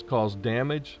enemy has caused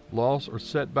damage, loss, or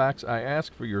setbacks, I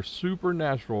ask for your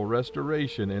supernatural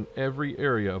restoration in every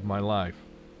area of my life.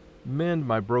 Mend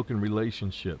my broken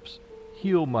relationships,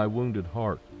 heal my wounded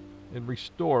heart, and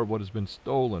restore what has been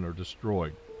stolen or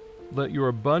destroyed. Let your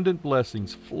abundant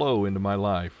blessings flow into my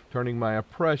life, turning my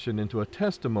oppression into a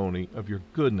testimony of your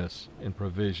goodness and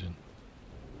provision.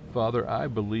 Father, I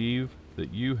believe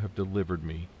that you have delivered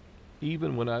me.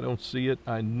 Even when I don't see it,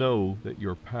 I know that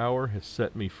your power has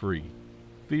set me free.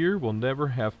 Fear will never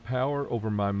have power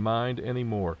over my mind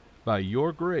anymore. By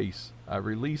your grace, I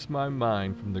release my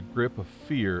mind from the grip of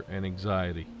fear and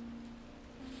anxiety.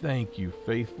 Thank you,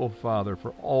 faithful Father,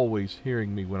 for always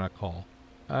hearing me when I call.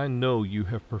 I know you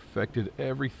have perfected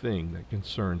everything that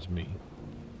concerns me.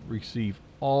 Receive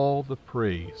all the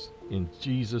praise in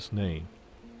Jesus' name.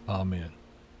 Amen.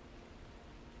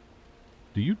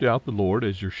 Do you doubt the Lord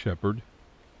as your shepherd?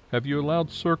 Have you allowed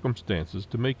circumstances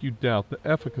to make you doubt the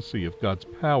efficacy of God's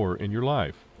power in your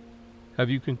life? Have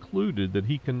you concluded that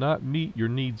He cannot meet your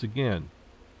needs again?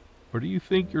 Or do you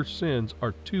think your sins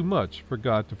are too much for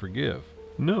God to forgive?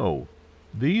 No,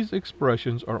 these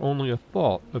expressions are only a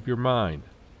thought of your mind.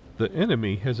 The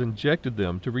enemy has injected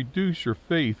them to reduce your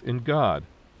faith in God.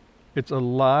 It's a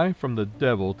lie from the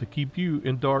devil to keep you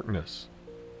in darkness.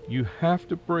 You have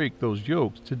to break those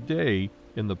yokes today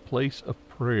in the place of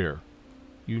prayer.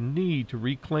 You need to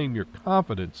reclaim your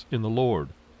confidence in the Lord.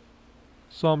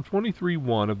 Psalm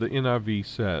 23:1 of the NIV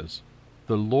says,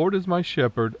 "The Lord is my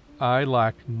shepherd, I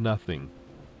lack nothing."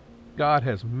 God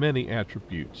has many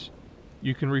attributes.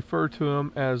 You can refer to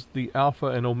Him as the Alpha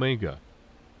and Omega.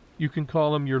 You can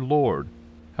call Him your Lord.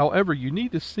 However, you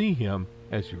need to see Him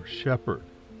as your shepherd.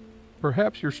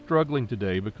 Perhaps you're struggling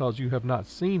today because you have not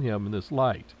seen Him in this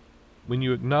light. When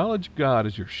you acknowledge God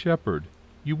as your shepherd,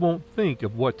 you won't think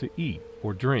of what to eat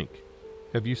or drink.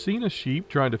 Have you seen a sheep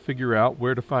trying to figure out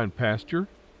where to find pasture?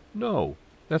 No,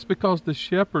 That's because the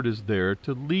shepherd is there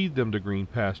to lead them to green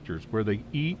pastures where they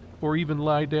eat or even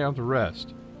lie down to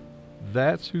rest.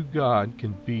 That's who God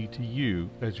can be to you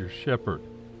as your shepherd.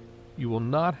 You will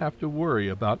not have to worry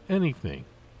about anything.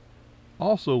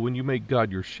 Also, when you make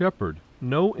God your shepherd,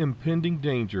 no impending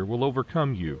danger will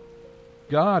overcome you.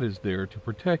 God is there to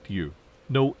protect you.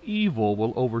 No evil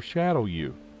will overshadow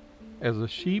you. As a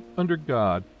sheep under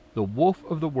God, the wolf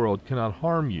of the world cannot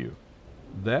harm you.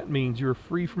 That means you're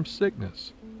free from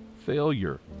sickness,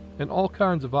 failure, and all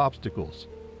kinds of obstacles.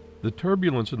 The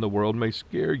turbulence in the world may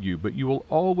scare you, but you will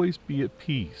always be at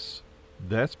peace.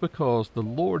 That's because the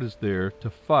Lord is there to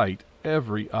fight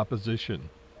every opposition.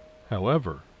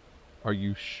 However, are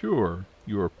you sure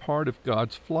you are part of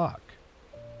God's flock?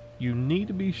 You need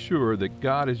to be sure that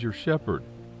God is your shepherd.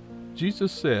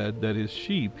 Jesus said that his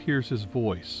sheep hears his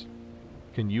voice.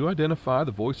 Can you identify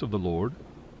the voice of the Lord?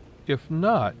 If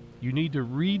not, you need to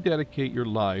rededicate your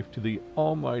life to the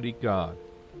Almighty God.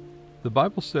 The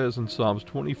Bible says in Psalms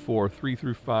 24,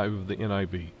 3-5 of the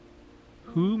NIV,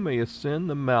 "Who may ascend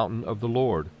the mountain of the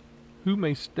Lord? Who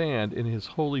may stand in his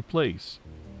holy place?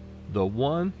 The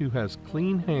one who has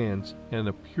clean hands and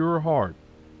a pure heart,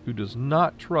 who does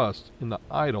not trust in the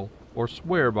idol or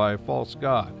swear by a false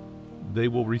god. They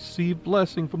will receive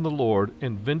blessing from the Lord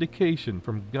and vindication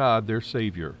from God their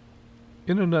Savior."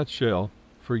 In a nutshell,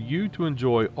 for you to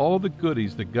enjoy all the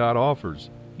goodies that God offers,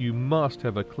 you must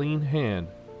have a clean hand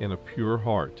and a pure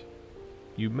heart.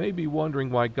 You may be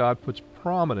wondering why God puts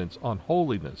prominence on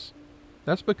holiness.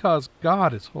 That's because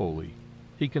God is holy.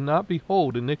 He cannot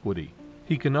behold iniquity.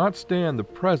 He cannot stand the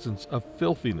presence of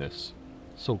filthiness.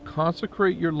 So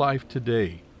consecrate your life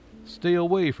today. Stay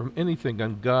away from anything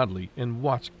ungodly and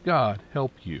watch God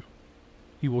help you.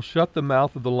 He will shut the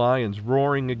mouth of the lions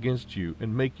roaring against you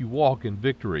and make you walk in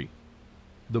victory.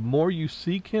 The more you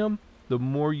seek him, the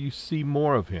more you see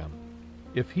more of him.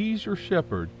 If he's your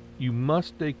shepherd, you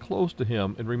must stay close to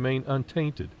him and remain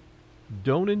untainted.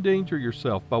 Don't endanger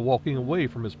yourself by walking away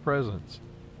from his presence.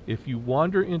 If you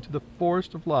wander into the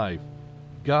forest of life,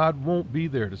 God won't be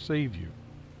there to save you.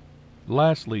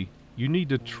 Lastly, you need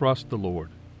to trust the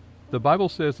Lord. The Bible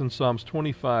says in Psalms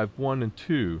 25, 1 and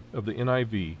 2 of the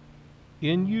NIV,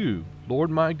 "In you, Lord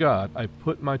my God, I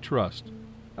put my trust.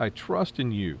 I trust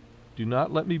in you. Do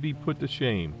not let me be put to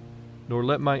shame, nor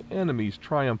let my enemies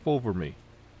triumph over me."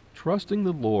 Trusting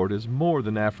the Lord is more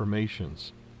than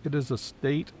affirmations. It is a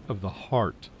state of the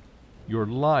heart. Your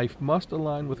life must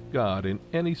align with God in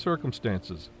any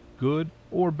circumstances, good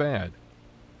or bad.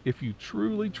 If you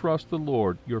truly trust the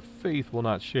Lord, your faith will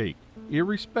not shake,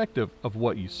 irrespective of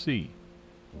what you see.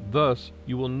 Thus,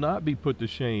 you will not be put to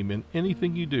shame in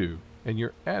anything you do, and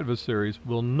your adversaries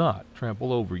will not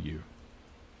trample over you.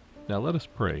 Now let us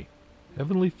pray.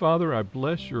 Heavenly Father, I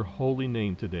bless your holy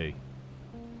name today.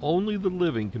 Only the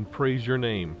living can praise your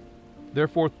name.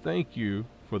 Therefore, thank you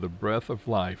for the breath of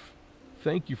life.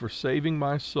 Thank you for saving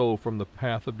my soul from the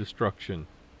path of destruction.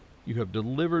 You have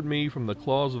delivered me from the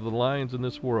claws of the lions in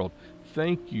this world.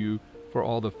 Thank you for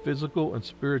all the physical and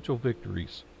spiritual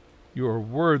victories. You are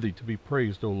worthy to be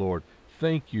praised, O Lord.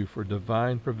 Thank you for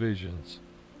divine provisions.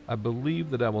 I believe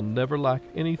that I will never lack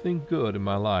anything good in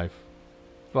my life.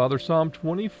 Father, Psalm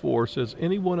 24 says,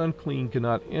 "Anyone unclean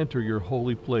cannot enter your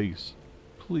holy place."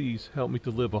 Please help me to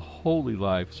live a holy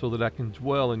life so that I can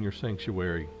dwell in your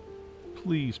sanctuary.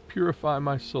 Please purify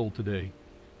my soul today.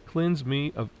 Cleanse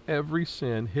me of every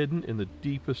sin hidden in the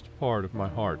deepest part of my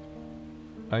heart.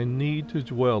 I need to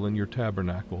dwell in your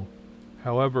tabernacle.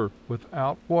 However,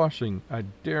 without washing, I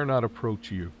dare not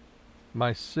approach you.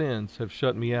 My sins have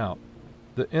shut me out.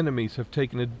 The enemies have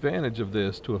taken advantage of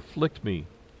this to afflict me.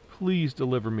 Please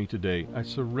deliver me today. I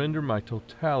surrender my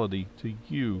totality to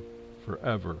you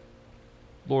forever.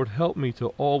 Lord, help me to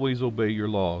always obey your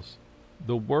laws.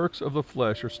 The works of the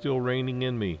flesh are still reigning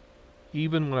in me.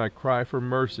 Even when I cry for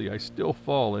mercy, I still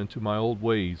fall into my old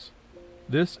ways.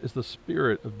 This is the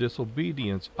spirit of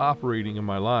disobedience operating in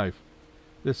my life.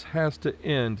 This has to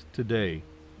end today.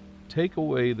 Take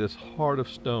away this heart of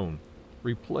stone.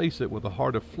 Replace it with a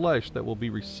heart of flesh that will be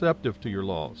receptive to your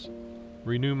laws.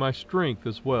 Renew my strength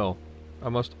as well. I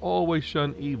must always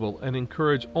shun evil and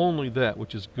encourage only that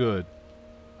which is good.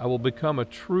 I will become a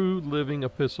true living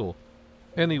epistle.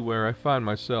 Anywhere I find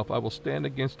myself, I will stand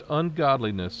against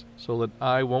ungodliness so that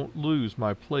I won't lose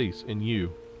my place in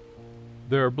you.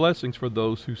 There are blessings for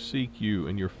those who seek you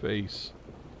in your face.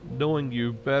 Knowing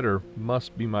you better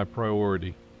must be my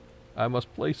priority. I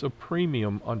must place a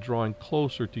premium on drawing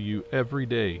closer to you every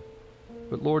day.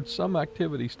 But Lord, some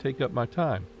activities take up my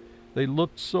time. They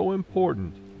look so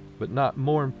important, but not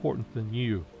more important than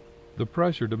you. The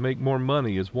pressure to make more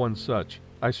money is one such.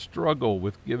 I struggle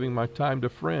with giving my time to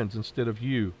friends instead of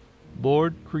you.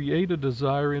 Lord, create a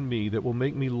desire in me that will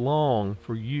make me long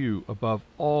for you above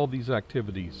all these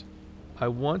activities. I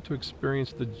want to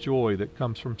experience the joy that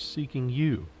comes from seeking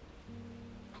you.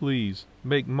 Please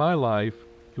make my life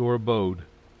your abode.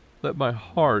 Let my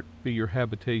heart be your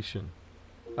habitation.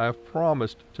 I have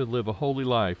promised to live a holy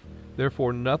life,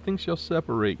 therefore nothing shall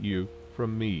separate you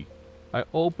from me. I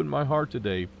open my heart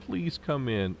today. Please come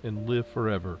in and live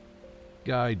forever.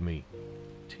 Guide me,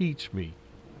 teach me,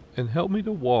 and help me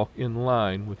to walk in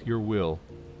line with your will.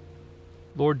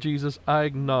 Lord Jesus, I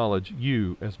acknowledge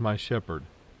you as my shepherd.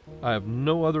 I have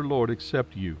no other Lord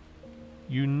except you.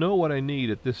 You know what I need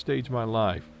at this stage of my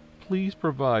life. Please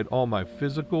provide all my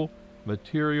physical,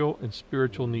 material, and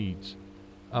spiritual needs.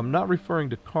 I'm not referring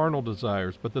to carnal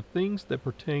desires, but the things that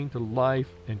pertain to life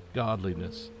and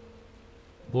godliness.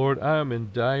 Lord, I am in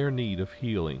dire need of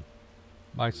healing.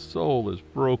 My soul is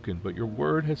broken, but your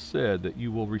word has said that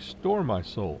you will restore my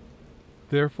soul.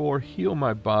 Therefore, heal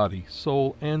my body,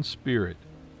 soul, and spirit.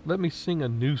 Let me sing a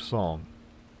new song.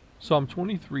 Psalm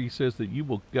 23 says that you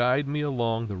will guide me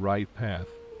along the right path,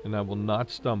 and I will not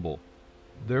stumble.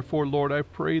 Therefore, Lord, I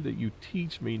pray that you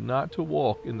teach me not to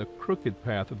walk in the crooked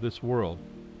path of this world.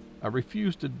 I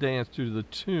refuse to dance to the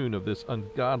tune of this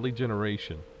ungodly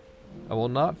generation. I will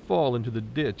not fall into the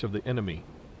ditch of the enemy.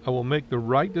 I will make the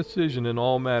right decision in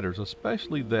all matters,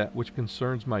 especially that which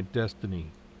concerns my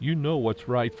destiny. You know what's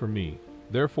right for me.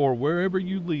 Therefore, wherever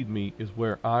you lead me is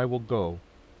where I will go.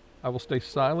 I will stay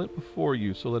silent before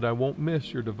you so that I won't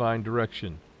miss your divine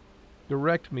direction.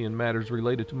 Direct me in matters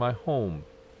related to my home,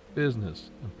 business,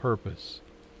 and purpose.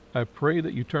 I pray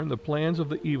that you turn the plans of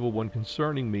the evil one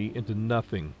concerning me into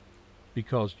nothing.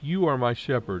 Because you are my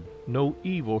shepherd, no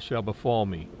evil shall befall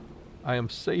me. I am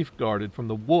safeguarded from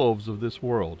the wolves of this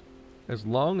world. As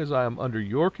long as I am under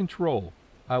your control,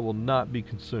 I will not be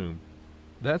consumed.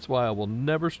 That's why I will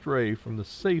never stray from the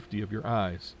safety of your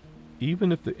eyes.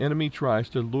 Even if the enemy tries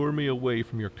to lure me away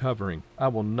from your covering, I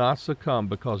will not succumb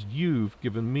because you've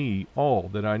given me all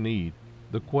that I need.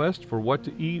 The quest for what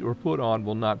to eat or put on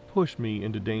will not push me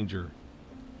into danger.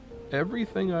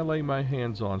 Everything I lay my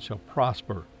hands on shall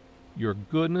prosper. Your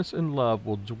goodness and love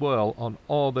will dwell on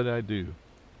all that I do.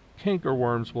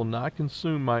 Cankerworms will not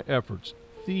consume my efforts.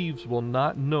 Thieves will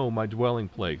not know my dwelling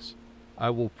place.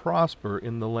 I will prosper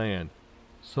in the land.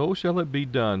 So shall it be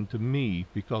done to me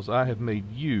because I have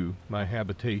made you my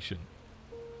habitation.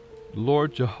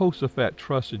 Lord, Jehoshaphat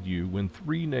trusted you when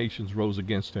 3 nations rose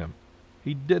against him.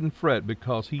 He didn't fret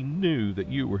because he knew that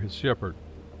you were his shepherd.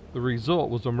 The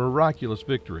result was a miraculous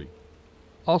victory.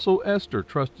 Also, Esther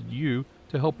trusted you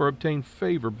to help her obtain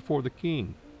favor before the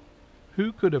king.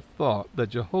 Who could have thought that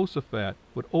Jehoshaphat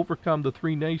would overcome the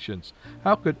 3 nations?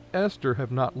 How could Esther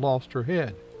have not lost her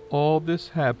head? All this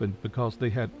happened because they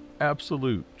had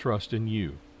absolute trust in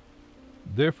you.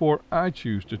 Therefore, I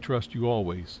choose to trust you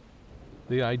always.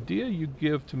 The idea you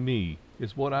give to me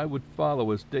is what I would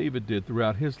follow as David did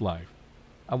throughout his life.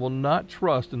 I will not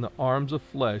trust in the arms of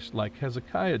flesh like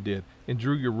Hezekiah did and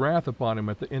drew your wrath upon him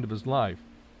at the end of his life.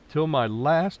 Till my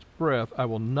last breath, I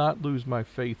will not lose my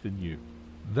faith in you.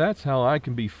 That's how I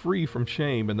can be free from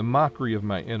shame and the mockery of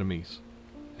my enemies.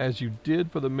 As you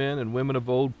did for the men and women of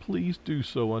old, please do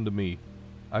so unto me.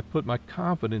 I put my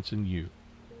confidence in you.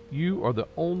 You are the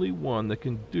only one that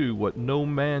can do what no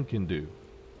man can do.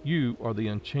 You are the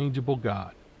unchangeable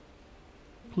God.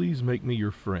 Please make me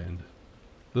your friend.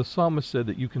 The psalmist said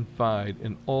that you confide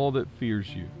in all that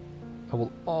fears you. I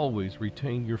will always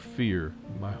retain your fear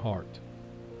in my heart.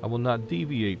 I will not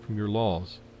deviate from your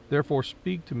laws. Therefore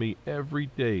speak to me every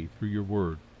day through your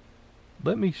word.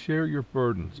 Let me share your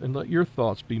burdens and let your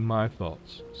thoughts be my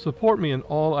thoughts. Support me in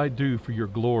all I do for your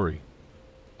glory.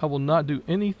 I will not do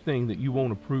anything that you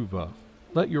won't approve of.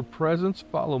 Let your presence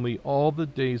follow me all the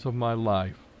days of my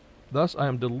life. Thus I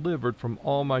am delivered from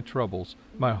all my troubles.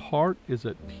 My heart is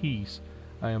at peace.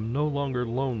 I am no longer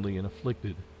lonely and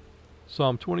afflicted.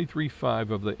 Psalm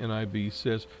 23:5 of the NIV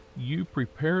says, You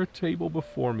prepare a table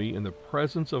before me in the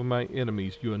presence of my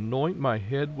enemies. You anoint my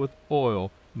head with oil.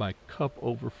 My cup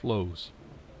overflows.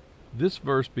 This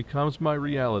verse becomes my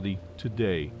reality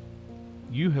today.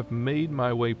 You have made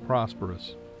my way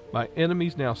prosperous. My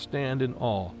enemies now stand in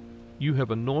awe. You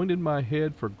have anointed my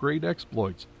head for great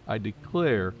exploits. I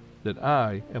declare that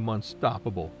I am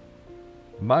unstoppable.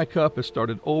 My cup has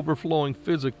started overflowing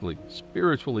physically,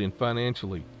 spiritually, and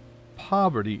financially.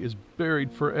 Poverty is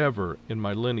buried forever in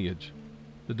my lineage.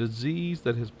 The disease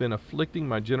that has been afflicting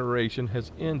my generation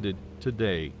has ended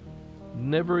today.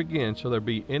 Never again shall there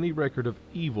be any record of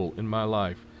evil in my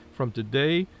life. From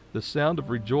today, the sound of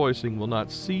rejoicing will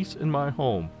not cease in my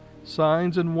home.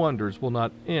 Signs and wonders will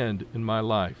not end in my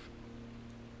life.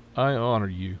 I honor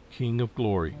you, King of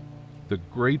glory, the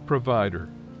great provider,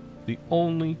 the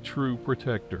only true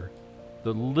protector,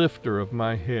 the lifter of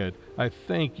my head. I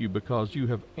thank you because you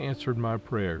have answered my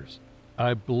prayers.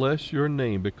 I bless your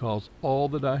name because all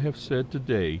that I have said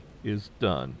today is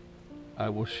done. I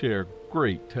will share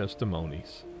great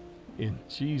testimonies. In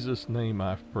Jesus' name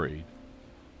I've prayed.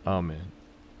 Amen.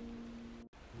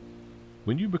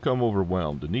 When you become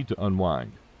overwhelmed and need to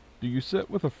unwind, do you sit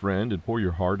with a friend and pour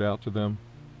your heart out to them?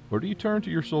 Or do you turn to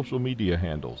your social media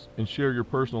handles and share your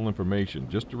personal information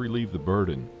just to relieve the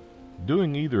burden?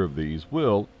 Doing either of these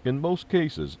will, in most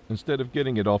cases, instead of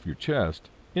getting it off your chest,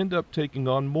 end up taking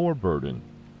on more burden.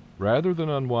 Rather than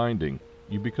unwinding,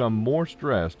 you become more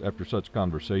stressed after such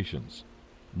conversations.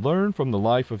 Learn from the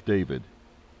life of David.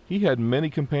 He had many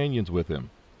companions with him.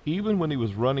 Even when he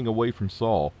was running away from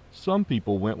Saul, some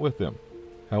people went with him.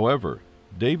 However,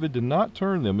 David did not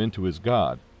turn them into his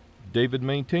God. David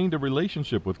maintained a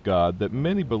relationship with God that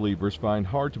many believers find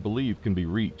hard to believe can be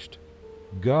reached.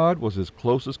 God was his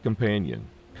closest companion,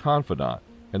 confidant,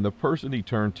 and the person he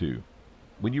turned to.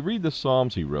 When you read the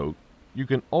Psalms he wrote, you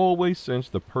can always sense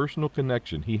the personal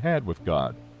connection he had with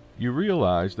God. You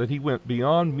realize that he went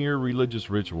beyond mere religious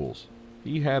rituals.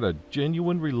 He had a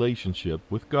genuine relationship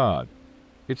with God.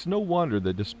 It's no wonder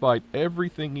that despite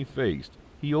everything he faced,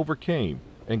 he overcame,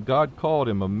 and God called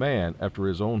him a man after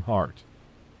his own heart.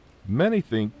 Many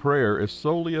think prayer is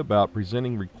solely about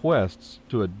presenting requests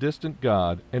to a distant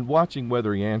God and watching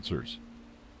whether he answers.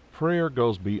 Prayer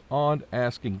goes beyond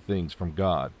asking things from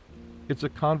God. It's a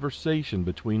conversation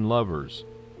between lovers,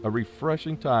 a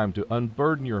refreshing time to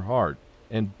unburden your heart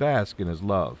and bask in his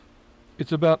love.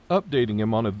 It's about updating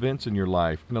him on events in your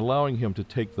life and allowing him to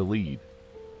take the lead.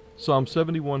 Psalm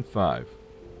 71:5.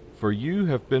 For you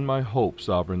have been my hope,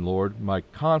 sovereign Lord, my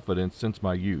confidence since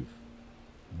my youth.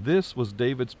 This was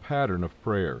David's pattern of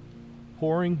prayer,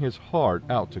 pouring his heart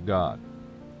out to God.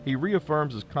 He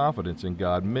reaffirms his confidence in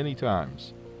God many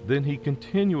times. Then he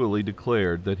continually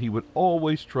declared that he would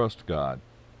always trust God.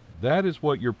 That is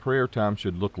what your prayer time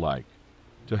should look like.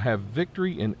 To have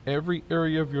victory in every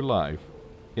area of your life,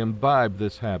 imbibe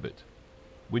this habit.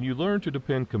 When you learn to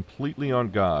depend completely on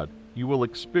God, you will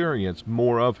experience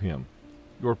more of him.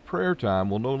 Your prayer time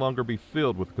will no longer be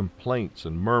filled with complaints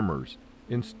and murmurs.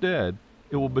 Instead,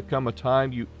 it will become a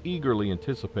time you eagerly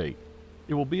anticipate.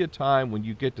 It will be a time when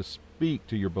you get to speak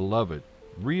to your beloved,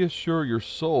 reassure your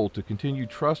soul to continue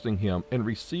trusting him, and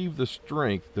receive the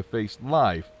strength to face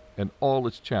life and all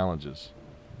its challenges.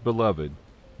 Beloved,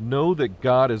 know that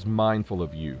God is mindful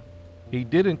of you. He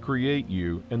didn't create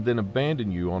you and then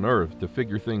abandon you on earth to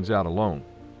figure things out alone.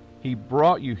 He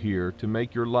brought you here to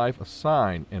make your life a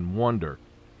sign and wonder.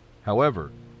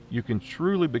 However, you can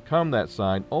truly become that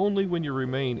sign only when you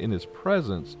remain in his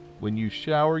presence, when you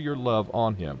shower your love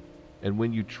on him, and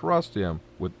when you trust him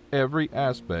with every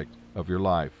aspect of your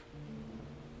life.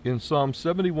 In Psalm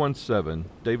 71:7,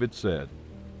 David said,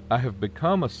 I have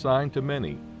become a sign to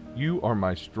many. You are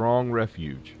my strong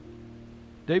refuge.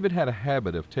 David had a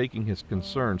habit of taking his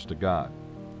concerns to God.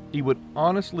 He would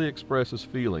honestly express his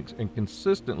feelings and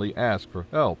consistently ask for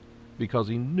help because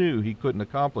he knew he couldn't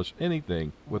accomplish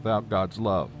anything without God's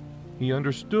love. He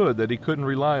understood that he couldn't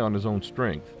rely on his own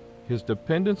strength. His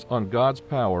dependence on God's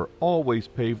power always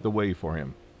paved the way for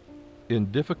him.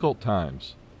 In difficult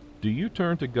times, do you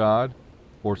turn to God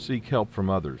or seek help from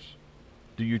others?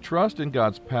 Do you trust in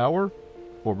God's power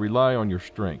or rely on your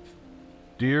strength?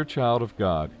 Dear child of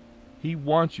God, he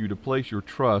wants you to place your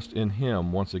trust in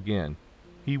him once again.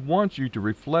 He wants you to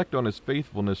reflect on his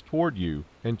faithfulness toward you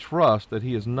and trust that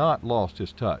he has not lost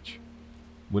his touch.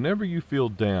 Whenever you feel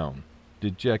down,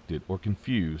 dejected, or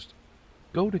confused,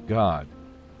 go to God.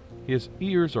 His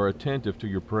ears are attentive to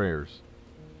your prayers.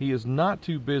 He is not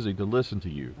too busy to listen to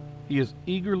you. He is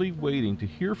eagerly waiting to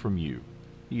hear from you.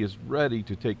 He is ready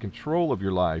to take control of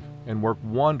your life and work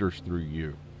wonders through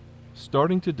you.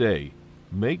 Starting today,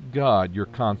 make God your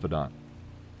confidant.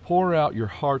 Pour out your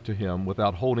heart to him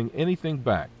without holding anything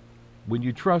back. When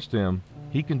you trust him,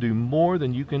 he can do more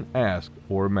than you can ask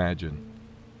or imagine.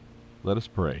 Let us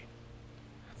pray.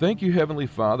 Thank you, Heavenly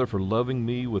Father, for loving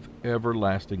me with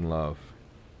everlasting love.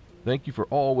 Thank you for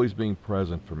always being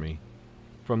present for me.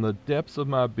 From the depths of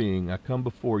my being, I come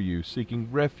before you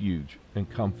seeking refuge and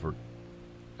comfort.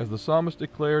 As the psalmist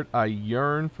declared, I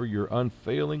yearn for your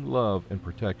unfailing love and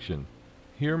protection.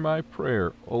 Hear my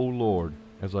prayer, O Lord,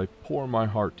 as I pour my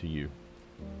heart to you.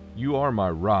 You are my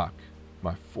rock,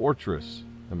 my fortress,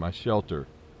 and my shelter.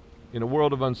 In a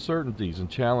world of uncertainties and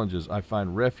challenges, I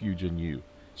find refuge in you.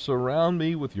 Surround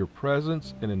me with your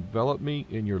presence and envelop me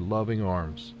in your loving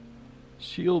arms.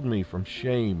 Shield me from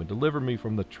shame and deliver me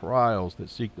from the trials that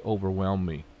seek to overwhelm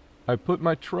me. I put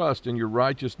my trust in your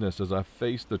righteousness as I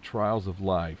face the trials of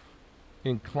life.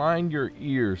 Incline your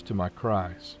ears to my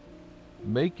cries.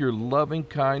 Make your loving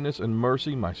kindness and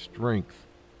mercy my strength.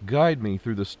 Guide me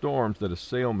through the storms that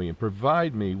assail me and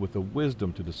provide me with the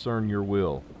wisdom to discern your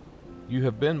will. You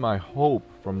have been my hope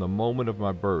from the moment of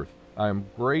my birth. I am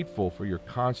grateful for your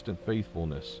constant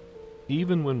faithfulness.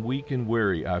 Even when weak and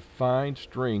weary, I find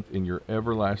strength in your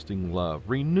everlasting love.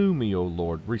 Renew me, O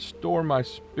Lord. Restore my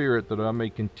spirit that I may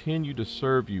continue to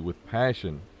serve you with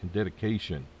passion and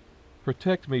dedication.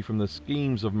 Protect me from the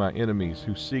schemes of my enemies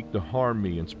who seek to harm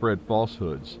me and spread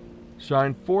falsehoods.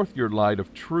 Shine forth your light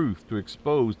of truth to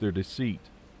expose their deceit.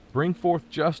 Bring forth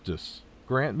justice.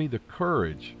 Grant me the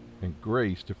courage and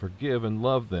grace to forgive and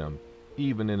love them,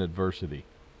 even in adversity.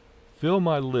 Fill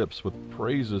my lips with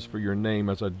praises for your name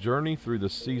as I journey through the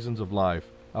seasons of life.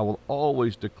 I will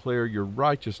always declare your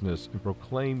righteousness and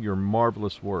proclaim your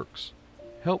marvelous works.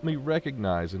 Help me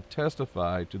recognize and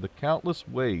testify to the countless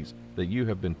ways that you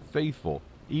have been faithful,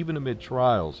 even amid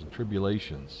trials and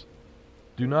tribulations.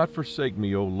 Do not forsake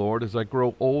me, O Lord, as I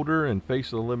grow older and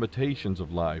face the limitations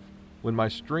of life. When my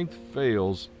strength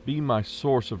fails, be my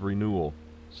source of renewal.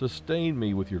 Sustain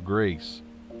me with your grace.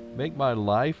 Make my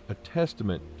life a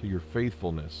testament to your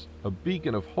faithfulness, a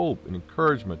beacon of hope and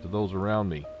encouragement to those around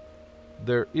me.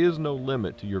 There is no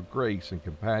limit to your grace and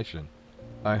compassion.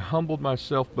 I humbled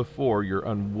myself before your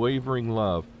unwavering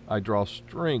love. I draw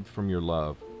strength from your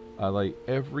love. I lay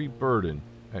every burden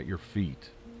at your feet.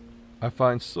 I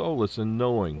find solace in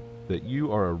knowing that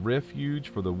you are a refuge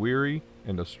for the weary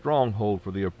and a stronghold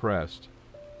for the oppressed.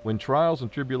 When trials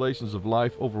and tribulations of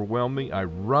life overwhelm me, I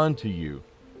run to you.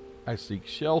 I seek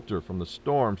shelter from the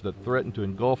storms that threaten to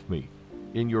engulf me.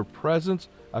 In your presence,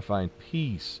 I find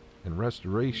peace and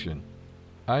restoration.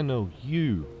 I know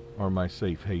you are my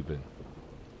safe haven.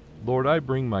 Lord, I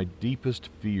bring my deepest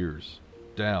fears,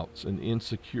 doubts, and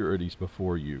insecurities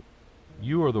before you.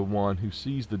 You are the one who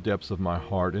sees the depths of my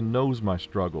heart and knows my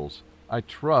struggles. I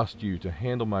trust you to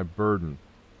handle my burden.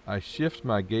 I shift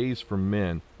my gaze from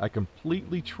men. I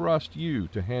completely trust you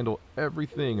to handle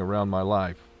everything around my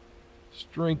life.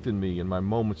 Strengthen me in my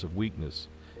moments of weakness.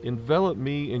 Envelop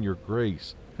me in your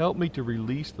grace. Help me to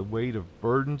release the weight of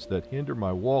burdens that hinder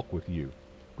my walk with you.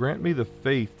 Grant me the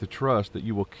faith to trust that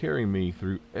you will carry me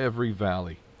through every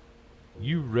valley.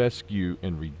 You rescue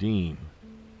and redeem.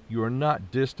 You are not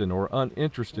distant or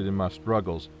uninterested in my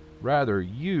struggles. Rather,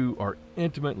 you are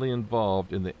intimately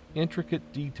involved in the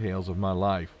intricate details of my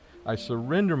life. I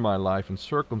surrender my life and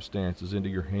circumstances into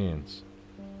your hands.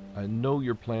 I know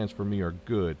your plans for me are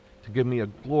good, to give me a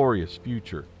glorious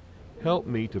future. Help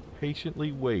me to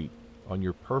patiently wait on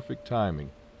your perfect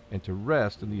timing and to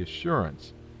rest in the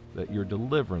assurance that your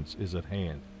deliverance is at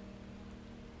hand.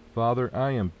 Father,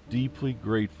 I am deeply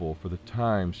grateful for the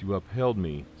times you upheld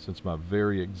me since my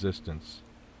very existence.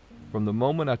 From the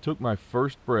moment I took my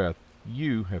first breath,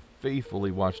 you have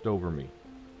faithfully watched over me.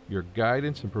 Your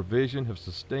guidance and provision have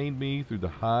sustained me through the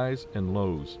highs and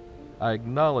lows. I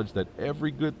acknowledge that every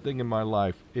good thing in my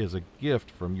life is a gift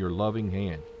from your loving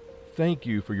hand. Thank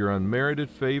you for your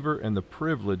unmerited favor and the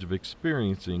privilege of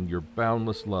experiencing your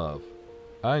boundless love.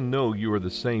 I know you are the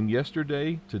same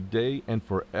yesterday, today, and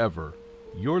forever.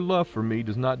 Your love for me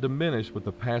does not diminish with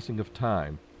the passing of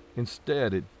time.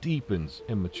 Instead, it deepens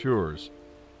and matures.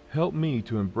 Help me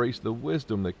to embrace the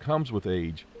wisdom that comes with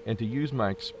age and to use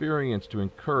my experience to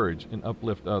encourage and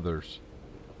uplift others.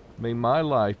 May my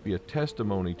life be a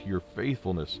testimony to your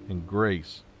faithfulness and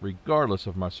grace, regardless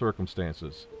of my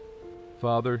circumstances.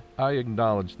 Father, I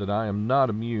acknowledge that I am not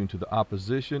immune to the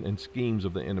opposition and schemes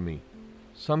of the enemy.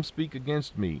 Some speak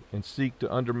against me and seek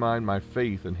to undermine my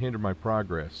faith and hinder my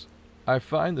progress. I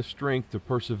find the strength to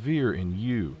persevere in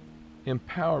you.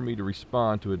 Empower me to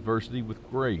respond to adversity with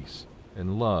grace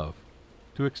and love,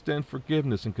 to extend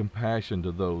forgiveness and compassion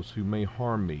to those who may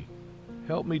harm me.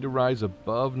 Help me to rise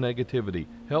above negativity.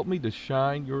 Help me to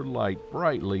shine your light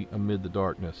brightly amid the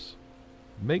darkness.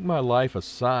 Make my life a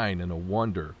sign and a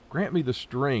wonder. Grant me the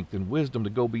strength and wisdom to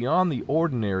go beyond the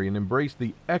ordinary and embrace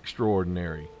the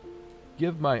extraordinary.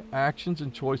 Give my actions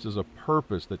and choices a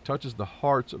purpose that touches the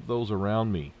hearts of those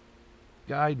around me.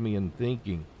 Guide me in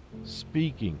thinking,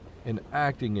 speaking, and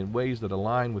acting in ways that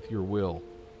align with your will.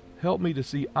 Help me to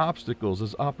see obstacles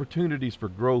as opportunities for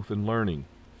growth and learning.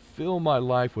 Fill my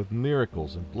life with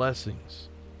miracles and blessings.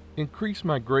 Increase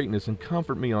my greatness and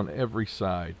comfort me on every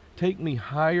side. Take me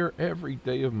higher every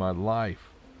day of my life.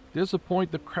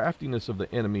 Disappoint the craftiness of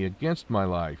the enemy against my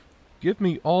life. Give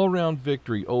me all-round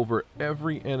victory over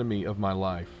every enemy of my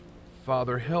life.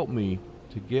 Father, help me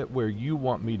to get where you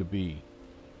want me to be.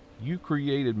 You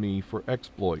created me for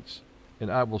exploits,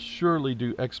 and I will surely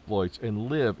do exploits and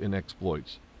live in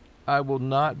exploits. I will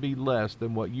not be less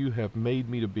than what you have made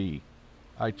me to be.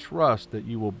 I trust that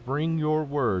you will bring your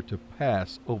word to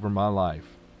pass over my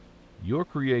life. Your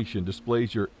creation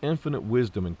displays your infinite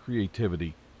wisdom and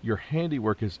creativity. Your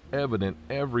handiwork is evident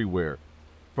everywhere,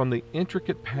 from the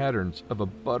intricate patterns of a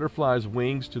butterfly's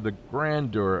wings to the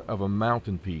grandeur of a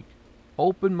mountain peak.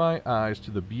 Open my eyes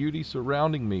to the beauty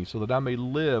surrounding me so that I may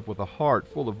live with a heart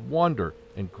full of wonder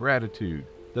and gratitude,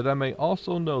 that I may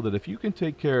also know that if you can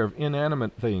take care of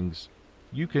inanimate things,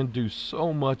 you can do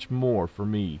so much more for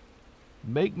me.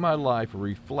 Make my life a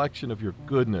reflection of your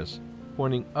goodness,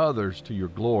 pointing others to your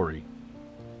glory.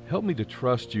 Help me to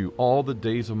trust you all the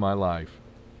days of my life.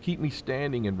 Keep me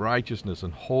standing in righteousness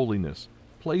and holiness.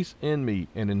 Place in me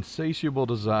an insatiable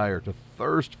desire to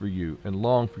thirst for you and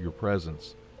long for your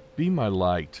presence. Be my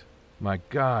light, my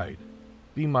guide.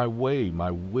 Be my way,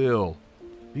 my will.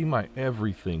 Be my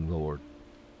everything, Lord.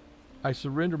 I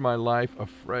surrender my life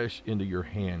afresh into your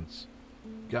hands.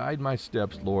 Guide my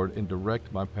steps, Lord, and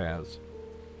direct my paths.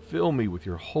 Fill me with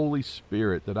your Holy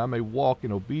Spirit that I may walk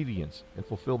in obedience and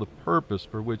fulfill the purpose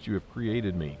for which you have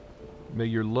created me. May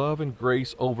your love and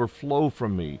grace overflow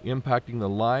from me, impacting the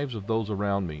lives of those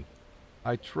around me.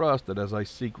 I trust that as I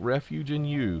seek refuge in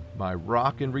you, my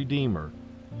rock and redeemer,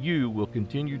 you will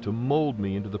continue to mold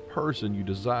me into the person you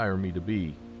desire me to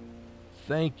be.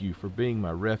 Thank you for being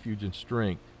my refuge and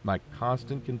strength, my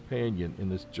constant companion in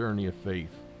this journey of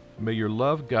faith. May your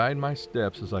love guide my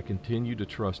steps as I continue to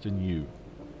trust in you.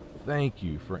 Thank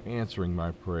you for answering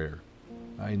my prayer.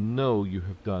 I know you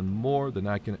have done more than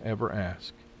I can ever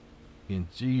ask. In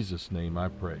Jesus' name I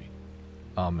pray.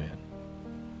 Amen.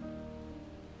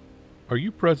 Are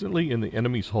you presently in the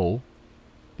enemy's hole?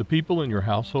 The people in your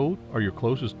household are your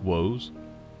closest woes.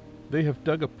 They have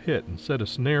dug a pit and set a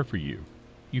snare for you.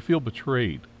 You feel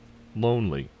betrayed,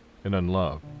 lonely, and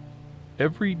unloved.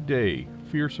 Every day,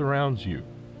 fear surrounds you.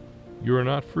 You are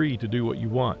not free to do what you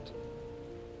want.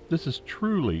 This is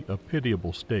truly a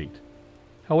pitiable state.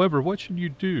 However, what should you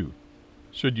do?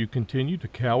 Should you continue to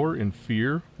cower in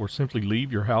fear or simply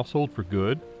leave your household for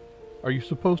good? Are you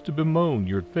supposed to bemoan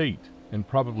your fate and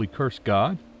probably curse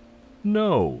God?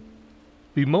 No.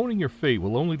 Bemoaning your fate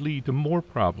will only lead to more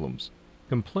problems.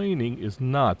 Complaining is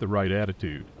not the right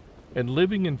attitude, and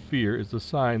living in fear is a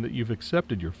sign that you've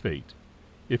accepted your fate.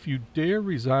 If you dare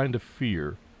resign to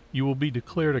fear, you will be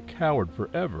declared a coward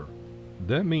forever.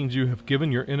 That means you have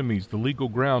given your enemies the legal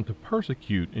ground to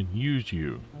persecute and use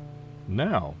you.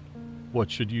 Now, what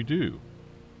should you do?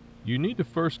 You need to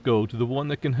first go to the one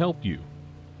that can help you.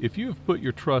 If you have put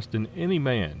your trust in any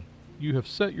man, you have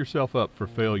set yourself up for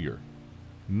failure.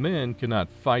 Men cannot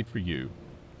fight for you.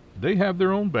 They have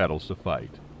their own battles to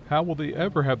fight. How will they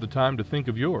ever have the time to think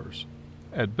of yours?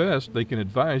 At best, they can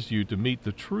advise you to meet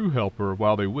the true helper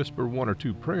while they whisper one or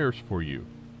two prayers for you.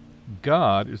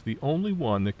 God is the only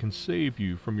one that can save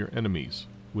you from your enemies,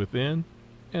 within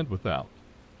and without.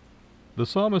 The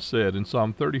psalmist said in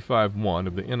Psalm 35:1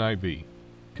 of the NIV,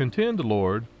 "Contend,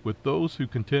 Lord, with those who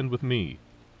contend with me.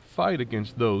 Fight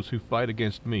against those who fight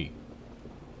against me."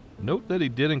 Note that he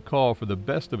didn't call for the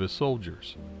best of his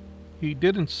soldiers. He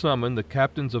didn't summon the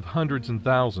captains of hundreds and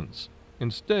thousands.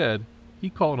 Instead, he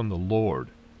called on the Lord.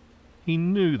 He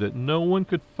knew that no one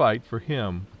could fight for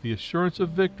him with the assurance of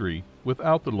victory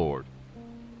without the Lord.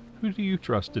 Who do you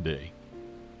trust today?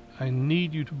 I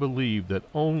need you to believe that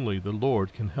only the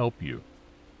Lord can help you.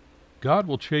 God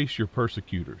will chase your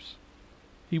persecutors.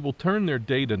 He will turn their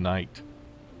day to night.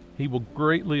 He will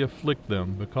greatly afflict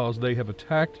them because they have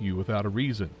attacked you without a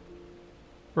reason.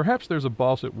 Perhaps there's a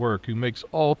boss at work who makes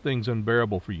all things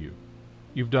unbearable for you.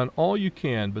 You've done all you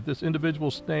can, but this individual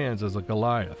stands as a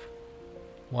Goliath.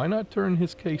 Why not turn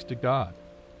his case to God?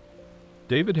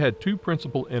 David had two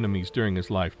principal enemies during his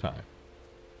lifetime.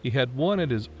 He had one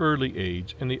at his early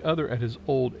age and the other at his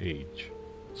old age.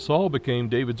 Saul became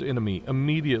David's enemy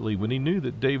immediately when he knew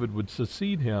that David would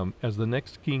succeed him as the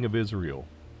next king of Israel.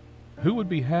 Who would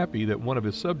be happy that one of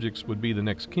his subjects would be the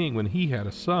next king when he had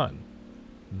a son?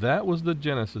 That was the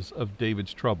genesis of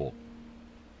David's trouble.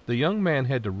 The young man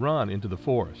had to run into the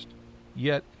forest,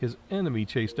 yet his enemy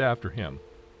chased after him.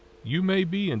 You may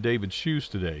be in David's shoes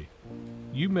today.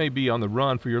 You may be on the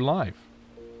run for your life.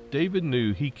 David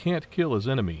knew he can't kill his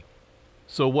enemy,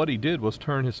 so what he did was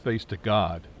turn his face to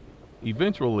God.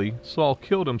 Eventually, Saul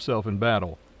killed himself in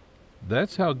battle.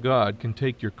 That's how God can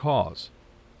take your cause.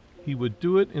 He would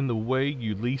do it in the way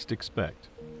you least expect.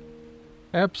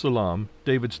 Absalom,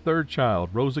 David's third child,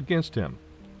 rose against him.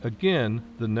 Again,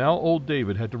 the now old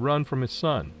David had to run from his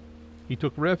son. He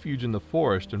took refuge in the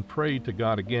forest and prayed to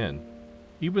God again.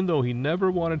 Even though he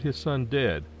never wanted his son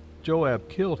dead, Joab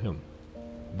killed him.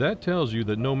 That tells you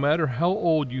that no matter how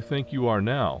old you think you are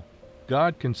now,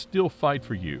 God can still fight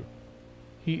for you.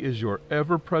 He is your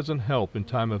ever-present help in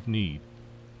time of need.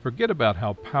 Forget about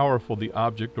how powerful the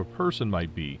object or person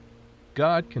might be.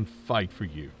 God can fight for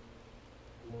you.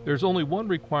 There's only one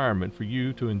requirement for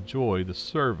you to enjoy the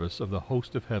service of the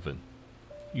host of heaven.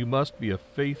 You must be a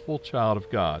faithful child of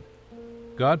God.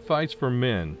 God fights for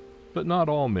men, but not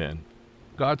all men.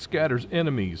 God scatters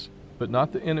enemies, but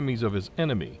not the enemies of his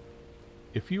enemy.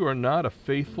 If you are not a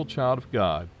faithful child of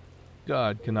God,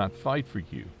 God cannot fight for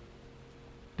you.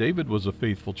 David was a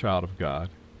faithful child of God.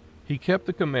 He kept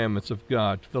the commandments of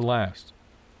God to the last.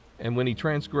 And when he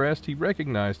transgressed, he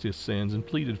recognized his sins and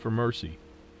pleaded for mercy.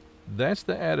 That's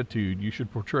the attitude you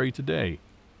should portray today.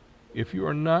 If you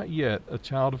are not yet a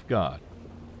child of God,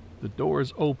 the door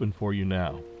is open for you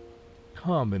now.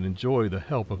 Come and enjoy the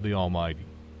help of the Almighty.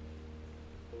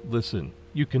 Listen,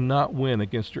 you cannot win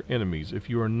against your enemies if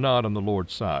you are not on the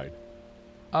Lord's side.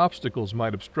 Obstacles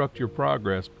might obstruct your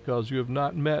progress because you have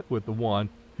not met with the one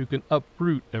who can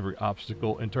uproot every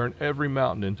obstacle and turn every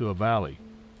mountain into a valley.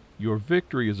 Your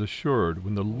victory is assured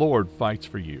when the Lord fights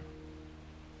for you.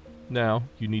 Now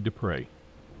you need to pray.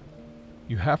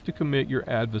 You have to commit your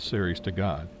adversaries to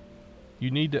God. You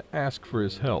need to ask for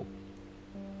his help.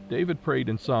 David prayed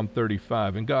in Psalm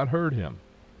 35 and God heard him.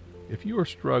 If you are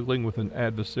struggling with an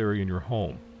adversary in your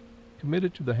home, commit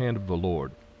it to the hand of the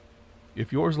Lord.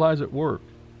 If yours lies at work,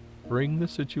 bring the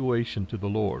situation to the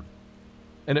Lord.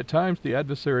 And at times the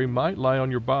adversary might lie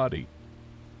on your body.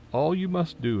 All you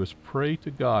must do is pray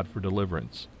to God for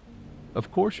deliverance.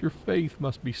 Of course, your faith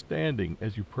must be standing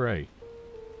as you pray.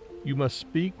 You must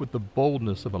speak with the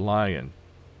boldness of a lion.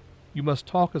 You must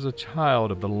talk as a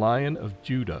child of the Lion of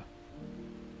Judah.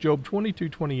 Job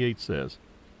 22:28 says,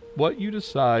 "What you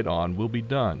decide on will be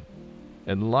done,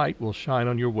 and light will shine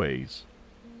on your ways."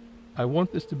 I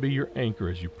want this to be your anchor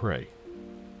as you pray.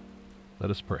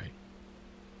 Let us pray.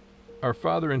 Our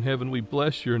Father in heaven, we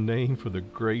bless your name for the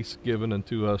grace given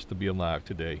unto us to be alive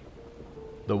today.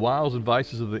 The wiles and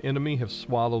vices of the enemy have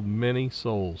swallowed many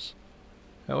souls.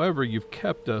 However, you've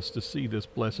kept us to see this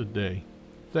blessed day.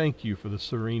 Thank you for the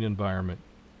serene environment.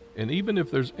 And even if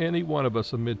there's any one of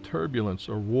us amid turbulence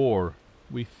or war,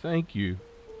 we thank you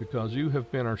because you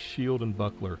have been our shield and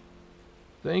buckler.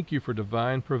 Thank you for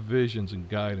divine provisions and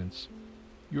guidance.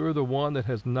 You are the one that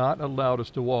has not allowed us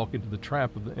to walk into the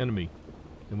trap of the enemy,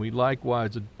 and we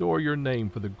likewise adore your name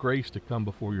for the grace to come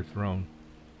before your throne.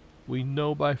 We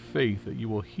know by faith that you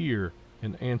will hear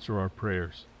and answer our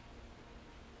prayers.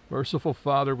 Merciful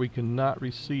Father, we cannot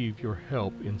receive your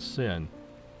help in sin.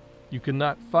 You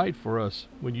cannot fight for us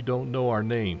when you don't know our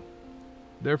name.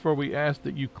 Therefore we ask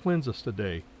that you cleanse us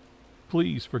today.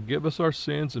 Please forgive us our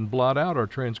sins and blot out our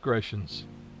transgressions.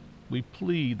 We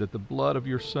plead that the blood of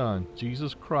your Son,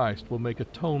 Jesus Christ, will make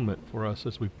atonement for us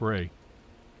as we pray.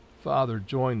 Father,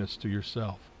 join us to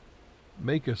yourself.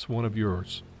 Make us one of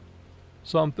yours.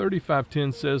 Psalm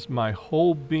 35:10 says, "My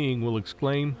whole being will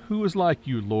exclaim, 'Who is like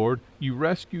you, Lord? You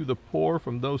rescue the poor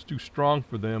from those too strong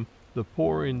for them, the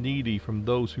poor and needy from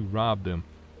those who rob them.'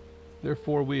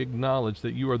 Therefore we acknowledge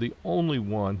that you are the only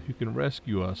one who can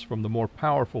rescue us from the more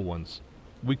powerful ones.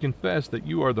 We confess that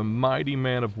you are the mighty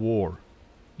man of war.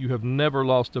 You have never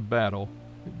lost a battle.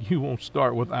 You won't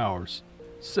start with ours.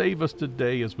 Save us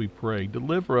today as we pray.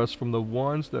 Deliver us from the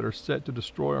ones that are set to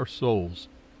destroy our souls.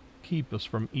 Keep us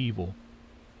from evil.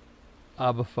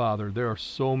 Abba, Father, there are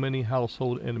so many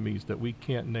household enemies that we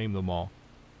can't name them all.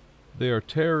 They are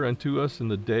terror unto us in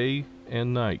the day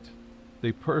and night.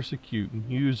 They persecute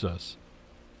and use us.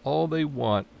 All they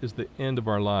want is the end of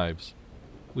our lives.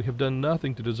 We have done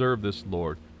nothing to deserve this,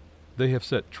 Lord. They have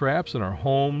set traps in our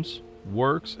homes,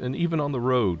 works, and even on the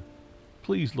road.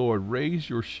 Please, Lord,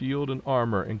 raise your shield and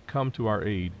armor and come to our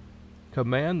aid.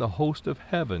 Command the host of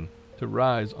heaven to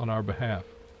rise on our behalf.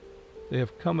 They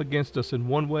have come against us in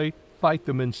one way, fight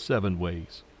them in 7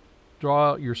 ways.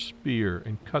 Draw out your spear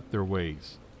and cut their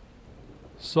ways.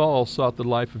 Saul sought the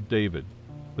life of David,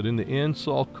 but in the end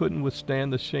Saul couldn't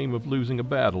withstand the shame of losing a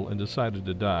battle and decided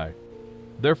to die.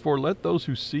 Therefore let those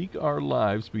who seek our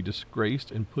lives be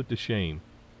disgraced and put to shame.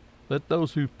 Let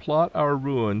those who plot our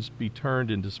ruins be turned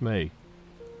in dismay.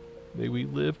 May we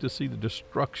live to see the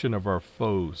destruction of our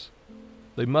foes.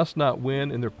 They must not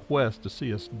win in their quest to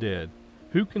see us dead.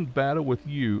 Who can battle with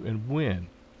you and win?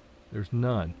 There's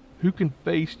none. Who can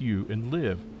face you and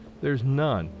live? There's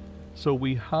none. So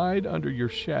we hide under your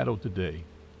shadow today.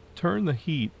 Turn the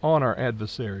heat on our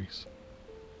adversaries.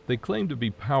 They claim to be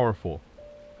powerful.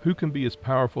 Who can be as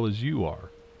powerful as you are?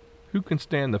 Who can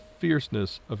stand the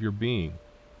fierceness of your being?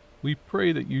 We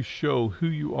pray that you show who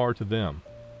you are to them.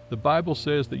 The Bible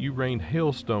says that you rained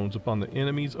hailstones upon the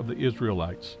enemies of the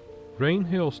Israelites. Rain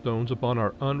hailstones upon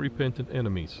our unrepentant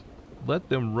enemies. Let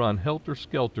them run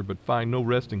helter-skelter but find no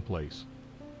resting place.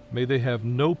 May they have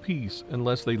no peace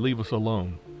unless they leave us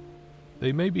alone.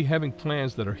 They may be having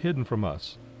plans that are hidden from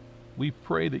us. We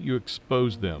pray that you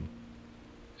expose them.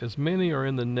 As many are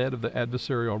in the net of the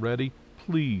adversary already,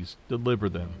 please deliver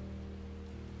them.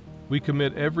 We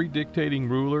commit every dictating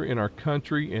ruler in our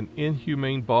country and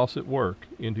inhumane boss at work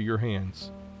into your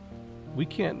hands. We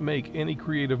can't make any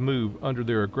creative move under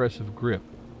their aggressive grip.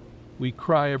 We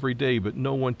cry every day, but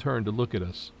no one turned to look at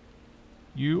us.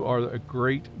 You are a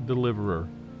great deliverer.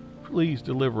 Please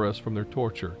deliver us from their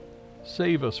torture.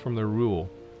 Save us from their rule.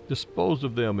 Dispose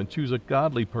of them and choose a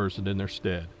godly person in their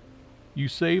stead. You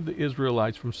saved the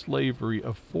Israelites from slavery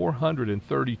of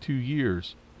 432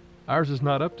 years. Ours is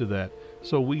not up to that,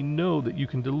 so we know that you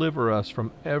can deliver us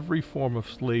from every form of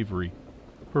slavery.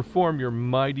 Perform your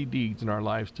mighty deeds in our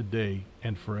lives today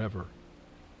and forever.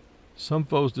 Some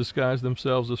foes disguise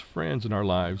themselves as friends in our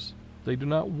lives. They do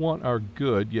not want our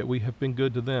good, yet we have been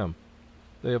good to them.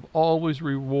 They have always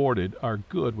rewarded our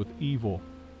good with evil.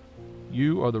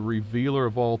 You are the revealer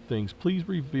of all things. Please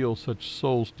reveal such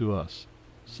souls to us.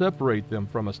 Separate them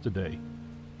from us today.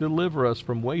 Deliver us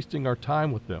from wasting our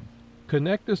time with them.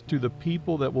 Connect us to the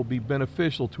people that will be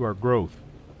beneficial to our growth.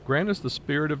 Grant us the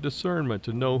spirit of discernment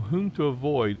to know whom to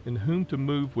avoid and whom to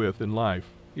move with in life,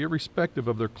 irrespective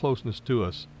of their closeness to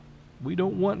us. We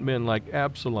don't want men like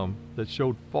Absalom that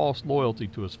showed false loyalty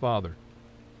to his father.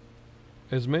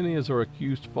 As many as are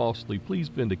accused falsely, please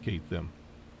vindicate them.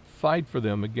 Fight for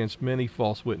them against many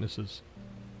false witnesses.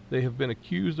 They have been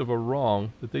accused of a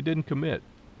wrong that they didn't commit.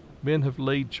 Men have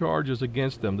laid charges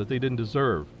against them that they didn't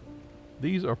deserve.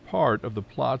 These are part of the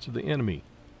plots of the enemy.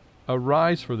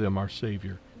 Arise for them, our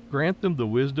Savior. Grant them the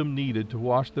wisdom needed to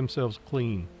wash themselves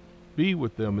clean. Be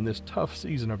with them in this tough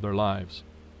season of their lives.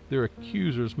 Their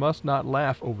accusers must not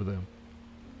laugh over them.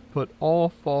 Put all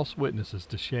false witnesses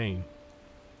to shame.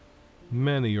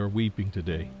 Many are weeping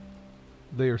today.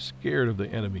 They are scared of the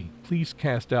enemy. Please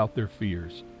cast out their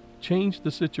fears. Change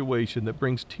the situation that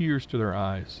brings tears to their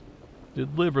eyes.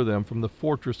 Deliver them from the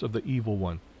fortress of the evil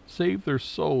one. Save their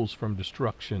souls from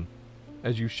destruction.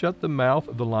 As you shut the mouth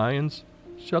of the lions,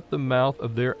 shut the mouth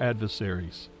of their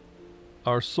adversaries.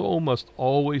 Our soul must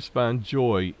always find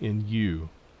joy in you.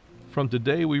 From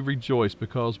today we rejoice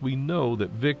because we know that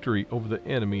victory over the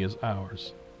enemy is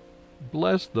ours.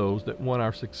 Bless those that want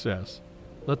our success.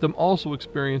 Let them also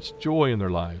experience joy in their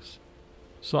lives.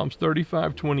 Psalms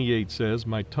 35:28 says,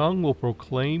 "My tongue will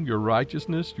proclaim your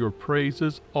righteousness, your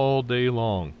praises all day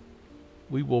long."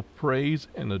 We will praise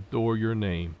and adore your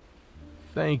name.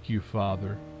 Thank you,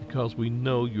 Father, because we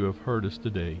know you have heard us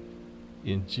today.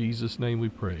 In Jesus' name we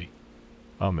pray.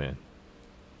 Amen.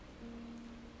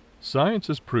 Science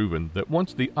has proven that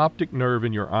once the optic nerve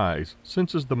in your eyes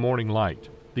senses the morning light,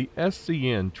 the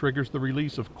SCN triggers the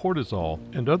release of cortisol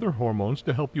and other hormones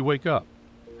to help you wake up.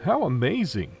 How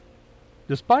amazing!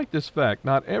 Despite this fact,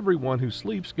 not everyone who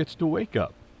sleeps gets to wake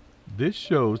up. This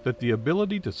shows that the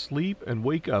ability to sleep and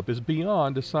wake up is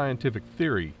beyond a scientific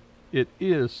theory. It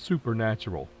is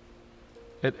supernatural.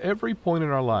 At every point in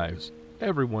our lives,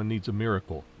 everyone needs a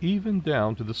miracle, even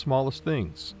down to the smallest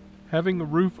things. Having a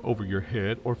roof over your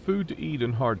head or food to eat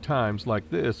in hard times like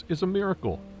this is a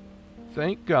miracle.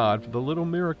 Thank God for the little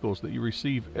miracles that you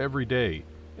receive every day,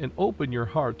 and open your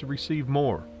heart to receive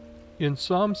more. In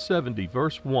Psalm 70,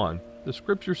 verse 1, the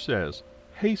scripture says,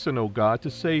 "Hasten, O God, to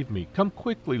save me. Come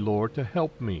quickly, Lord, to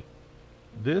help me."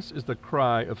 This is the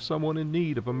cry of someone in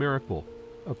need of a miracle,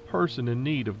 a person in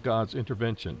need of God's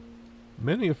intervention.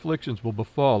 Many afflictions will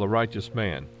befall a righteous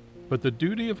man, but the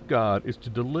duty of God is to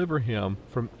deliver him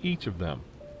from each of them.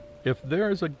 If there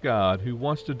is a God who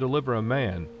wants to deliver a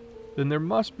man, then there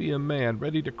must be a man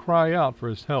ready to cry out for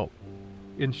his help.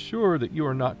 Ensure that you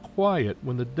are not quiet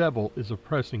when the devil is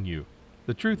oppressing you.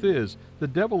 The truth is, the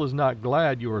devil is not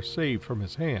glad you are saved from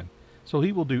his hand, so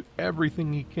he will do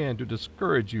everything he can to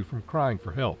discourage you from crying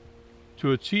for help.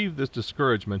 To achieve this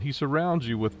discouragement, he surrounds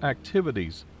you with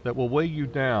activities that will weigh you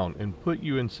down and put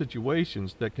you in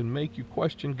situations that can make you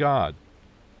question God.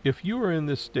 If you are in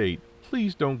this state,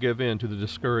 please don't give in to the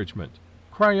discouragement.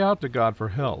 Cry out to God for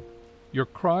help. Your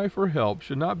cry for help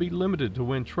should not be limited to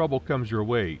when trouble comes your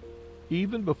way.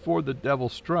 Even before the devil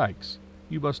strikes,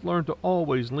 you must learn to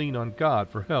always lean on God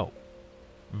for help.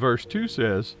 Verse 2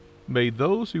 says, "May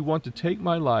those who want to take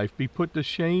my life be put to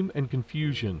shame and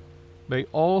confusion. May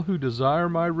all who desire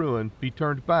my ruin be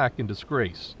turned back in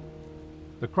disgrace."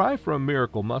 The cry for a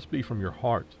miracle must be from your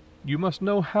heart. You must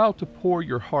know how to pour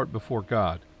your heart before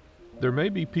God. There may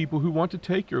be people who want to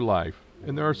take your life,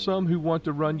 and there are some who want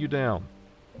to run you down.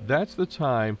 That's the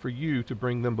time for you to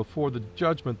bring them before the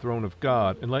judgment throne of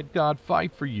God and let God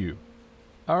fight for you.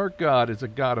 Our God is a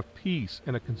God of peace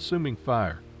and a consuming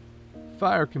fire.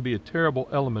 Fire can be a terrible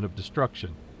element of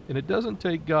destruction, and it doesn't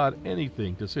take God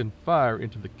anything to send fire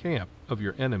into the camp of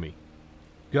your enemy.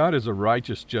 God is a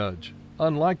righteous judge,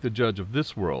 unlike the judge of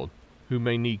this world, who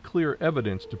may need clear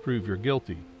evidence to prove you're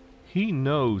guilty. He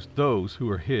knows those who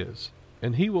are his,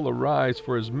 and he will arise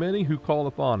for as many who call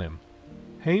upon him.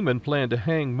 Haman planned to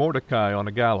hang Mordecai on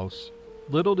a gallows.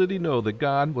 Little did he know that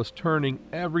God was turning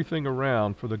everything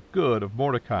around for the good of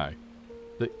Mordecai.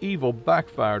 The evil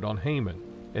backfired on Haman,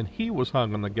 and he was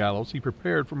hung on the gallows he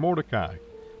prepared for Mordecai.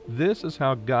 This is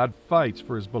how God fights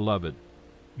for his beloved.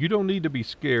 You don't need to be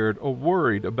scared or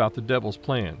worried about the devil's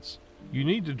plans. You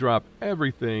need to drop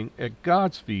everything at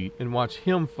God's feet and watch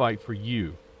him fight for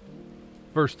you.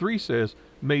 Verse 3 says,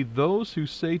 "May those who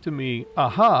say to me,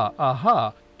 'Aha,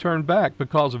 aha,' turn back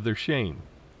because of their shame."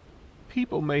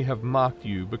 People may have mocked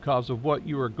you because of what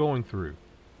you are going through,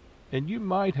 and you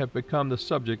might have become the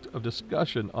subject of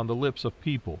discussion on the lips of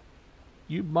people.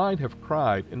 You might have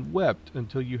cried and wept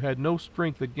until you had no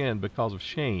strength again because of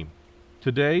shame.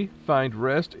 Today, find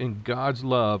rest in God's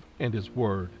love and His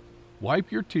Word.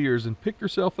 Wipe your tears and pick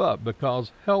yourself up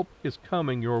because help is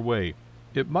coming your way.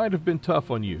 It might have been tough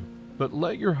on you, but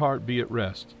let your heart be at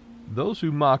rest. Those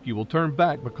who mock you will turn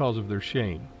back because of their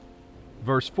shame.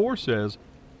 Verse 4 says,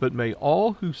 "But may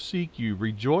all who seek you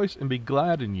rejoice and be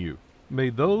glad in you. May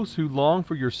those who long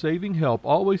for your saving help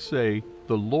always say,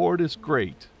 'The Lord is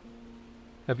great.'"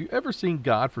 Have you ever seen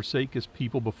God forsake His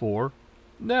people before?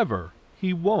 Never.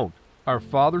 He won't. Our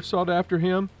Father sought after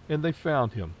Him, and they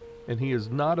found Him, and He is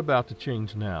not about to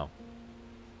change now.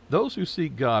 Those who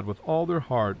seek God with all their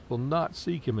heart will not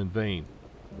seek Him in vain.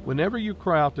 Whenever you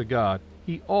cry out to God,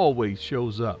 He always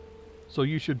shows up. So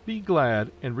you should be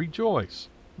glad and rejoice.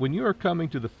 When you are coming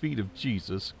to the feet of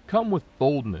Jesus, come with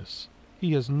boldness.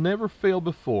 He has never failed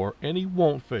before, and He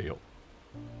won't fail.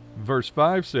 Verse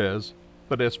 5 says,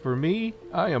 "But as for me,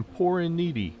 I am poor and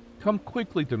needy. Come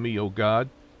quickly to me, O God.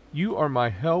 You are my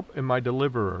help and my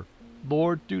deliverer.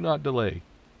 Lord, do not delay."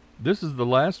 This is the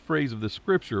last phrase of the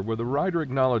scripture where the writer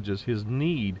acknowledges his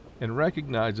need and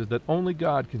recognizes that only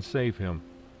God can save him.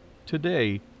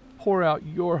 Today, pour out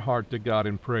your heart to God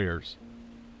in prayers.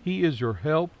 He is your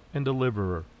help and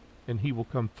deliverer, and He will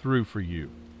come through for you.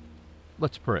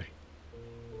 Let's pray.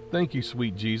 Thank you,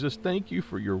 sweet Jesus. Thank you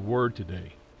for your word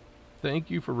today. Thank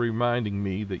you for reminding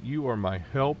me that you are my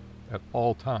help at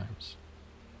all times.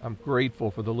 I'm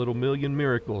grateful for the little million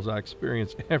miracles I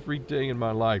experience every day in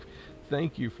my life.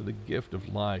 Thank you for the gift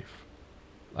of life.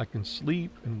 I can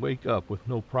sleep and wake up with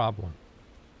no problem.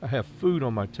 I have food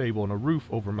on my table and a roof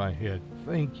over my head.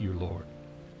 Thank you, Lord.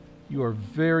 You are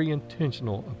very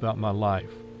intentional about my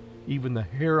life. Even the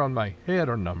hair on my head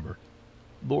are numbered.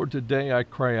 Lord, today I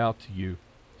cry out to you.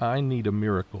 I need a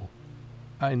miracle.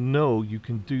 I know you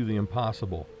can do the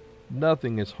impossible.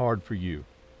 Nothing is hard for you.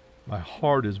 My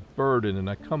heart is burdened, and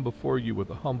I come before you with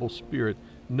a humble spirit,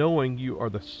 knowing you are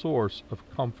the source of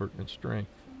comfort and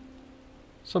strength.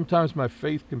 Sometimes my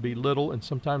faith can be little, and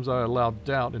sometimes I allow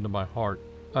doubt into my heart.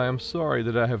 I am sorry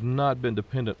that I have not been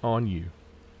dependent on you.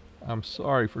 I'm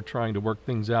sorry for trying to work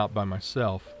things out by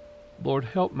myself. Lord,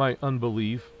 help my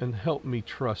unbelief and help me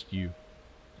trust you.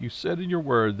 You said in your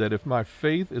word that if my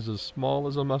faith is as small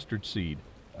as a mustard seed,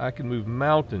 I can move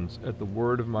mountains at the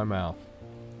word of my mouth.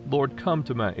 Lord, come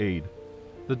to my aid.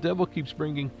 The devil keeps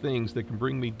bringing things that can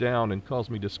bring me down and cause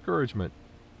me discouragement,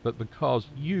 but because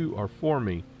you are for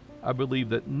me, I believe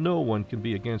that no one can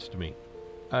be against me.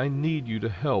 I need you to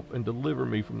help and deliver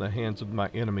me from the hands of my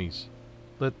enemies.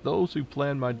 Let those who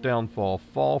plan my downfall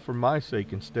fall for my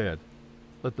sake instead.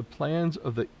 Let the plans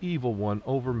of the evil one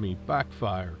over me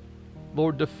backfire.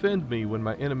 Lord, defend me when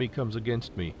my enemy comes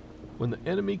against me. When the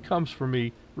enemy comes for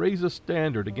me, raise a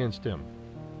standard against him.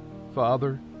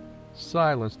 Father,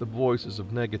 silence the voices of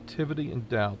negativity and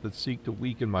doubt that seek to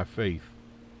weaken my faith.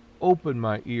 Open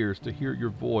my ears to hear your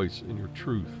voice and your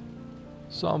truth.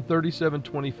 Psalm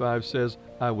 37:25 says,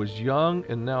 "I was young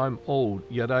and now I'm old,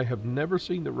 yet I have never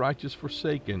seen the righteous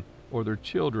forsaken or their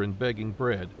children begging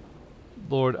bread."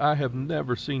 Lord, I have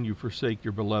never seen you forsake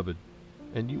your beloved,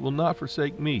 and you will not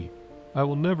forsake me. I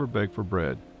will never beg for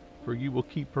bread, for you will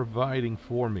keep providing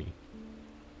for me.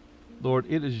 Lord,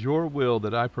 it is your will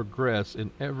that I progress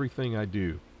in everything I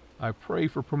do. I pray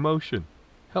for promotion.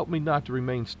 Help me not to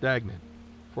remain stagnant,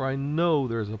 for I know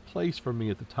there is a place for me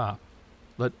at the top.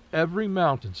 Let every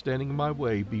mountain standing in my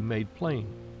way be made plain.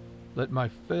 Let my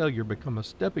failure become a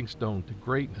stepping stone to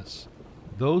greatness.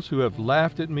 Those who have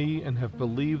laughed at me and have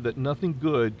believed that nothing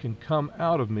good can come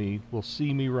out of me will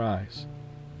see me rise.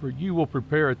 For you will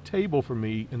prepare a table for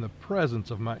me in the presence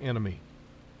of my enemy.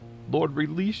 Lord,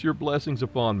 release your blessings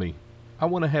upon me. I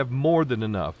want to have more than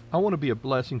enough. I want to be a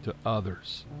blessing to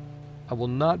others. I will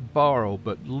not borrow,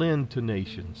 but lend to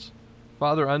nations.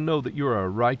 Father, I know that you are a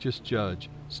righteous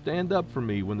judge. Stand up for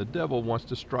me when the devil wants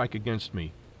to strike against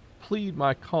me. Plead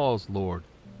my cause, Lord.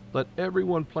 Let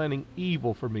everyone planning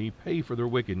evil for me pay for their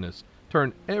wickedness.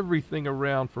 Turn everything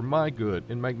around for my good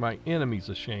and make my enemies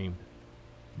ashamed.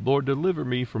 Lord, deliver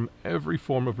me from every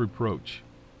form of reproach.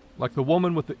 Like the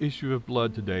woman with the issue of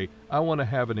blood today, I want to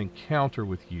have an encounter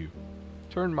with you.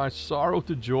 Turn my sorrow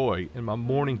to joy and my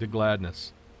mourning to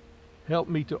gladness. Help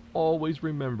me to always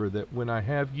remember that when I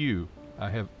have you,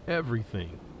 I have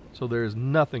everything, so there is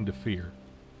nothing to fear.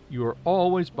 You are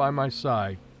always by my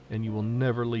side, and you will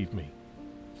never leave me.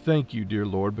 Thank you, dear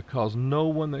Lord, because no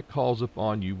one that calls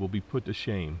upon you will be put to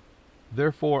shame.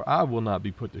 Therefore, I will not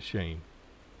be put to shame.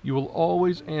 You will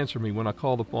always answer me when I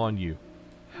call upon you.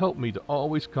 Help me to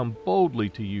always come boldly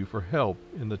to you for help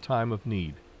in the time of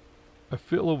need. I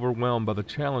feel overwhelmed by the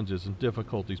challenges and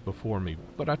difficulties before me,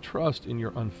 but I trust in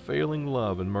your unfailing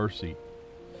love and mercy.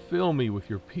 Fill me with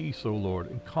your peace, O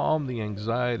Lord, and calm the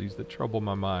anxieties that trouble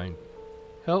my mind.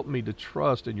 Help me to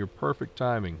trust in your perfect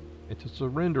timing and to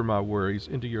surrender my worries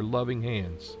into your loving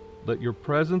hands. Let your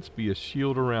presence be a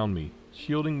shield around me,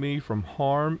 shielding me from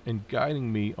harm and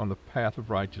guiding me on the path of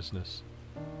righteousness.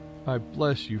 I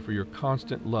bless you for your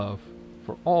constant love,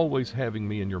 for always having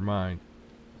me in your mind.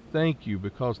 Thank you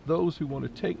because those who want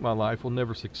to take my life will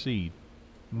never succeed.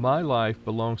 My life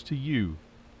belongs to you,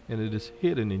 and it is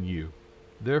hidden in you.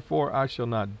 Therefore I shall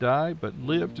not die, but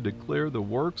live to declare the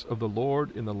works of the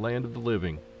Lord in the land of the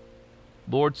living.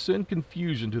 Lord, send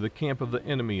confusion to the camp of the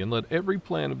enemy, and let every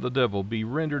plan of the devil be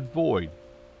rendered void.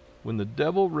 When the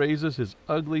devil raises his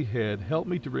ugly head, help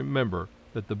me to remember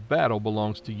that the battle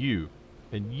belongs to you,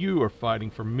 and you are fighting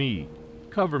for me.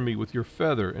 Cover me with your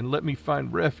feather, and let me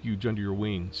find refuge under your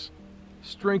wings.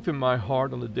 Strengthen my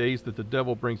heart on the days that the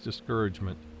devil brings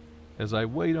discouragement. As I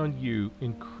wait on you,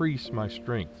 increase my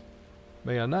strength.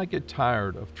 May I not get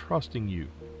tired of trusting you.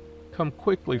 Come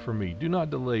quickly for me. Do not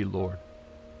delay, Lord.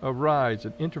 Arise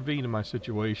and intervene in my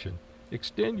situation.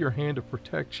 Extend your hand of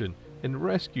protection and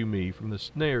rescue me from the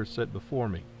snares set before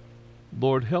me.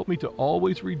 Lord, help me to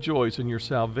always rejoice in your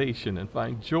salvation and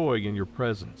find joy in your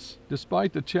presence,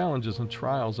 despite the challenges and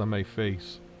trials I may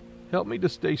face. Help me to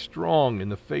stay strong in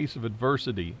the face of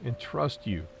adversity and trust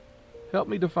you. Help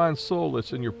me to find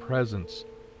solace in your presence,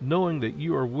 knowing that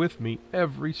you are with me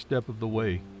every step of the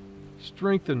way.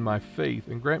 Strengthen my faith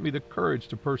and grant me the courage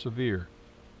to persevere.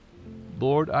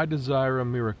 Lord, I desire a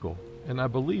miracle, and I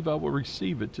believe I will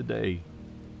receive it today.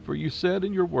 For you said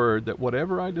in your word that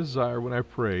whatever I desire when I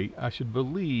pray, I should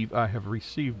believe I have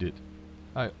received it.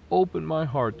 I open my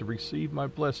heart to receive my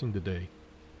blessing today.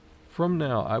 From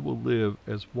now I will live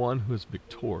as one who is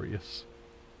victorious.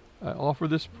 I offer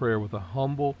this prayer with a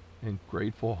humble and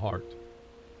grateful heart.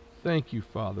 Thank you,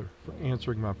 Father, for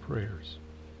answering my prayers.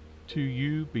 To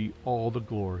you be all the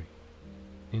glory.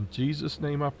 In Jesus'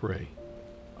 name I pray.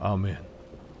 Amen.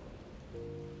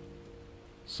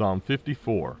 Psalm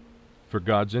 54. For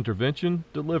God's intervention,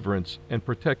 deliverance, and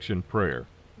protection prayer.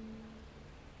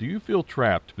 Do you feel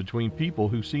trapped between people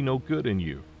who see no good in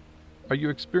you? Are you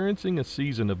experiencing a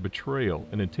season of betrayal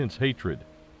and intense hatred?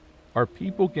 Are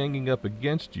people ganging up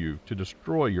against you to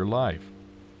destroy your life?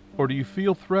 Or do you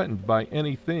feel threatened by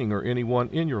anything or anyone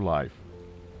in your life?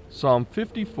 Psalm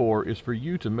 54 is for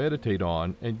you to meditate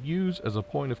on and use as a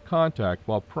point of contact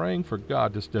while praying for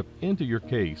God to step into your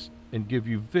case and give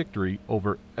you victory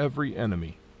over every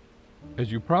enemy. As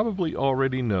you probably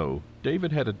already know,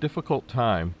 David had a difficult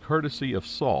time courtesy of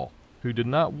Saul, who did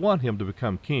not want him to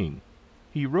become king.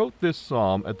 He wrote this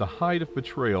psalm at the height of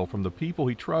betrayal from the people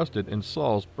he trusted and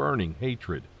Saul's burning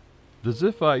hatred. The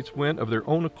Ziphites went of their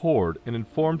own accord and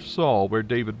informed Saul where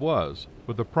David was,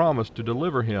 with a promise to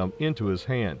deliver him into his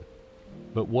hand.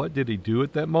 But what did he do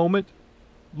at that moment?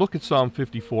 Look at Psalm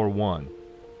 54:1.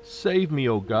 Save me,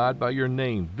 O God, by your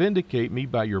name. Vindicate me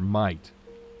by your might.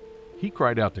 He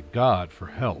cried out to God for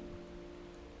help.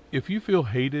 If you feel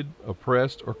hated,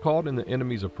 oppressed, or caught in the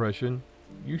enemy's oppression,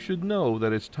 you should know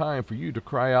that it's time for you to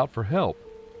cry out for help.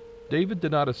 David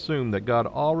did not assume that God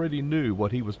already knew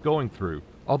what he was going through.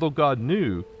 Although God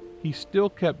knew, he still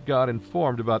kept God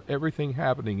informed about everything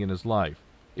happening in his life.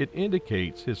 It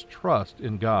indicates his trust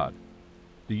in God.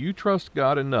 Do you trust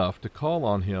God enough to call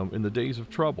on him in the days of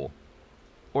trouble?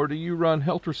 Or do you run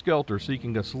helter-skelter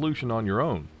seeking a solution on your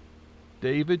own?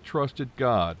 David trusted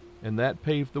God, and that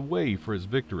paved the way for his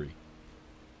victory.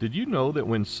 Did you know that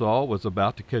when Saul was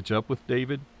about to catch up with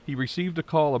David, he received a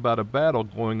call about a battle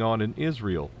going on in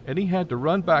Israel, and he had to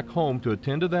run back home to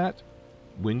attend to that?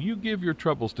 When you give your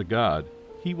troubles to God,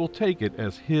 He will take it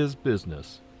as His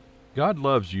business. God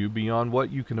loves you beyond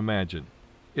what you can imagine.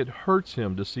 It hurts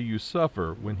Him to see you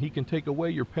suffer when He can take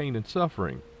away your pain and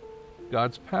suffering.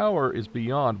 God's power is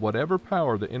beyond whatever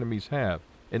power the enemies have,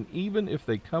 and even if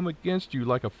they come against you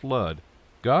like a flood,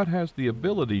 God has the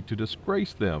ability to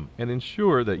disgrace them and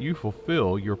ensure that you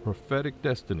fulfill your prophetic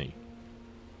destiny.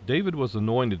 David was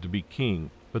anointed to be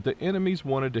king, but the enemies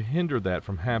wanted to hinder that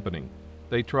from happening.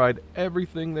 They tried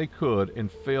everything they could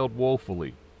and failed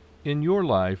woefully. In your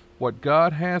life, what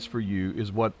God has for you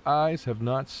is what eyes have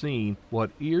not seen, what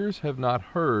ears have not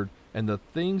heard, and the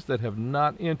things that have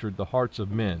not entered the hearts of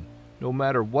men. No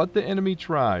matter what the enemy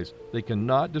tries, they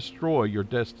cannot destroy your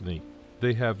destiny.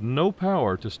 They have no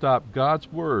power to stop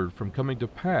God's word from coming to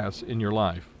pass in your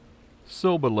life.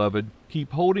 So, beloved,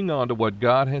 keep holding on to what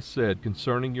God has said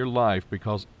concerning your life,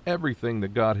 because everything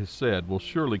that God has said will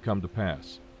surely come to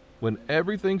pass. When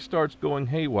everything starts going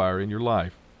haywire in your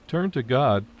life, turn to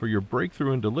God, for your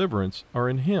breakthrough and deliverance are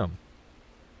in Him.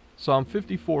 Psalm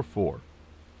 54:4.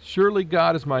 Surely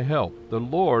God is my help. The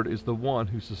Lord is the one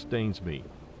who sustains me.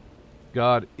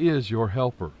 God is your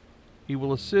helper. He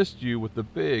will assist you with the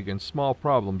big and small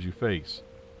problems you face.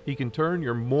 He can turn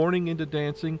your mourning into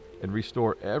dancing and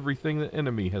restore everything the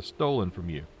enemy has stolen from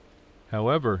you.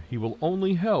 However, He will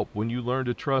only help when you learn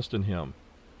to trust in Him.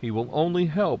 He will only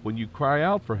help when you cry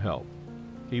out for help.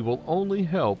 He will only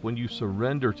help when you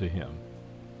surrender to Him.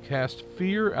 Cast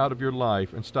fear out of your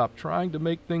life and stop trying to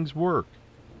make things work.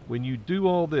 When you do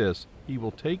all this, He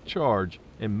will take charge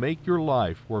and make your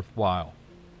life worthwhile.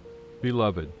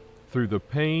 Beloved, through the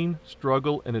pain,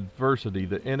 struggle, and adversity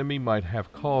the enemy might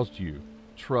have caused you,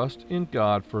 trust in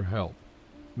God for help.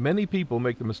 Many people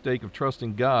make the mistake of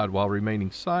trusting God while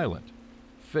remaining silent.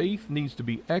 Faith needs to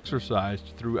be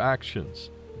exercised through actions.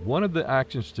 One of the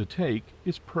actions to take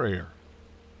is prayer.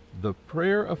 The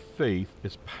prayer of faith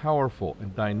is powerful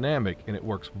and dynamic, and it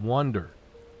works wonder.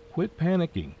 Quit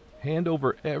panicking. Hand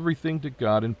over everything to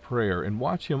God in prayer and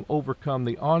watch Him overcome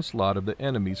the onslaught of the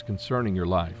enemies concerning your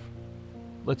life.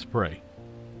 Let's pray.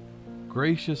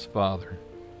 Gracious Father,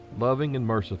 loving and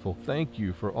merciful, thank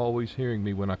You for always hearing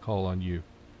me when I call on You.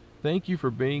 Thank You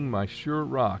for being my sure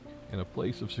rock and a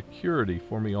place of security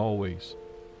for me always.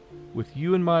 With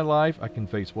You in my life, I can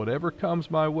face whatever comes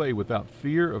my way without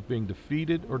fear of being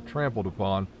defeated or trampled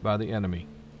upon by the enemy.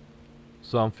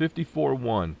 Psalm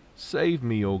 54:1. Save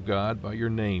me, O God, by Your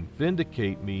name.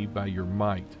 Vindicate me by Your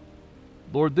might.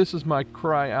 Lord, this is my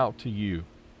cry out to You.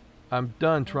 I'm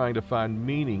done trying to find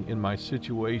meaning in my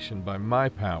situation by my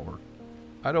power.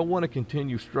 I don't want to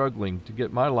continue struggling to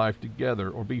get my life together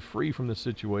or be free from the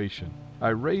situation. I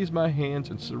raise my hands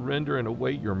and surrender and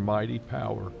await Your mighty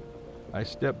power. I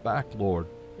step back, Lord,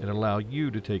 and allow You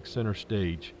to take center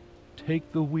stage.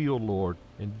 Take the wheel, Lord,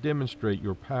 and demonstrate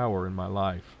Your power in my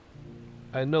life.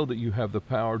 I know that You have the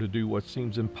power to do what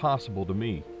seems impossible to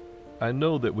me. I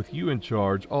know that with You in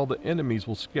charge, all the enemies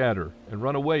will scatter and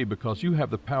run away because You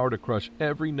have the power to crush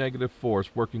every negative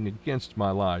force working against my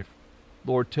life.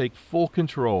 Lord, take full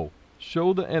control.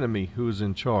 Show the enemy who is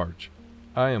in charge.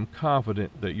 I am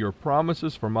confident that Your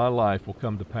promises for my life will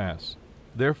come to pass.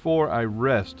 Therefore, I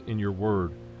rest in Your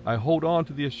word. I hold on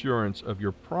to the assurance of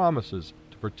Your promises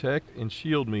to protect and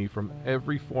shield me from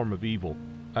every form of evil.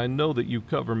 I know that You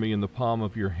cover me in the palm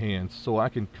of Your hands, so I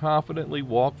can confidently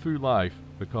walk through life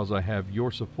because I have Your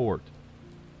support.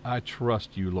 I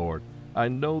trust You, Lord. I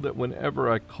know that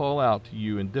whenever I call out to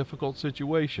You in difficult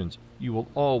situations, You will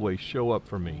always show up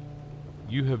for me.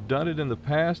 You have done it in the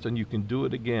past, and You can do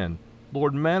it again.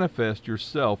 Lord, manifest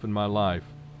Yourself in my life.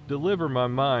 Deliver my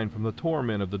mind from the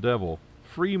torment of the devil.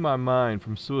 Free my mind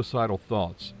from suicidal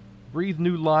thoughts. Breathe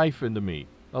new life into me,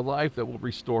 a life that will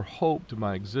restore hope to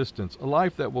my existence, a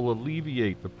life that will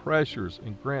alleviate the pressures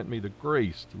and grant me the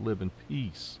grace to live in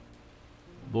peace.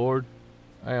 Lord,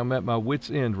 I am at my wit's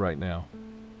end right now.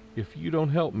 If You don't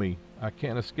help me, I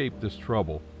can't escape this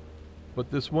trouble.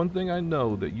 But this one thing I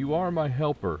know, that You are my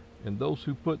helper, and those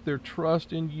who put their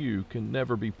trust in You can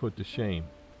never be put to shame.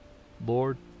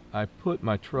 Lord, I put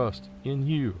my trust in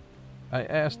You. I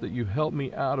ask that You help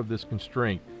me out of this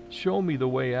constraint. Show me the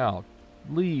way out.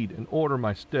 Lead and order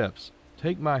my steps.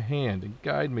 Take my hand and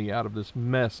guide me out of this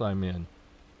mess I'm in.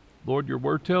 Lord, Your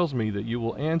word tells me that You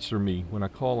will answer me when I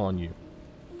call on You.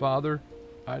 Father,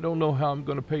 I don't know how I'm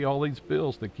going to pay all these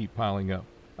bills that keep piling up.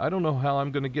 I don't know how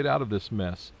I'm going to get out of this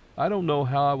mess. I don't know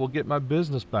how I will get my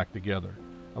business back together.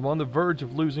 I'm on the verge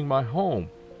of losing my home,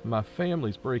 and my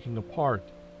family's breaking apart.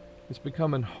 It's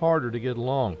becoming harder to get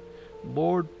along.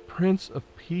 Lord, Prince of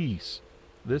Peace,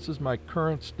 this is my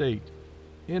current state.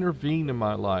 Intervene in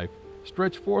my life.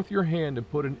 Stretch forth your hand and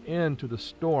put an end to the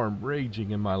storm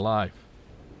raging in my life.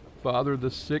 Father, the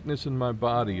sickness in my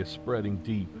body is spreading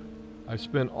deep. I've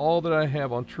spent all that I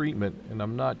have on treatment, and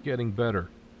I'm not getting better.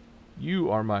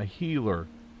 You are my healer.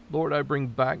 Lord, I bring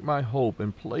back my hope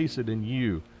and place it in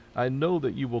you. I know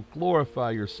that you will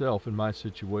glorify yourself in my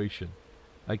situation.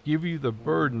 I give you the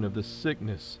burden of the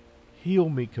sickness. Heal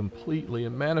me completely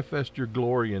and manifest your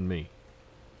glory in me.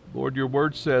 Lord, your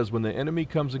word says, when the enemy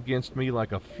comes against me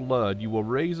like a flood, you will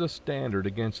raise a standard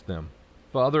against them.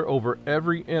 Father, over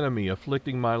every enemy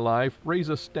afflicting my life, raise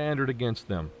a standard against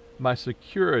them. My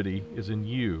security is in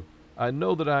you. I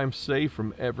know that I am safe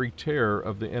from every terror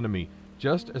of the enemy.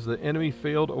 Just as the enemy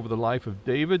failed over the life of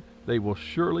David, they will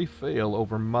surely fail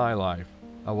over my life.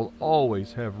 I will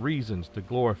always have reasons to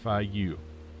glorify you.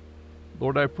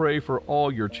 Lord, I pray for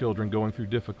all your children going through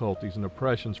difficulties and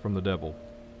oppressions from the devil.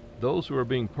 Those who are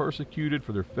being persecuted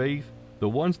for their faith, the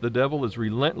ones the devil is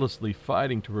relentlessly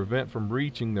fighting to prevent from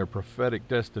reaching their prophetic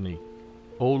destiny.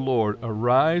 O Lord,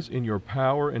 arise in your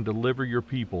power and deliver your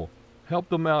people. Help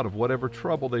them out of whatever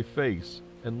trouble they face,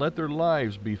 and let their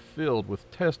lives be filled with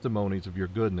testimonies of your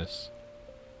goodness.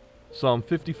 Psalm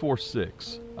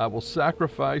 54:6. I will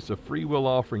sacrifice a freewill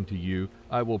offering to you.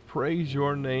 I will praise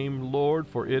your name, Lord,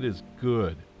 for it is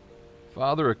good.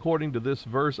 Father, according to this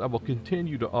verse, I will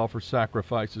continue to offer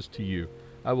sacrifices to you.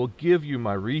 I will give you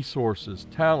my resources,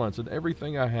 talents, and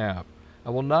everything I have. I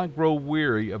will not grow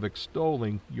weary of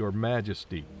extolling your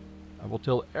majesty. I will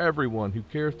tell everyone who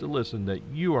cares to listen that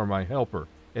you are my helper,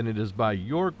 and it is by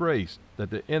your grace that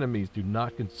the enemies do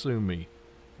not consume me.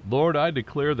 Lord, I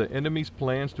declare the enemy's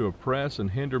plans to oppress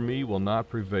and hinder me will not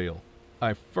prevail.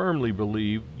 I firmly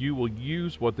believe you will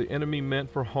use what the enemy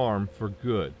meant for harm for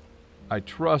good. I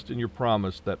trust in your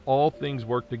promise that all things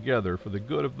work together for the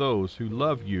good of those who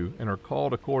love you and are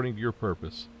called according to your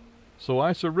purpose. So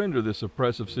I surrender this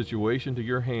oppressive situation to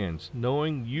your hands,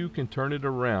 knowing you can turn it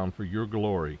around for your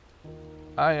glory.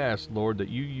 I ask, Lord, that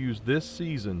you use this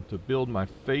season to build my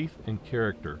faith and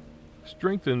character.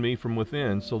 Strengthen me from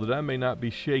within so that I may not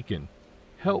be shaken.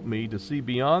 Help me to see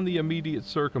beyond the immediate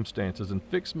circumstances and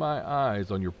fix my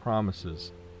eyes on your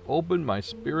promises. Open my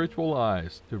spiritual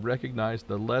eyes to recognize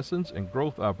the lessons and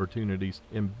growth opportunities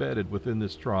embedded within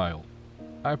this trial.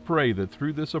 I pray that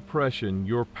through this oppression,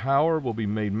 your power will be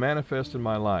made manifest in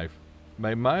my life.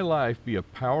 May my life be a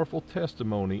powerful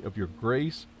testimony of your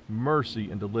grace, mercy,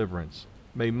 and deliverance.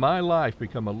 May my life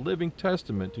become a living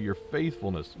testament to your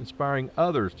faithfulness, inspiring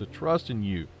others to trust in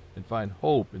you and find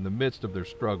hope in the midst of their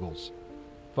struggles.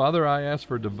 Father, I ask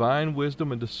for divine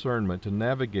wisdom and discernment to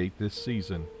navigate this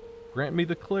season. Grant me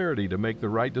the clarity to make the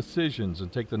right decisions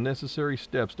and take the necessary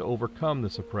steps to overcome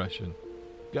this oppression.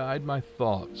 Guide my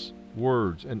thoughts,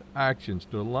 words, and actions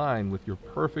to align with your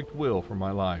perfect will for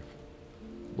my life.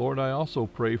 Lord, I also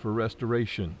pray for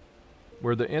restoration.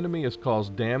 Where the enemy has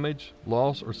caused damage,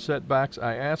 loss, or setbacks,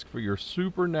 I ask for your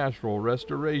supernatural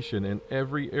restoration in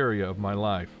every area of my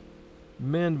life.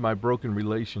 Mend my broken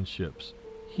relationships,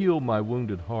 heal my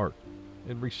wounded heart,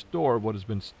 and restore what has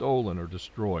been stolen or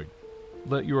destroyed.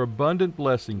 Let your abundant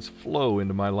blessings flow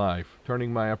into my life,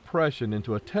 turning my oppression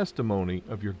into a testimony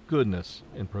of your goodness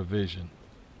and provision.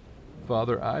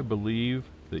 Father, I believe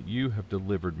that you have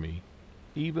delivered me.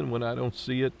 Even when I don't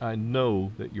see it, I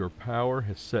know that your power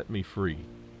has set me free.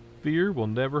 Fear will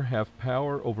never have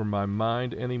power over my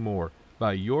mind anymore.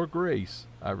 By your grace,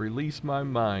 I release my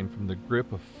mind from the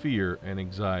grip of fear and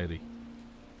anxiety.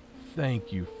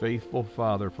 Thank you, faithful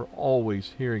Father, for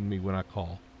always hearing me when I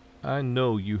call. I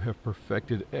know you have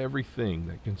perfected everything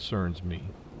that concerns me.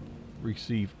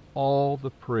 Receive all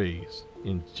the praise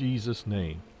in Jesus'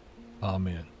 name.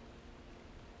 Amen.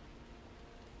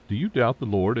 Do you doubt the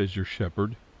Lord as your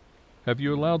shepherd? Have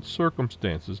you allowed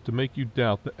circumstances to make you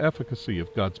doubt the efficacy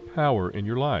of God's power in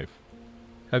your life?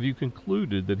 Have you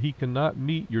concluded that He cannot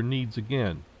meet your needs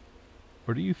again?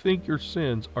 Or do you think your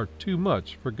sins are too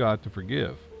much for God to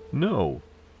forgive? No,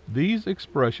 these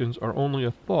expressions are only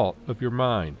a thought of your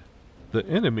mind. The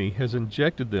enemy has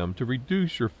injected them to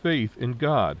reduce your faith in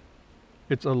God.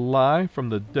 It's a lie from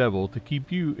the devil to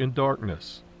keep you in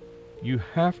darkness. You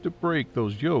have to break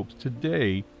those yokes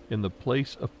today in the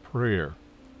place of prayer.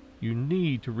 You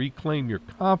need to reclaim your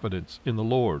confidence in the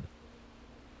Lord.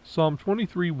 Psalm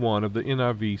 23:1 of the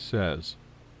NIV says,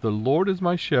 "The Lord is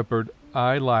my shepherd,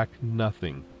 I lack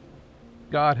nothing."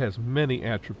 God has many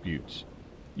attributes.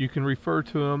 You can refer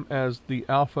to Him as the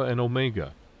Alpha and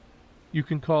Omega. You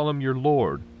can call Him your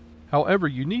Lord. However,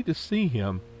 you need to see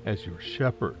Him as your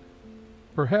shepherd.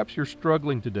 Perhaps you're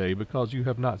struggling today because you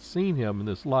have not seen Him in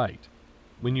this light.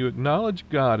 When you acknowledge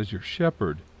God as your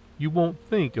shepherd, you won't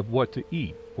think of what to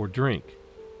eat or drink.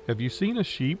 Have you seen a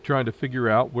sheep trying to figure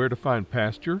out where to find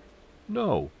pasture?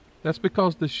 No, that's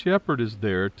because the shepherd is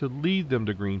there to lead them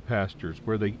to green pastures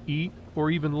where they eat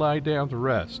or even lie down to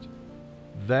rest.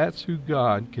 That's who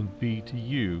God can be to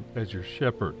you as your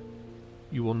shepherd.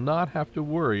 You will not have to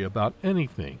worry about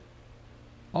anything.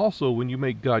 Also, when you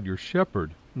make God your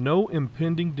shepherd, no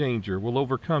impending danger will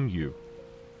overcome you.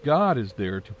 God is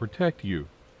there to protect you.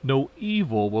 No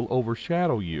evil will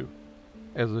overshadow you.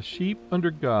 As a sheep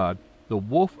under God, the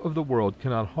wolf of the world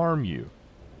cannot harm you.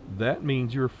 That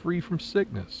means you're free from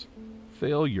sickness,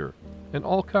 failure, and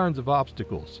all kinds of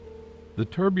obstacles. The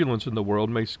turbulence in the world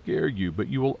may scare you, but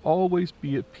you will always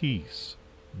be at peace.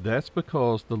 That's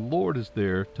because the Lord is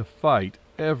there to fight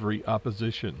every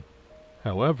opposition.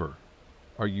 However,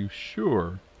 are you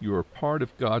sure you are part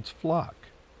of God's flock?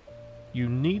 You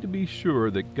need to be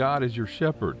sure that God is your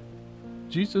shepherd.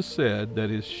 Jesus said that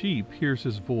his sheep hears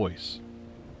his voice.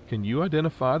 Can you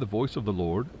identify the voice of the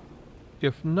Lord?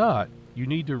 If not, you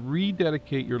need to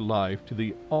rededicate your life to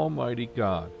the Almighty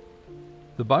God.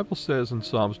 The Bible says in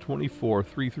Psalms 24,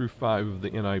 3-5 of the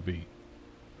NIV,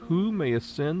 "Who may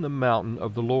ascend the mountain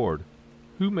of the Lord?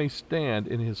 Who may stand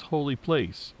in his holy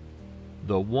place?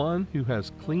 The one who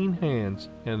has clean hands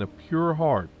and a pure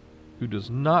heart, who does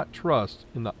not trust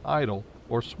in the idol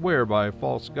or swear by a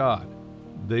false god.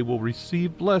 They will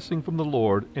receive blessing from the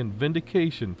Lord and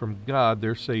vindication from God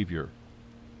their Savior."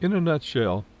 In a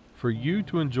nutshell, for you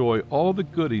to enjoy all the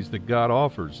goodies that God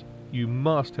offers, you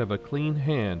must have a clean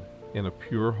hand and a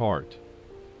pure heart.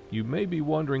 You may be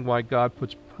wondering why God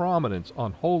puts prominence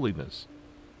on holiness.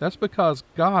 That's because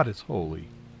God is holy.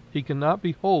 He cannot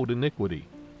behold iniquity.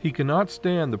 He cannot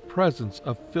stand the presence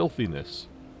of filthiness.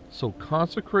 So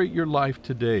consecrate your life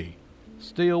today.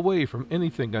 Stay away from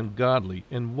anything ungodly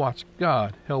and watch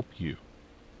God help you.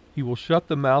 He will shut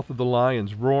the mouth of the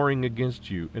lions roaring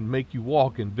against you and make you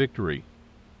walk in victory.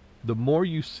 The more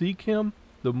you seek him,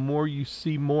 the more you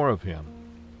see more of him.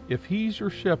 If he's your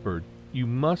shepherd, you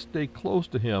must stay close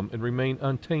to him and remain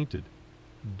untainted.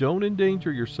 Don't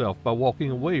endanger yourself by walking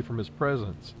away from his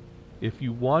presence. If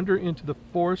you wander into the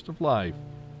forest of life,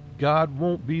 God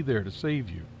won't be there to save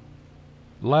you.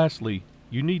 Lastly,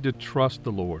 you need to trust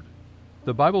the Lord.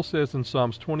 The Bible says in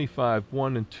Psalms 25,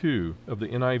 1 and 2 of the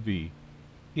NIV,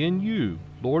 "In you,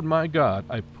 Lord my God,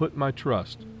 I put my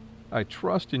trust. I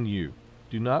trust in you.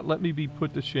 Do not let me be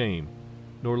put to shame,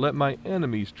 nor let my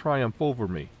enemies triumph over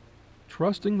me."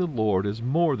 Trusting the Lord is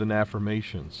more than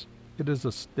affirmations. It is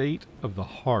a state of the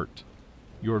heart.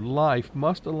 Your life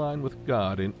must align with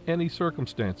God in any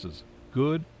circumstances,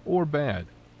 good or bad.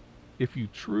 If you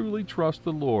truly trust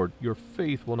the Lord, your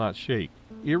faith will not shake,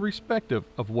 irrespective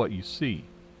of what you see.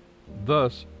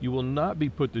 Thus, you will not be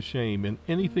put to shame in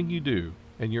anything you do,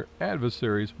 and your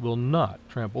adversaries will not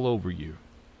trample over you.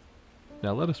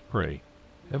 Now let us pray.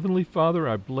 Heavenly Father,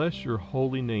 I bless your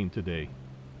holy name today.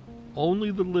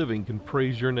 Only the living can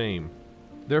praise your name.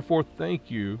 Therefore, thank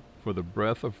you for the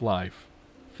breath of life.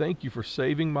 Thank you for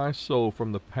saving my soul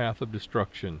from the path of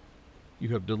destruction. You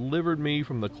have delivered me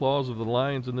from the claws of the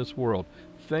lions in this world.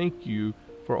 Thank you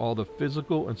for all the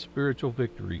physical and spiritual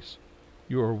victories.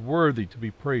 You are worthy to be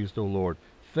praised, O Lord.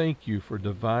 Thank you for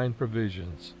divine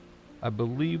provisions. I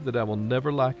believe that I will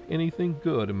never lack anything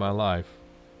good in my life.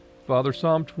 Father,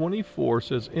 Psalm 24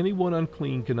 says, "Anyone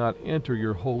unclean cannot enter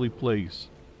your holy place."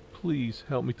 Please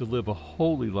help me to live a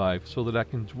holy life so that I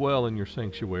can dwell in your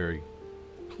sanctuary.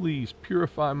 Please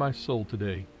purify my soul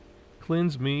today.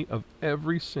 Cleanse me of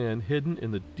every sin hidden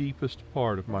in the deepest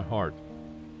part of my heart.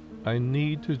 I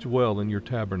need to dwell in your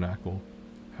tabernacle.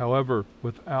 However,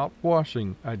 without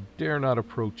washing, I dare not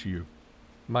approach you.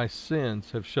 My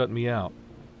sins have shut me out.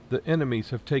 The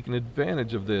enemies have taken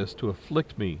advantage of this to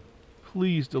afflict me.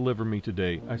 Please deliver me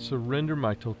today. I surrender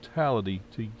my totality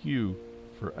to you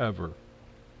forever.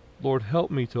 Lord, help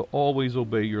me to always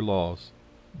obey your laws.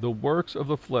 The works of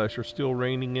the flesh are still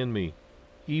reigning in me.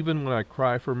 Even when I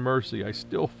cry for mercy, I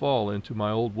still fall into my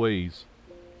old ways.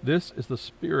 This is the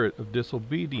spirit of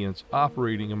disobedience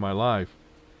operating in my life.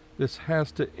 This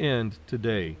has to end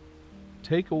today.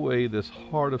 Take away this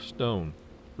heart of stone.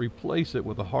 Replace it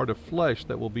with a heart of flesh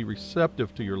that will be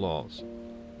receptive to your laws.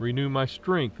 Renew my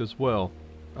strength as well.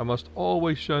 I must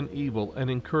always shun evil and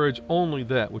encourage only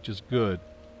that which is good.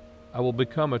 I will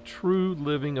become a true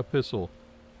living epistle.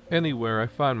 Anywhere I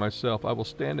find myself, I will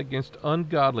stand against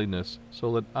ungodliness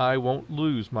so that I won't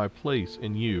lose my place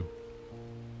in you.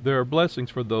 There are blessings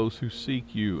for those who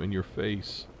seek you in your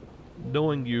face.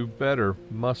 Knowing you better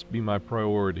must be my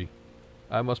priority.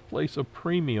 I must place a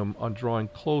premium on drawing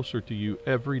closer to you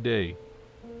every day.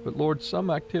 But Lord, some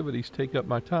activities take up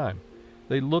my time.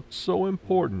 They look so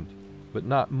important, but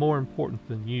not more important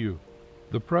than you.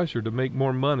 The pressure to make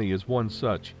more money is one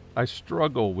such. I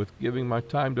struggle with giving my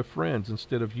time to friends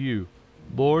instead of you.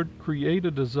 Lord, create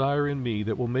a desire in me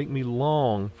that will make me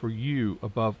long for you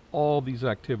above all these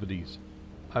activities.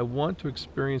 I want to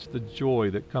experience the joy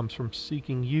that comes from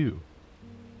seeking you.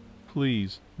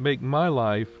 Please make my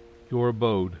life your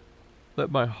abode.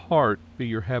 Let my heart be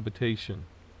your habitation.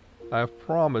 I have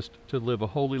promised to live a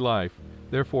holy life,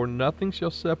 therefore nothing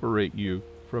shall separate you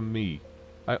from me.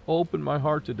 I open my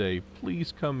heart today.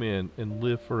 Please come in and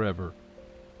live forever.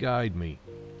 Guide me,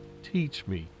 teach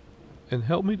me, and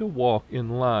help me to walk in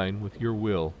line with your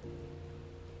will.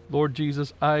 Lord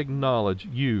Jesus, I acknowledge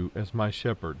you as my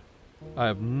shepherd. I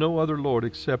have no other Lord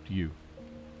except you.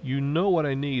 You know what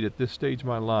I need at this stage of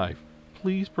my life.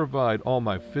 Please provide all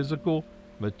my physical,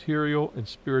 material, and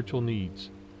spiritual needs.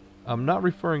 I'm not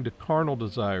referring to carnal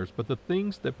desires, but the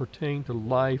things that pertain to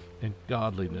life and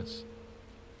godliness.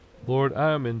 Lord,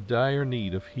 I am in dire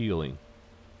need of healing.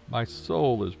 My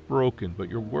soul is broken, but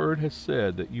your word has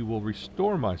said that you will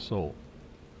restore my soul.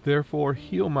 Therefore,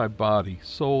 heal my body,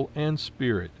 soul, and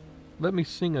spirit. Let me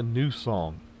sing a new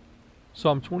song.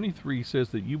 Psalm 23 says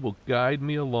that you will guide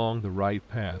me along the right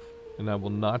path, and I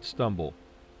will not stumble.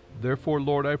 Therefore,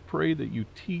 Lord, I pray that you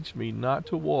teach me not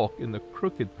to walk in the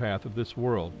crooked path of this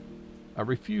world. I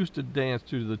refuse to dance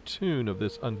to the tune of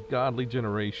this ungodly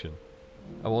generation.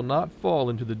 I will not fall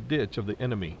into the ditch of the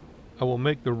enemy. I will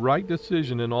make the right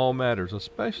decision in all matters,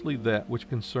 especially that which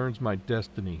concerns my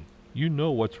destiny. You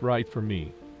know what's right for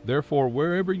me. Therefore,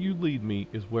 wherever you lead me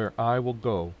is where I will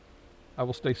go. I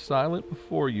will stay silent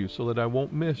before you so that I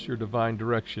won't miss your divine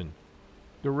direction.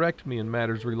 Direct me in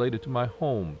matters related to my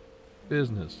home,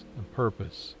 business, and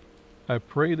purpose. I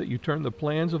pray that you turn the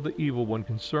plans of the evil one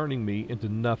concerning me into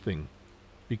nothing.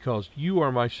 Because you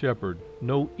are my shepherd,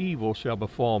 no evil shall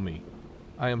befall me.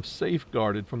 I am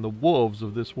safeguarded from the wolves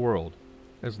of this world.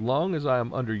 As long as I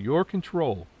am under your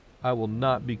control, I will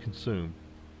not be consumed.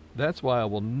 That's why I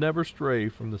will never stray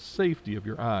from the safety of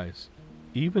your eyes.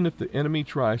 Even if the enemy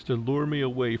tries to lure me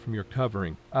away from your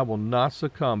covering, I will not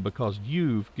succumb because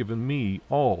you've given me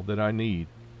all that I need.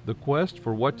 The quest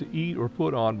for what to eat or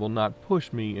put on will not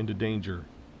push me into danger.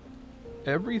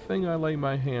 Everything I lay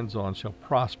my hands on shall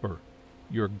prosper.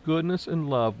 Your goodness and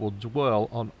love will dwell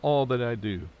on all that I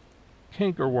do.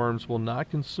 Cankerworms will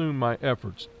not consume my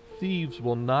efforts. Thieves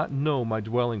will not know my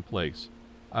dwelling place.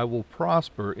 I will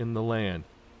prosper in the land.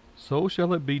 So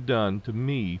shall it be done to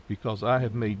me because I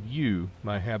have made you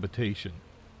my habitation.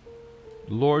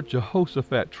 Lord,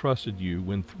 Jehoshaphat trusted you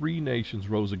when 3 nations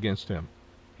rose against him.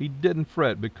 He didn't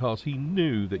fret because he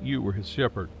knew that you were his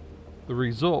shepherd. The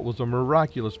result was a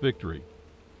miraculous victory.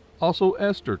 Also,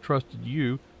 Esther trusted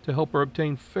you to help her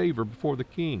obtain favor before the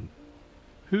king.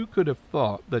 Who could have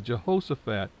thought that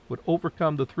Jehoshaphat would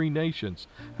overcome the 3 nations?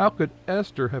 How could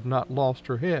Esther have not lost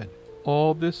her head?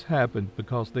 All this happened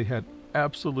because they had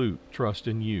absolute trust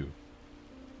in you.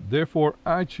 Therefore,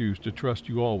 I choose to trust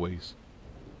you always.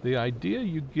 The idea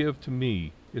you give to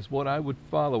me is what I would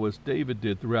follow as David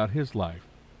did throughout his life.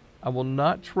 I will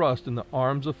not trust in the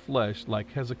arms of flesh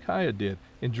like Hezekiah did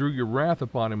and drew your wrath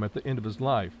upon him at the end of his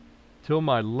life. Till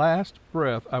my last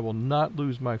breath, I will not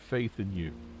lose my faith in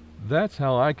you. That's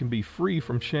how I can be free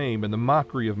from shame and the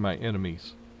mockery of my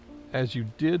enemies. As you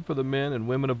did for the men and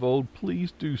women of old,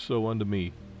 please do so unto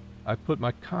me. I put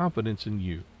my confidence in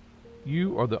you.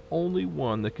 You are the only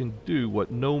one that can do what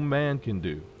no man can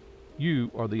do. You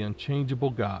are the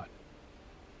unchangeable God.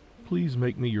 Please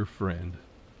make me your friend.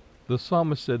 The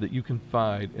psalmist said that you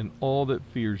confide in all that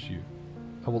fears you.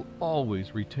 I will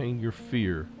always retain your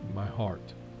fear in my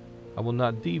heart. I will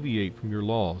not deviate from your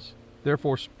laws.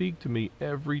 Therefore speak to me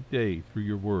every day through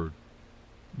your word.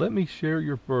 Let me share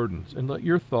your burdens and let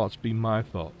your thoughts be my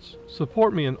thoughts.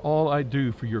 Support me in all I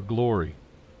do for your glory.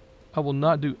 I will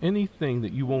not do anything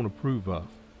that you won't approve of.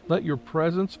 Let your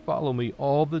presence follow me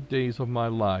all the days of my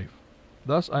life.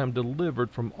 Thus I am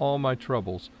delivered from all my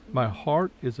troubles. My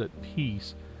heart is at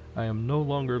peace. I am no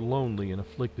longer lonely and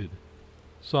afflicted.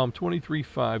 Psalm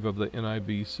 23:5 of the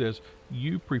NIV says,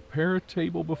 You prepare a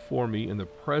table before me in the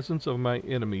presence of my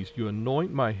enemies. You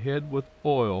anoint my head with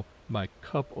oil. My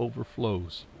cup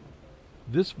overflows.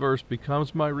 This verse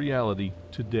becomes my reality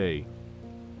today.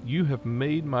 You have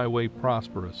made my way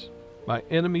prosperous. My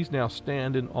enemies now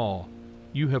stand in awe.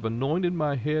 You have anointed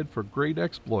my head for great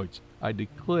exploits. I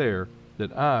declare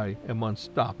that I am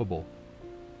unstoppable.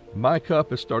 My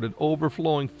cup has started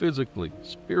overflowing physically,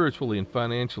 spiritually, and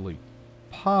financially.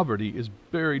 Poverty is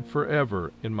buried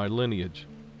forever in my lineage.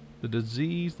 The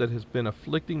disease that has been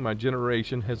afflicting my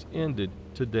generation has ended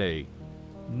today.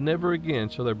 Never again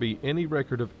shall there be any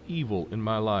record of evil in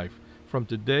my life. From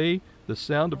today, the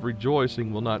sound of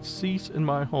rejoicing will not cease in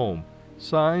my home.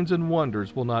 Signs and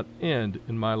wonders will not end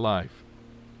in my life.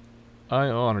 I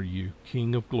honor you,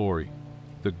 King of Glory,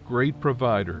 the great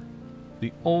provider,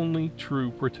 the only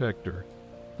true protector,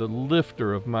 the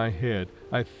lifter of my head.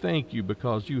 I thank you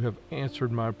because you have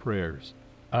answered my prayers.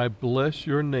 I bless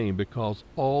your name because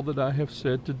all that I have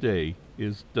said today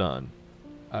is done.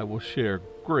 I will share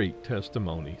great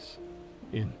testimonies.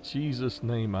 In Jesus'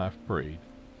 name I've prayed.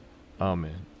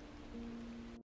 Amen.